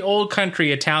very old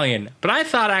country Italian, but I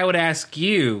thought I would ask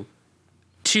you,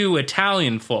 two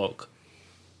Italian folk,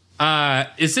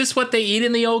 is this what they eat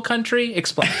in the old country?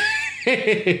 Explain.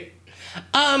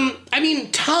 I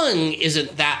mean, tongue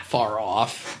isn't that far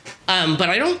off. But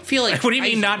I don't feel like. What do you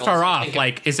mean not far off?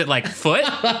 Like, is it like foot?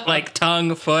 Like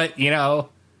tongue, foot, you know?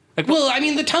 Like, well, I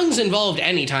mean, the tongue's involved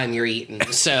anytime you're eating,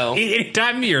 so.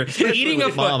 Anytime you're eating a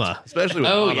foot. Mama, especially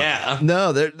with Oh, mama. yeah.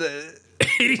 No,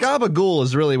 gabagool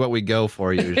is really what we go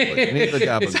for usually. We need the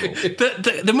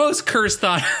gabagool. The most cursed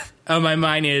thought of my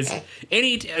mind is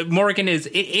any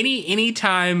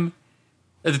time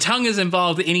the tongue is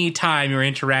involved any time you're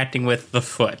interacting with the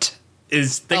foot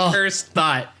is the cursed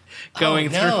thought going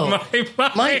through my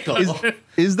mind. Michael.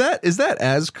 Is that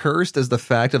as cursed as the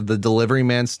fact of the delivery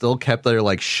man still kept their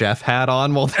like chef hat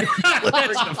on while they were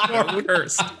delivering the More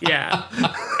cursed. Yeah.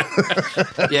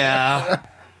 Yeah.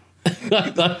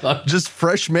 just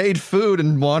fresh made food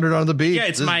and wandered on the beach? Yeah,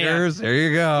 it's This is my, yours. There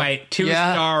you go. My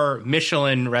 2-star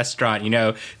Michelin restaurant. You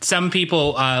know, some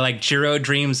people like Jiro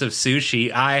dreams of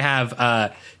sushi. I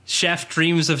have chef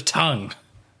dreams of tongue.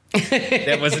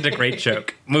 That wasn't a great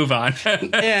joke. Move on.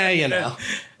 Yeah, you know.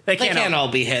 They They can't all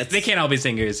be hits. They can't all be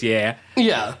singers. Yeah.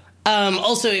 Yeah.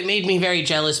 Also, it made me very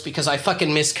jealous because I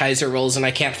fucking miss Kaiser rolls and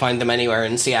I can't find them anywhere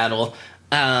in Seattle.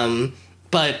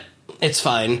 But it's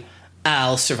fine.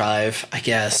 I'll survive, I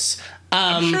guess.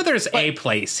 I'm sure there's a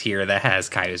place here that has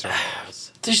Kaiser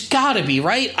rolls. There's gotta be,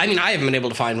 right? I mean, I haven't been able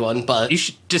to find one, but You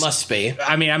should just must be.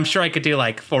 I mean, I'm sure I could do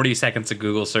like 40 seconds of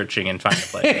Google searching and find a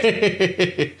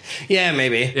place. Yeah,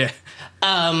 maybe. Yeah.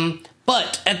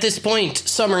 But at this point,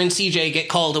 Summer and CJ get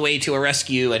called away to a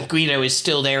rescue, and Guido is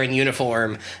still there in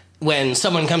uniform when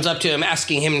someone comes up to him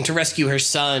asking him to rescue her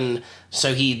son.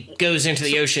 So he goes into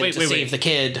the ocean to save the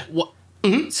kid.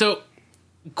 So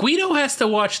Guido has to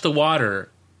watch the water.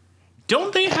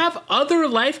 Don't they have other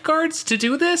lifeguards to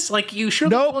do this? Like, you sure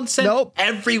won't send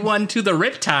everyone to the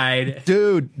Riptide.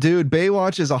 Dude,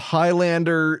 Baywatch is a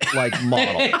Highlander like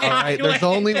model. All right, there's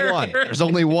only one. There's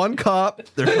only one cop.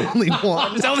 There's only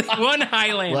one. There's only one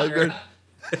Highlander.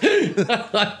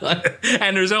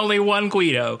 And there's only one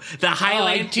Guido. The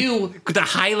Highlander.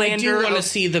 I do want to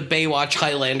see the Baywatch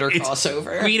Highlander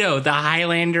crossover. Guido, the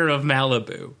Highlander of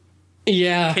Malibu.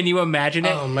 Yeah. Can you imagine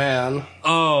it? Oh, man.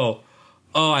 Oh,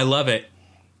 I love it.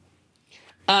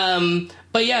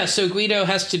 But yeah, so Guido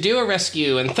has to do a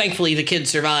rescue, and thankfully the kid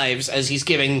survives as he's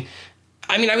giving,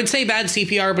 I mean, I would say bad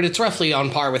CPR, but it's roughly on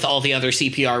par with all the other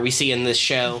CPR we see in this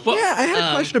show. Well, Yeah, I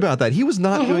had a question about that. He was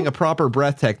not doing a proper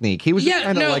breath technique. He was just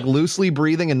kind of like loosely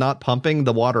breathing and not pumping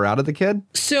the water out of the kid.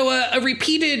 So a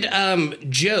repeated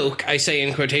joke, I say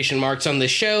in quotation marks on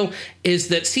this show, is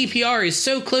that CPR is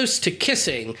so close to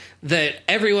kissing that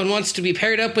everyone wants to be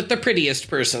paired up with the prettiest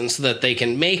person so that they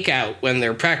can make out when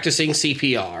they're practicing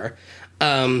CPR.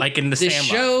 like in the This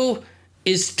Sandlot. show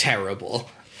is terrible.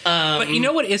 But you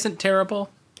know what isn't terrible?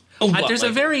 There's a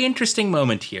very interesting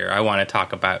moment here I want to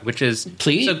talk about, which is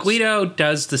Please. So Guido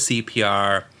does the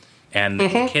CPR and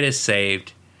the kid is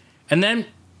saved. And then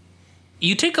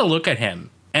you take a look at him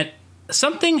and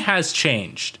something has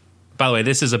changed. By the way,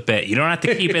 this is a bit. You don't have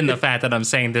to keep in the fact that I'm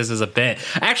saying this is a bit.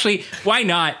 Actually, why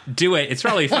not do it? It's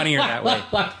probably funnier that way.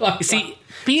 You see,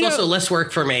 It's also less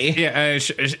work for me. Yeah,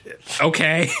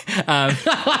 okay.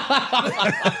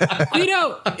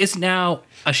 Guido is now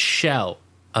a shell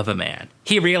of a man.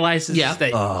 He realizes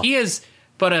that he is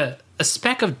but a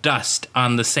speck of dust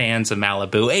on the sands of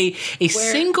Malibu, a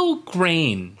single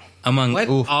grain among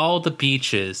all the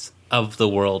beaches of the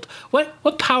world.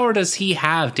 What power does he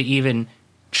have to even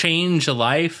change a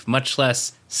life, much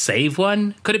less save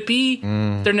one? Could it be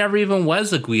there never even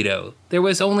was a Guido? There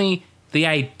was only the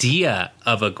idea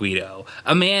of a Guido,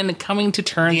 a man coming to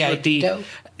terms with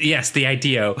the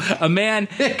idea, a man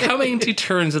coming to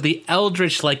terms with the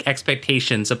eldritch-like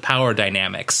expectations of power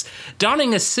dynamics.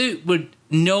 Donning a suit would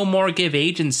no more give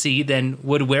agency than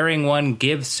would wearing one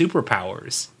give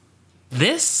superpowers.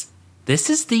 This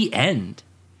is the end.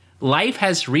 Life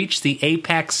has reached the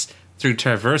apex through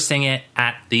traversing it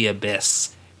at the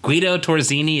abyss. Guido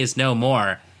Torzini is no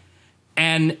more,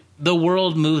 and the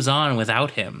world moves on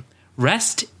without him.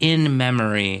 Rest in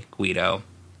memory, Guido.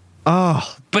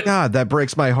 Oh, but God, that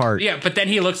breaks my heart. Yeah, but then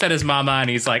he looks at his mama and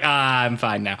he's like, I'm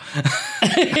fine now.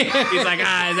 He's like,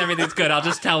 everything's good. I'll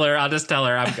just tell her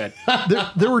I'm good.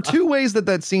 There were two ways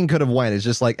that scene could have went. It's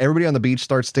just like everybody on the beach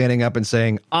starts standing up and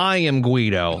saying, I am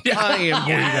Guido. I am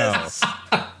Guido.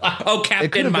 Oh,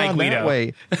 Captain, my Guido. That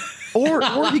way. Or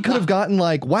he could have gotten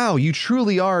like, wow, you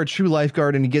truly are a true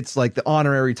lifeguard, and he gets like the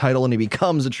honorary title and he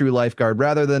becomes a true lifeguard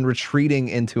rather than retreating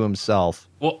into himself.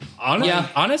 Well,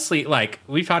 honestly, like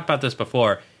we've talked about this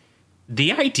before,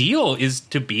 the ideal is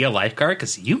to be a lifeguard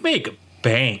because you make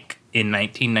bank in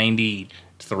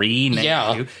 1993, 92.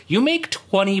 Yeah. You make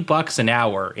 $20 an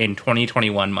hour in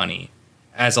 2021 money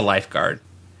as a lifeguard.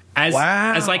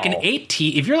 As like an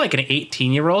 18, if you're like an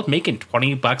 18-year-old making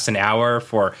 $20 an hour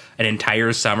for an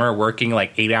entire summer working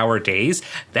like 8-hour days,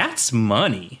 that's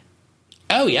money.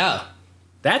 Oh, yeah.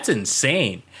 That's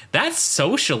insane. That's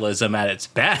socialism at its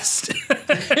best.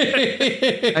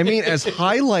 I mean, as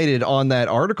highlighted on that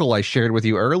article I shared with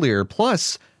you earlier,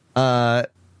 plus,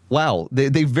 wow,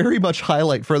 they very much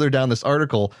highlight further down this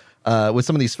article with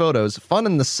some of these photos. Fun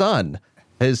in the sun.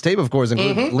 His tape, of course,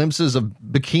 includes glimpses of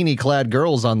bikini-clad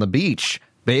girls on the beach.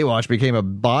 Baywatch became a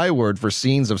byword for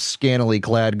scenes of scantily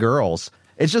clad girls.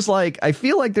 It's just like, I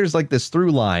feel like there's like this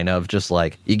through line of just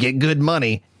like, you get good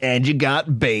money and you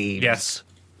got babes. Yes.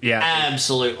 Yeah.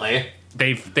 Absolutely.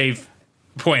 They've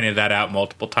pointed that out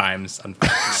multiple times,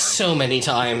 unfortunately. So many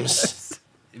times.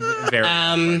 Very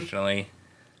unfortunately.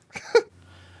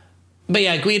 But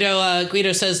yeah,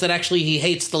 Guido says that actually he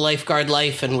hates the lifeguard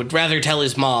life and would rather tell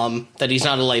his mom that he's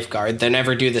not a lifeguard than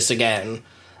ever do this again.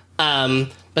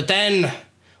 But then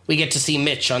we get to see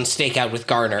Mitch on Stakeout with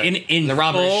Garner. In the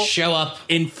robbers full, show up.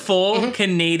 in full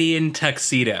Canadian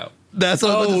tuxedo. That's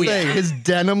what I was about to say. yeah. His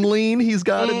denim lean he's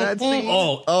got in that scene.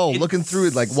 Oh, looking through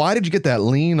it, like, why did you get that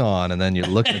lean on? And then you're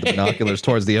looking at the binoculars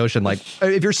towards the ocean. Like,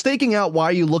 if you're staking out, why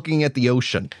are you looking at the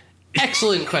ocean?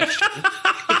 Excellent question.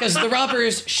 Because the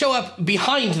robbers show up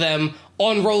behind them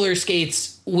on roller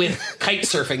skates with kite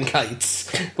surfing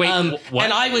kites. Wait, what?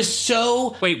 And I was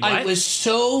so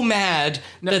mad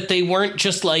that they weren't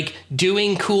just like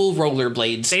doing cool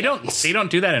rollerblades. They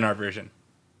don't do that in our version.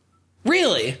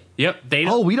 Really? Yep. They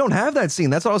Oh, we don't have that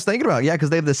scene. That's what I was thinking about. Yeah, because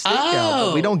they have the stakeout,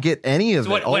 but we don't get any of it.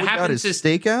 All what we got happens is is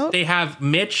stakeout. they have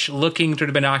Mitch looking through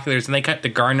the binoculars, and they cut to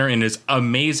Garner in his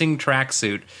amazing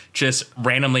tracksuit, just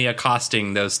randomly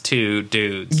accosting those two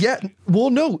dudes. Yeah, well,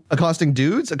 no, accosting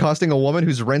dudes, accosting a woman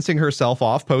who's rinsing herself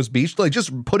off post beach, like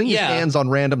just putting his hands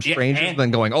on random strangers, and then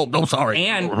going, "Oh, no, sorry,"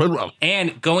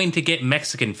 and going to get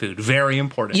Mexican food. Very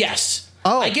important. Yes.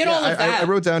 Oh, I get all of that. I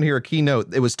wrote down here a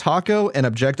keynote. It was taco and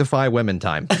objectify women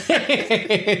time. But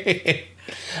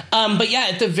yeah,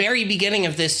 at the very beginning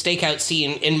of this stakeout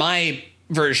scene, in my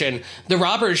version, the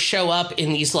robbers show up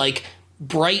in these like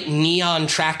bright neon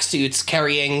tracksuits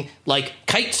carrying like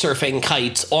kite surfing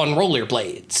kites on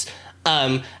rollerblades.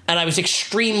 And I was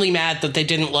extremely mad that they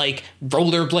didn't like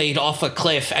rollerblade off a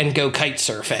cliff and go kite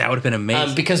surfing. That would have been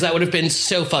amazing. Because that would have been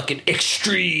so fucking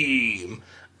extreme.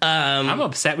 I'm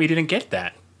upset we didn't get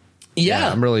that.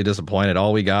 Yeah. I'm really disappointed.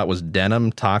 All we got was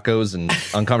denim, tacos, and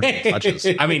uncomfortable touches.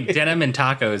 I mean, denim and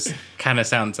tacos kind of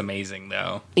sounds amazing,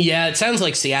 though. Yeah, it sounds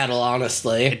like Seattle,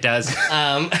 honestly. It does.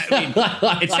 I mean,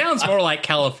 it sounds more like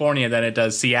California than it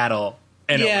does Seattle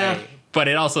in a way. But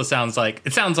it also sounds like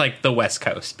the West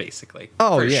Coast, basically.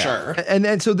 Oh, For yeah. sure.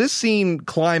 And so this scene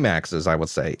climaxes, I would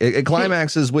say. It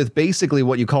climaxes with basically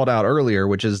what you called out earlier,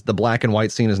 which is the black and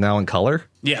white scene is now in color.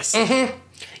 Yes.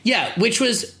 Yeah, which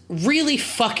was really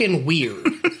fucking weird.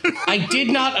 I did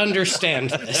not understand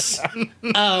this.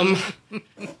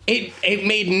 It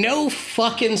made no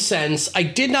fucking sense. I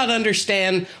did not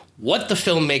understand what the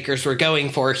filmmakers were going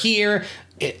for here.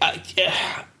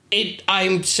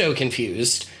 I'm so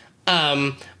confused.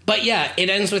 But yeah, it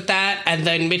ends with that, and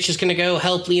then Mitch is going to go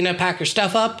help Lena pack her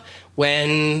stuff up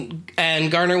and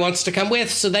Garner wants to come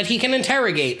with so that he can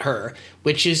interrogate her,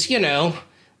 which is, you know,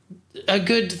 a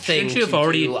good thing. Shouldn't you have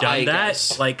already done that?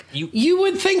 Guess. Like you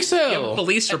would think so. You have a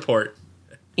police report.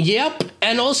 Yep,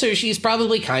 and also she's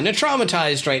probably kind of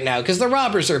traumatized right now because the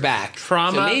robbers are back.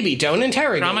 Trauma, so maybe don't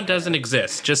interrogate. Trauma doesn't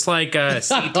exist, just like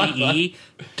CTE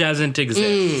doesn't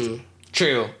exist.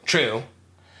 True.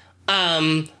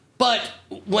 But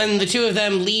when the two of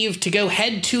them leave to go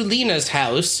head to Lena's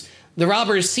house, the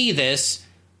robbers see this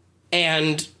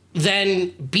and then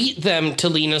beat them to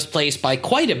Lena's place by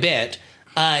quite a bit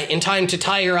in time to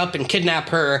tie her up and kidnap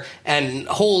her and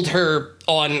hold her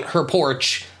on her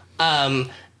porch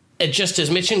just as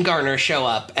Mitch and Garner show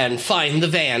up and find the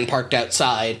van parked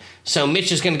outside. So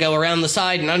Mitch is going to go around the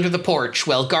side and under the porch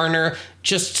while Garner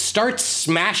just starts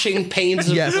smashing panes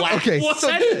of glass. Okay,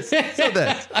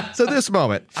 so this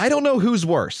moment, I don't know who's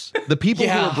worse, the people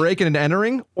who are breaking and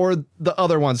entering or the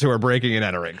other ones who are breaking and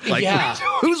entering. Like,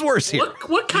 who's worse here?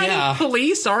 What kind of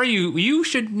police are you? You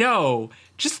should know.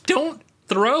 Just don't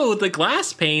throw the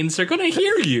glass panes. They're going to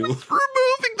hear you.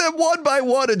 Removing them one by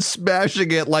one and smashing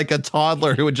it like a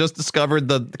toddler who had just discovered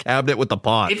the cabinet with the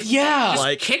pot.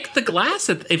 Just kick the glass.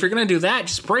 If you're going to do that,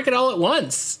 just break it all at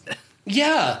once.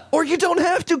 Yeah. Or you don't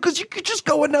have to, because you could just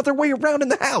go another way around in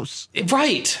the house.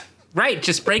 Right.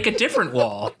 Just break a different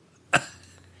wall.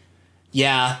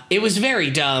 Yeah, it was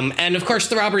very dumb. And of course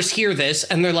the robbers hear this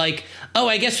and they're like, oh,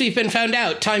 I guess we've been found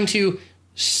out. Time to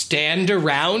stand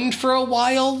around for a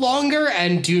while longer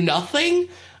and do nothing.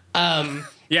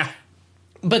 Yeah.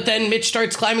 But then Mitch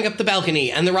starts climbing up the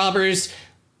balcony, and the robbers,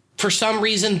 for some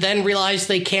reason, then realize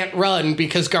they can't run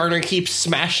because Garner keeps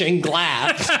smashing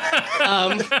glass.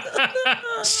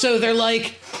 So they're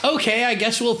like, okay, I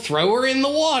guess we'll throw her in the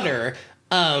water.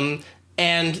 And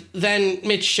then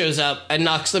Mitch shows up and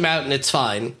knocks them out, and it's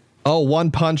fine. Oh, one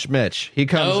punch Mitch. He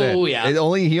comes in. Oh, yeah.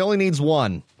 He only needs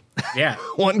one. Yeah.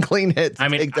 One clean hit to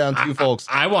take down two folks.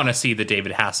 I want to see the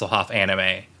David Hasselhoff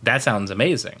anime. That sounds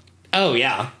amazing. Oh,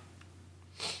 yeah.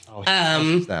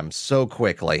 Them so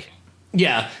quickly.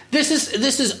 Yeah, this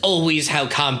is always how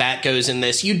combat goes in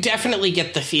this. You definitely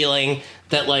get the feeling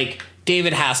that, like,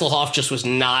 David Hasselhoff just was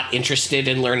not interested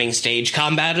in learning stage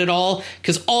combat at all,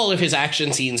 because all of his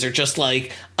action scenes are just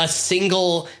like a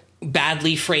single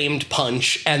badly framed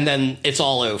punch and then it's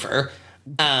all over.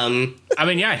 I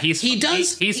mean, yeah,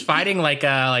 he's fighting like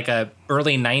a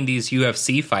early 90s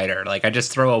UFC fighter. Like, I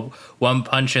just throw one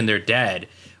punch and they're dead.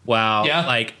 Well,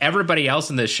 like, everybody else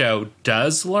in this show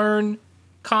does learn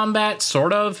combat,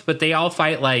 sort of, but they all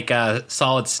fight like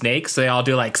Solid Snake, so they all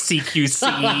do like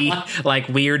CQC, like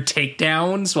weird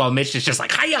takedowns, while Mitch is just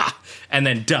like, hiya, and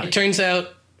then done. It turns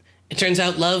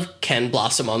out love can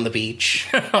blossom on the beach.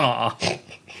 Oh,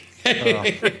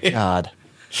 God.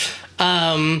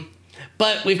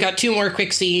 But we've got two more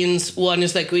quick scenes. One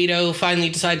is that Guido finally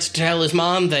decides to tell his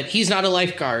mom that he's not a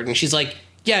lifeguard, and she's like,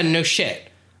 yeah, no shit.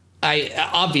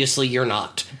 Obviously you're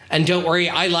not. And don't worry,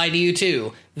 I lie to you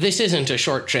too. This isn't a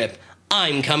short trip.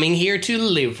 I'm coming here to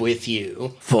live with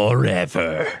you.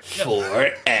 Forever.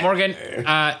 Morgan,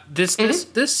 this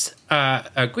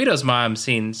Guido's mom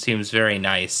seems very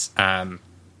nice. Yeah,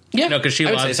 because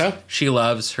she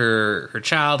loves her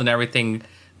child and everything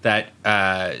that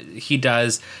he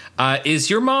does. Is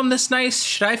your mom this nice?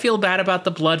 Should I feel bad about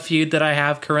the blood feud that I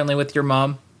have currently with your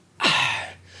mom?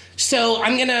 So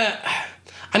I'm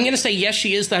gonna say yes,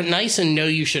 she is that nice, and no,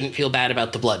 you shouldn't feel bad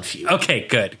about the blood feud. Okay,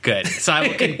 good. So I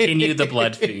will continue the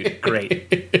blood feud.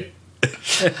 Great.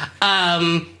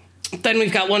 Then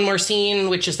we've got one more scene,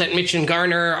 which is that Mitch and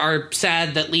Garner are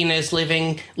sad that Lena is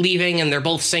leaving, and they're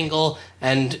both single.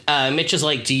 And Mitch is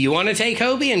like, "Do you want to take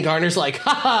Hobie?" And Garner's like,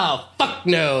 "Ha, fuck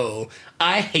no,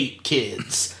 I hate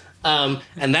kids." And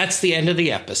that's the end of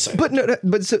the episode.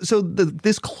 But so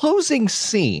this closing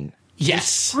scene, yes,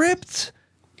 the script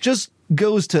just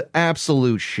goes to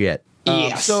absolute shit.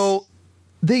 Yes. So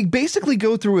they basically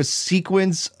go through a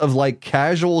sequence of like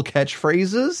casual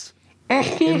catchphrases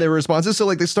in their responses. So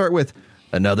like they start with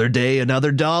 "another day,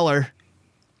 another dollar."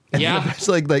 And it's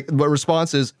like what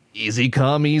response is "easy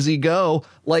come, easy go."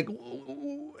 Like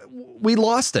we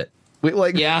lost it. We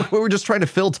were just trying to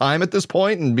fill time at this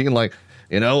point and being like,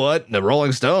 you know what? The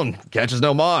Rolling Stone catches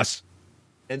no moss.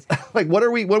 It's like, what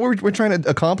are we trying to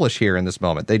accomplish here in this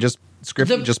moment? They just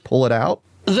just pull it out.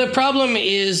 The problem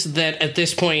is that at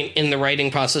this point in the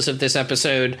writing process of this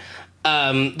episode,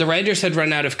 the writers had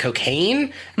run out of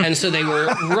cocaine, and so they were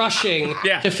rushing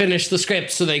to finish the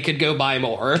script so they could go buy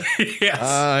more.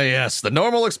 Yes. The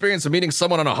normal experience of meeting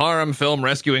someone on a harem film,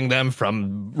 rescuing them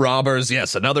from robbers.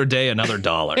 Yes, another day, another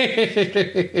dollar.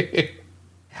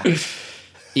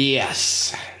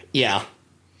 Yes. Yeah.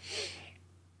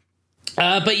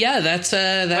 But yeah, that's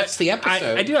the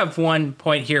episode. I do have one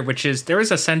point here, which is there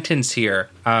is a sentence here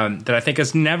that I think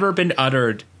has never been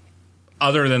uttered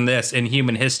other than this in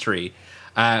human history,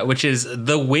 which is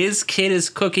the whiz kid is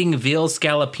cooking veal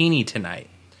scallopini tonight.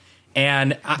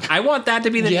 And I want that to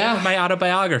be the name of my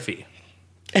autobiography.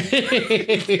 I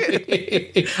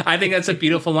think that's a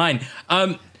beautiful line.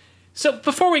 So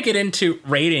before we get into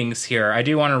ratings here, I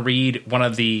do want to read one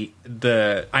of the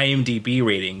IMDb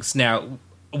ratings. Now,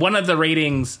 one of the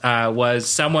ratings was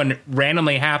someone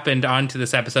randomly happened onto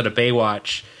this episode of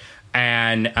Baywatch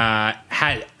and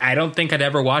I don't think I'd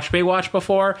ever watched Baywatch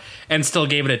before and still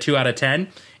gave it a 2 out of 10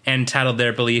 and titled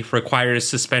their belief requires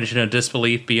suspension of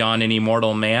disbelief beyond any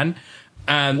mortal man.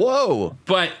 Whoa.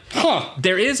 But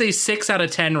there is a 6 out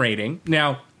of 10 rating.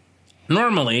 Now,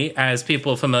 normally, as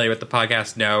people familiar with the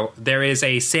podcast know, there is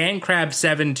a Sandcrab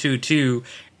 722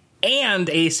 and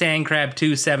a Sandcrab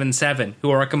 277 who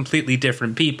are completely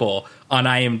different people on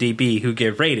IMDb who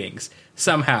give ratings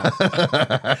somehow.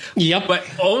 Yep. But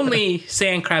only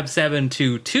Sandcrab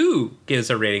 722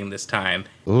 gives a rating this time.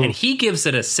 Ooh. And he gives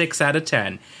it a 6 out of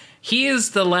 10. He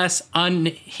is the less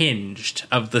unhinged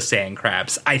of the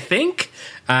Sandcrabs, I think,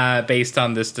 based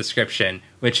on this description,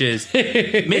 which is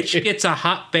Mitch gets a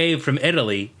hot babe from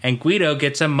Italy and Guido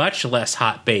gets a much less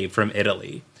hot babe from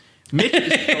Italy.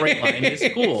 Mitch's storyline is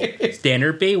cool,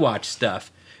 standard Baywatch stuff.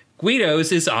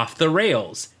 Guido's is off the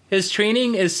rails. His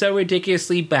training is so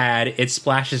ridiculously bad, it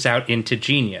splashes out into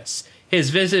genius. His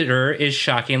visitor is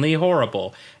shockingly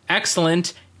horrible.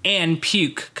 excellent, and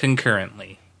puke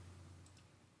concurrently.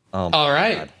 Oh, All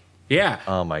right. God. Yeah.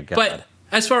 Oh my God. But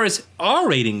as far as our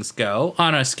ratings go,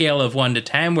 on a scale of 1 to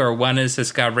 10, where 1 is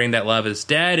discovering that love is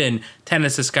dead, and 10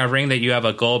 is discovering that you have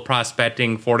a gold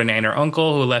prospecting 49er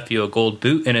uncle who left you a gold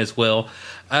boot in his will,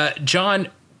 John,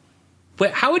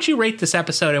 how would you rate this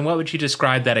episode, and what would you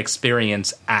describe that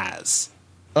experience as?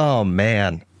 Oh,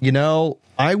 man. You know,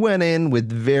 I went in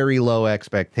with very low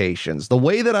expectations. The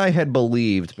way that I had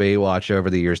believed Baywatch over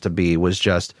the years to be was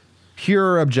just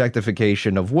pure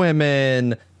objectification of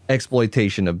women,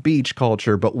 exploitation of beach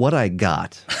culture. But what I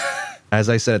got, as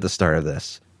I said at the start of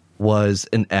this, was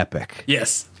an epic.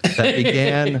 Yes. That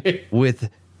began with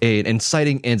an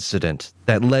inciting incident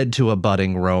that led to a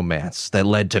budding romance, that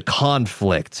led to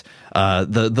conflict.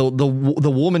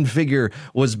 The woman figure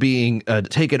was being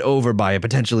taken over by a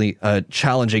potentially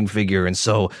challenging figure, and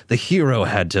so the hero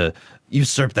had to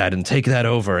usurp that and take that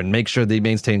over and make sure they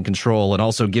maintain control and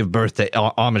also give birth to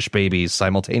Amish babies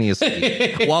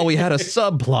simultaneously. While we had a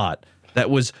subplot that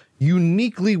was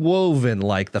uniquely woven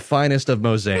like the finest of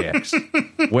mosaics,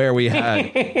 where we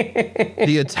had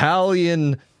the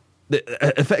Italian.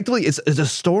 Effectively, it's a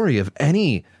story of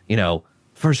any,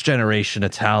 first generation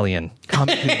Italian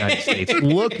coming to the United States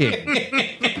looking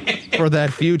for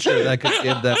that future that could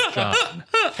give them John.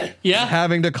 Yeah.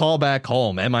 Having to call back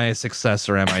home. Am I a success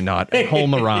or am I not? And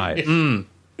home arrived.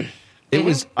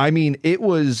 It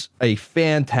was a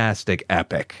fantastic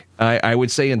epic. I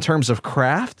would say in terms of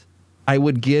craft, I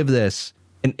would give this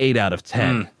an 8 out of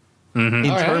 10. In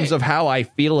terms of how I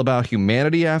feel about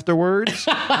humanity afterwards,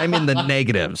 I'm in the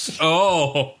negatives.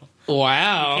 Oh,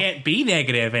 wow. can't be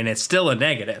negative, and it's still a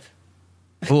negative.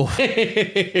 Oof.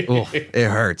 Oof. It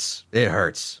hurts. It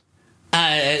hurts.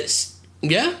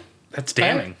 Yeah. That's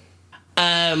damning.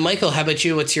 Michael, how about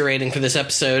you? What's your rating for this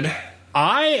episode?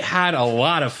 I had a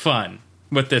lot of fun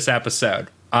with this episode.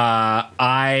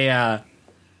 I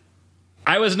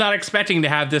was not expecting to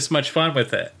have this much fun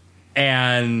with it,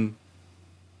 and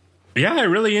yeah, I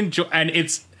really enjoy. And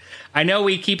I know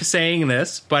we keep saying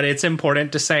this, but it's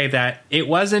important to say that it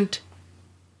wasn't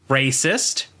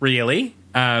racist, really,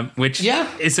 which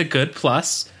is a good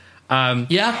plus.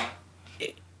 Yeah.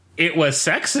 It was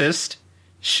sexist,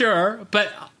 sure,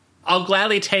 but I'll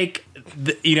gladly take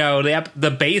the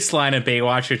baseline of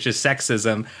Baywatch, which is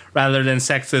sexism, rather than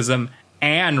sexism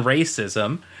and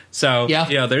racism. So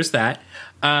there's that.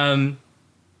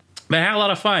 But I had a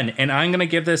lot of fun, and I'm going to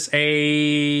give this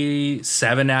a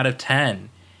 7 out of 10.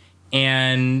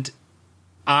 And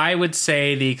I would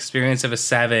say the experience of a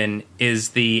 7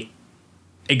 is the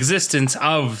existence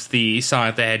of the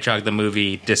Sonic the Hedgehog the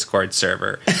movie Discord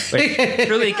server, which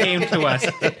really came to us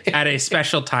at a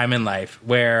special time in life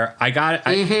where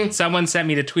someone sent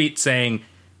me the tweet saying,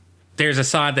 there's a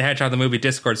Sonic the Hedgehog the movie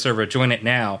Discord server, join it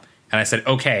now. And I said,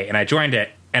 okay, and I joined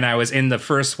it, and I was in the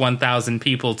first 1,000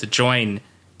 people to join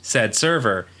said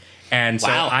server, and so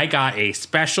I got a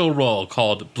special role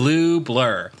called Blue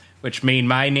Blur, which made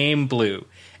my name blue,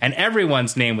 and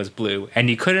everyone's name was blue, and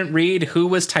you couldn't read who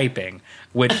was typing,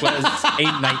 which was a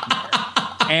nightmare.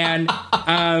 And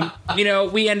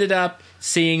we ended up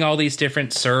seeing all these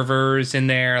different servers in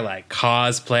there, like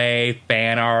cosplay,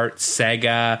 fan art,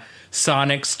 Sega,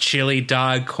 Sonic's Chili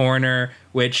Dog Corner,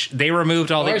 which they removed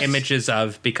all the images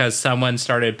of because someone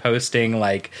started posting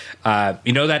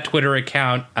that Twitter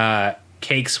account,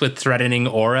 Cakes with Threatening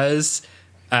Auras.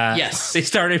 Yes. They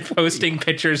started posting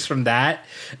pictures from that,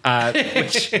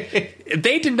 which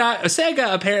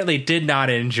Sega apparently did not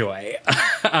enjoy.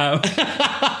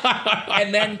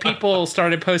 And then people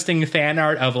started posting fan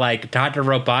art of Dr.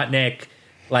 Robotnik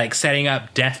setting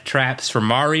up death traps for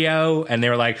Mario, and they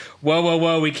were like,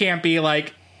 whoa, we can't be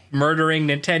murdering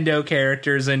Nintendo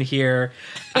characters in here.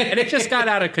 And it just got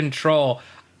out of control.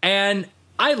 And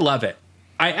I love it.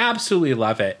 I absolutely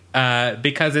love it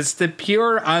because it's the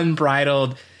pure,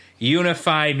 unbridled,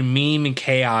 unified meme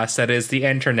chaos that is the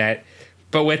internet,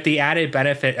 but with the added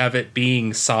benefit of it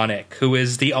being Sonic, who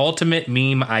is the ultimate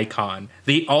meme icon,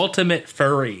 the ultimate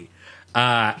furry.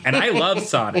 And I love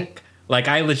Sonic.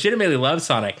 I legitimately love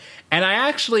Sonic. And I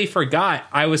actually forgot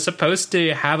I was supposed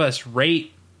to have us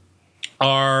rate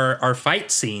our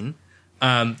fight scene,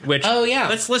 which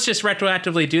let's just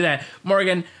retroactively do that.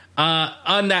 Morgan,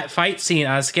 on that fight scene,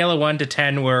 on a scale of 1 to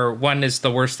 10, where 1 is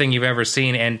the worst thing you've ever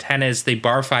seen and 10 is the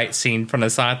bar fight scene from the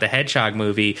Sonic the Hedgehog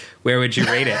movie, where would you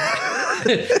rate it?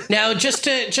 Now, just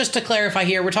to clarify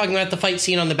here, we're talking about the fight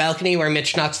scene on the balcony where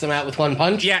Mitch knocks them out with one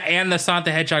punch. Yeah, and the Sonic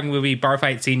the Hedgehog movie bar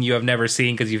fight scene you have never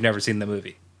seen because you've never seen the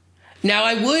movie. Now,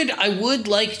 I would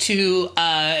like to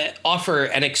offer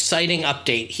an exciting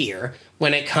update here,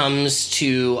 when it comes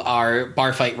to our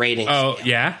bar fight ratings. Oh,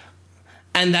 yeah?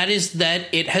 And that is that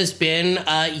it has been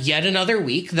yet another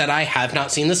week that I have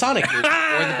not seen the Sonic movie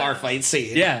or the bar fight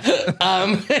scene. Yeah.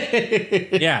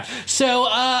 Yeah. So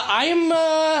I'm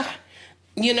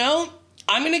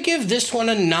going to give this one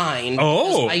a 9.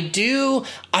 Oh. I do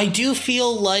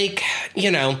feel like,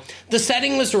 the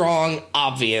setting was wrong,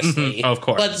 obviously. Of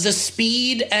course. But the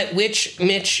speed at which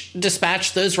Mitch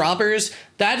dispatched those robbers,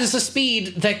 that is a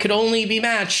speed that could only be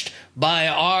matched by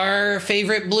our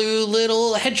favorite blue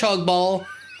little hedgehog ball.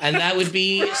 And that would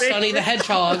be Sonny the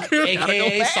Hedgehog,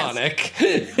 a.k.a. Sonic.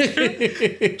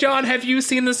 John, have you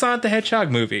seen the Sonic the Hedgehog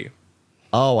movie?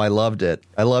 Oh, I loved it.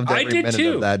 I loved every did minute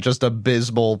too. of that. Just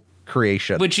abysmal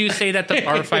creation. Would you say that the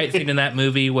bar fight scene in that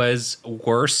movie was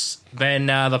worse than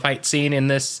the fight scene in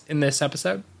this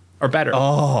episode? Or better?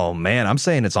 Oh, man, I'm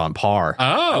saying it's on par.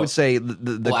 Oh. I would say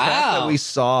the Wow. crap that we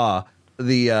saw,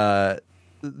 the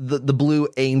blue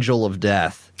angel of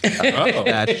death,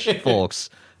 that folks,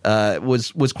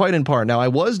 was quite in par. Now, I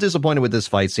was disappointed with this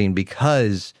fight scene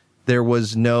because there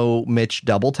was no Mitch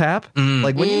double tap.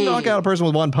 Like, when you knock out a person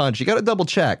with one punch, you got to double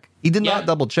check. He did not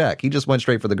double check. He just went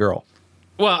straight for the girl.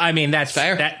 Well, I mean, that's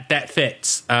Fair. That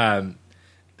fits.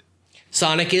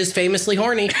 Sonic is famously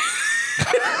horny.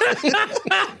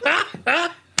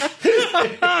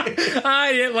 I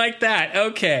didn't like that.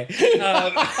 Okay.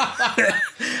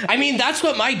 I mean, that's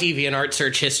what my DeviantArt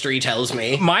search history tells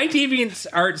me. My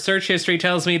DeviantArt search history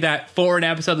tells me that for an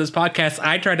episode of this podcast,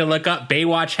 I tried to look up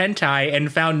Baywatch hentai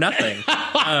and found nothing,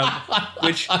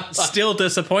 which still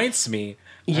disappoints me.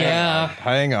 Yeah.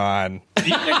 Hang on.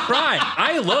 You can try.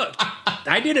 I looked.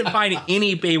 I didn't find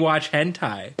any Baywatch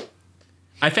hentai.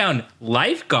 I found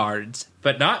lifeguards,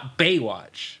 but not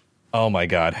Baywatch. Oh, my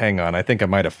God. Hang on. I think I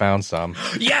might have found some.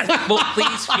 Yes. Well,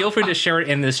 please feel free to share it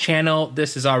in this channel.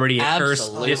 This is already a cursed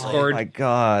Absolutely. Discord. Oh, my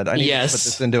God. I need to put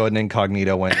this into an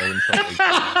incognito window. Until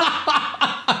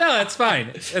No, that's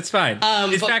fine. That's fine. In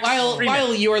But fact,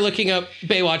 while you are looking up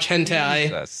Baywatch hentai,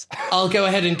 Jesus. I'll go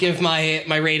ahead and give my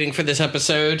rating for this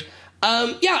episode.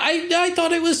 I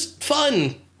thought it was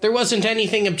fun. There wasn't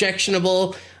anything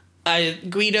objectionable.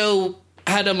 Guido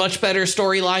had a much better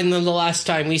storyline than the last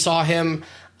time we saw him.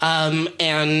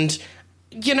 And,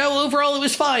 overall it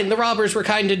was fine. The robbers were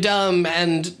kind of dumb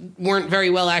and weren't very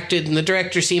well acted, and the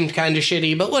director seemed kind of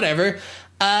shitty, but whatever.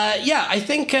 I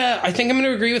think I'm going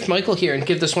to agree with Michael here and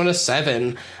give this one a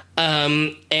 7.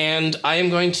 And I am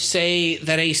going to say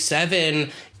that a 7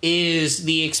 is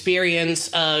the experience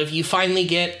of you finally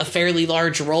get a fairly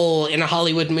large role in a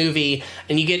Hollywood movie,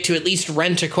 and you get to at least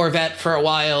rent a Corvette for a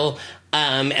while,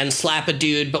 and slap a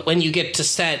dude, but when you get to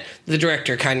set, the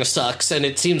director kind of sucks, and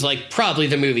it seems like probably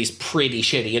the movie's pretty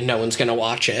shitty and no one's gonna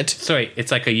watch it. Sorry, it's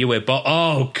like a UA ball.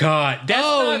 Oh, God. That's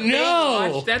Oh, not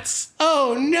no. Baywatch.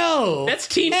 Oh, no! That's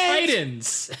Teen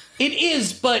Titans. It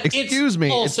is, but Excuse me.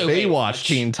 It's also Baywatch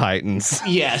Teen Titans.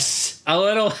 Yes. A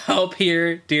little help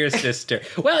here, dear sister.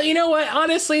 Well, you know what?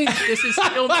 Honestly, this is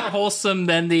still more wholesome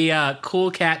than the Cool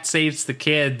Cat Saves the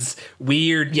Kids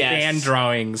weird fan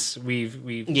drawings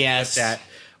we've Yes. looked at.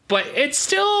 But it's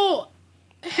still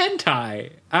hentai.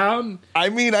 I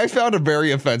mean, I found a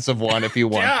very offensive one if you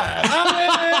want that.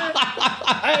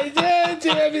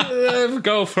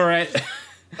 Go for it.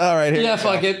 All right. Here Yeah, you go.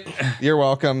 fuck it. You're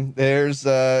welcome. Here's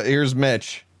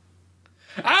Mitch.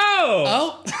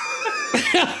 Oh!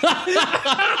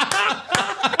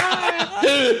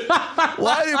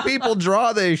 Why do people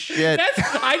draw this shit?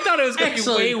 I thought it was going to be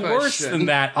Excellent way worse question. than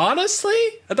that. Honestly,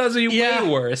 I thought it was going to be Yeah. way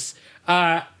worse.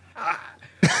 Wow,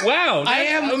 I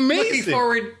am looking amazing.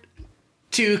 forward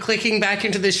to clicking back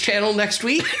into this channel next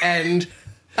week and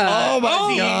Oh my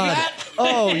seeing God. that.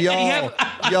 Oh,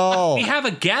 y'all. We have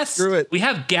a guest. Screw it. We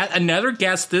have another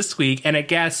guest this week and a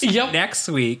guest Yep. next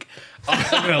week. Oh,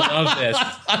 I'm gonna love this.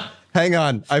 Hang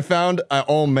on. I found.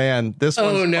 Oh man, this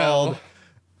one's Oh, no. called.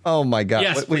 Oh my God.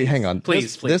 Yes, Wait, please. hang on.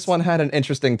 Please, please. This one had an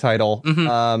interesting title.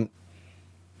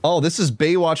 This is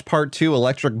Baywatch Part 2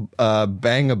 Electric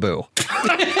Bangaboo.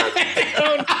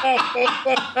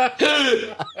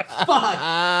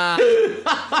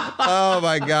 Oh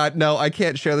my God. No, I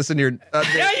can't share this in your. Yeah,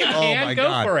 you oh can my go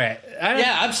God. for it.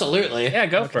 Yeah, absolutely. Yeah,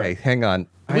 go for Okay, it. hang on.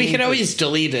 I We need can to- always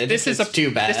delete it. This if is it's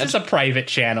too bad. This is a private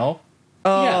channel.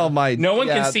 Oh yeah. my. No one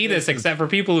yeah, can see this except for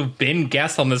people who've been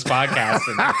guests on this podcast.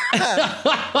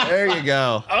 There you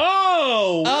go.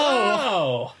 Oh,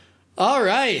 wow. All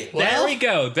right. There Well, we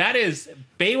go. That is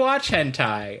Baywatch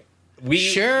hentai.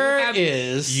 Sure you have,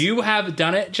 is. You have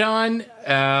done it, John.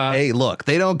 Hey, look,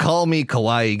 they don't call me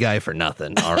Kawaii Guy for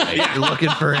nothing. All right. You're looking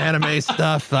for anime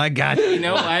stuff. I got you. You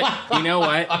know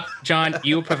what? John,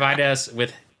 you provide us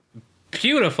with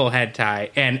beautiful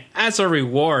hentai. And as a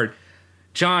reward,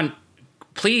 John,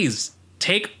 please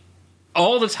take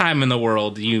all the time in the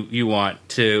world you want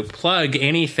to plug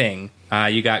anything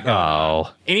you got going. Oh,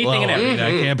 anything and everything.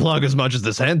 I can't plug as much as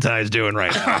this hentai is doing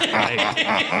right now.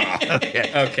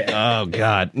 Okay. Oh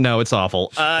God, no, it's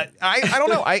awful. I don't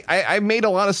know. I made a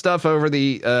lot of stuff over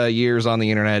the years on the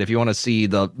internet. If you want to see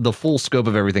the full scope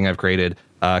of everything I've created,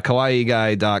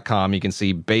 kawaiiguy.com. You can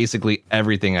see basically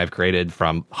everything I've created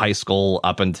from high school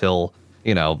up until,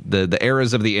 you know, the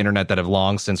eras of the internet that have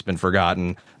long since been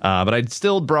forgotten. But I'd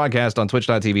still broadcast on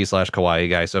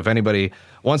twitch.tv/kawaiiguy. So if anybody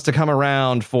wants to come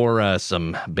around for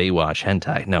some Baywatch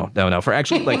hentai, no, for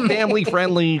actually like family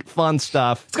friendly, fun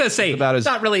stuff. I was gonna say, about it's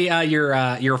not really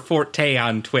your forte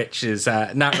on Twitch is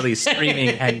not really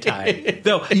streaming hentai.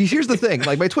 Though here's the thing,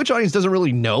 like my Twitch audience doesn't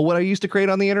really know what I used to create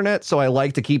on the intertet, so I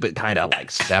like to keep it kind of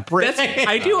like separate.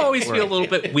 I do always feel a little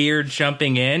bit weird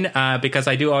jumping in because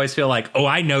I do always feel like, oh,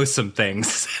 I know some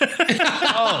things.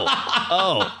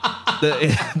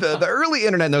 The early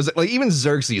internet knows it. Like even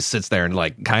Xerxes sits there and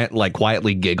like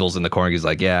quietly giggles in the corner. He's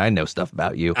like, yeah, I know stuff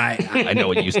about you. I know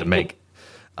what you used to make.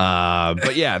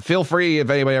 But yeah, feel free if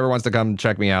anybody ever wants to come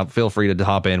check me out. Feel free to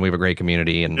hop in. We have a great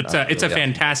community, and it's a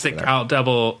fantastic. I'll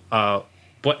double.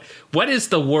 What is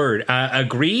the word?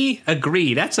 Agree.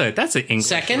 That's an English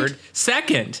Second? word.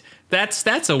 Second.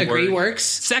 That's a word. Agree works.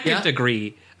 Second,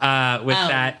 agree with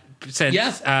that.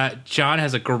 Since John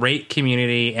has a great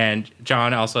community and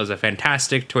John also has a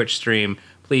fantastic Twitch stream,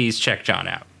 please check John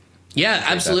out. Yeah,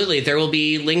 absolutely. There will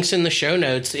be links in the show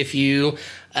notes if you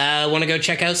want to go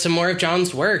check out some more of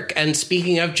John's work. And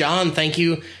speaking of John, thank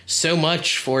you so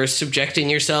much for subjecting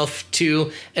yourself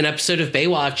to an episode of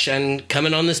Baywatch and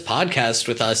coming on this podcast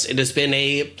with us. It has been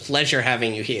a pleasure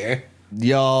having you here.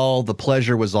 Y'all, the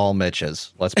pleasure was all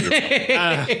Mitch's. Let's be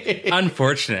real.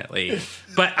 Unfortunately.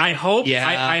 But I hope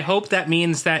I hope that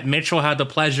means that Mitch will have the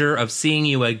pleasure of seeing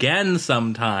you again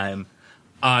sometime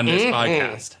on this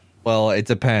podcast. Well, it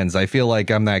depends. I feel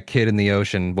like I'm that kid in the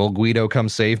ocean. Will Guido come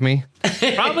save me?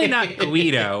 Probably not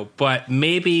Guido, but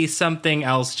maybe something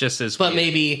else just as But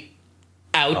maybe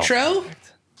outro?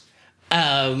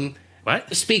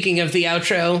 What? Speaking of the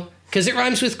outro, because it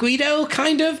rhymes with Guido,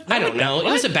 kind of. I don't know. What?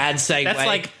 It was a bad segue. That's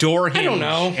like door hinge. I don't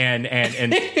know. And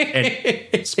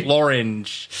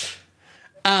Exploringe.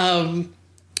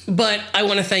 But I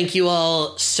want to thank you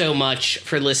all so much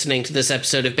for listening to this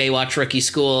episode of Baywatch Rookie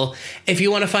School. If you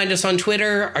want to find us on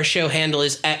Twitter, our show handle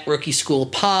is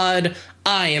 @RookieSchoolPod.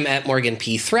 I am @Morgan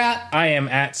P. Thrapp. I am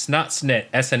 @Snotsnit,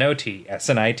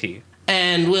 SNOT.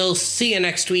 And we'll see you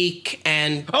next week.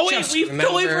 And we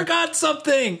totally forgot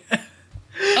something.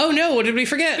 Oh no, what did we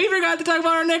forget? We forgot to talk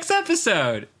about our next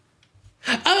episode.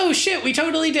 Oh shit, we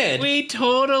totally did. We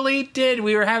totally did.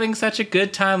 We were having such a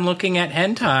good time looking at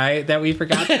hentai that we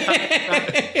forgot to talk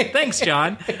about it. Thanks,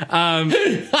 John. You're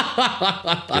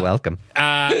welcome.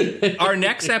 Our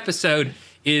next episode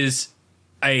is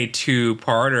a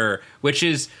two-parter, which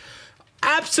is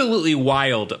absolutely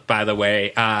wild, by the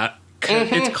way.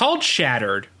 It's called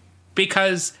Shattered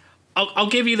because I'll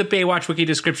give you the Baywatch Wiki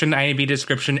description, IMDb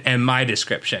description, and my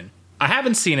description. I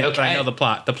haven't seen it, but I know the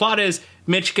plot. The plot is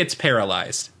Mitch gets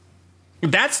paralyzed.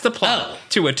 That's the plot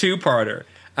to a two-parter.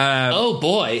 Oh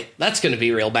boy, that's going to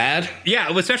be real bad.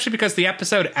 Yeah, especially because the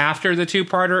episode after the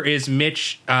two-parter is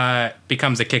Mitch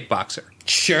becomes a kickboxer.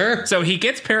 Sure. So he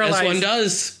gets paralyzed. As one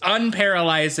does.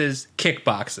 Unparalyzes,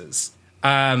 kickboxes.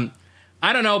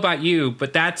 I don't know about you,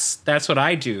 but that's what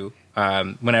I do.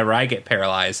 Whenever I get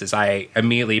paralyzed, is I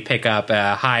immediately pick up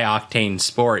a high-octane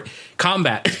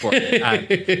combat sport.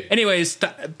 Anyways, the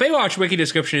Baywatch wiki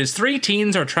description is 3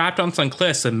 teens are trapped on some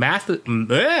cliffs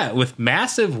with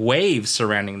massive waves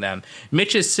surrounding them.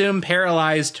 Mitch is soon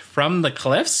paralyzed from the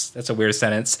cliffs. That's a weird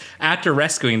sentence. After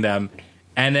rescuing them.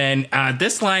 And then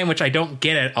this line, which I don't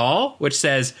get at all, which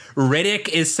says, Riddick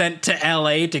is sent to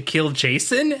L.A. to kill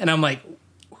Jason. And I'm like,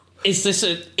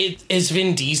 is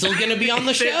Vin Diesel going to be on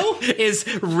the show? Is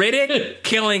Riddick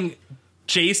killing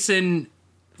Jason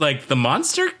like the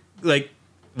monster? Like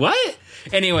what?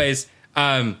 Anyways,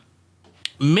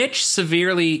 Mitch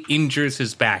severely injures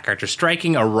his back after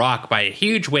striking a rock by a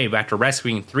huge wave after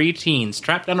rescuing 3 teens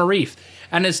trapped on a reef,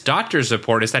 and his doctor's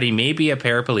report is that he may be a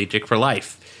paraplegic for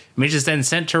life. Mitch is then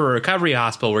sent to a recovery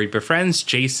hospital where he befriends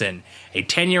Jason, a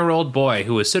 10-year-old boy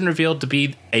who is soon revealed to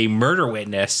be a murder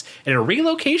witness in a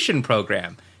relocation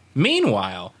program.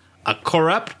 Meanwhile, a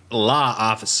corrupt law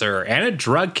officer and a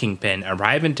drug kingpin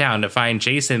arrive in town to find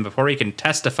Jason before he can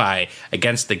testify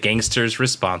against the gangsters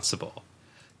responsible.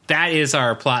 That is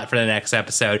our plot for the next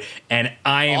episode, and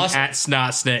I am awesome.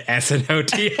 @Snotsnit,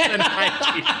 SNOT.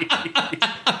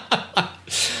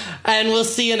 And we'll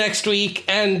see you next week.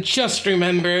 And just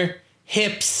remember,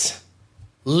 hips,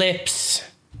 lips,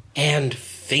 and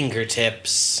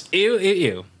fingertips. Ew,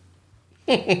 ew,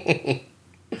 ew.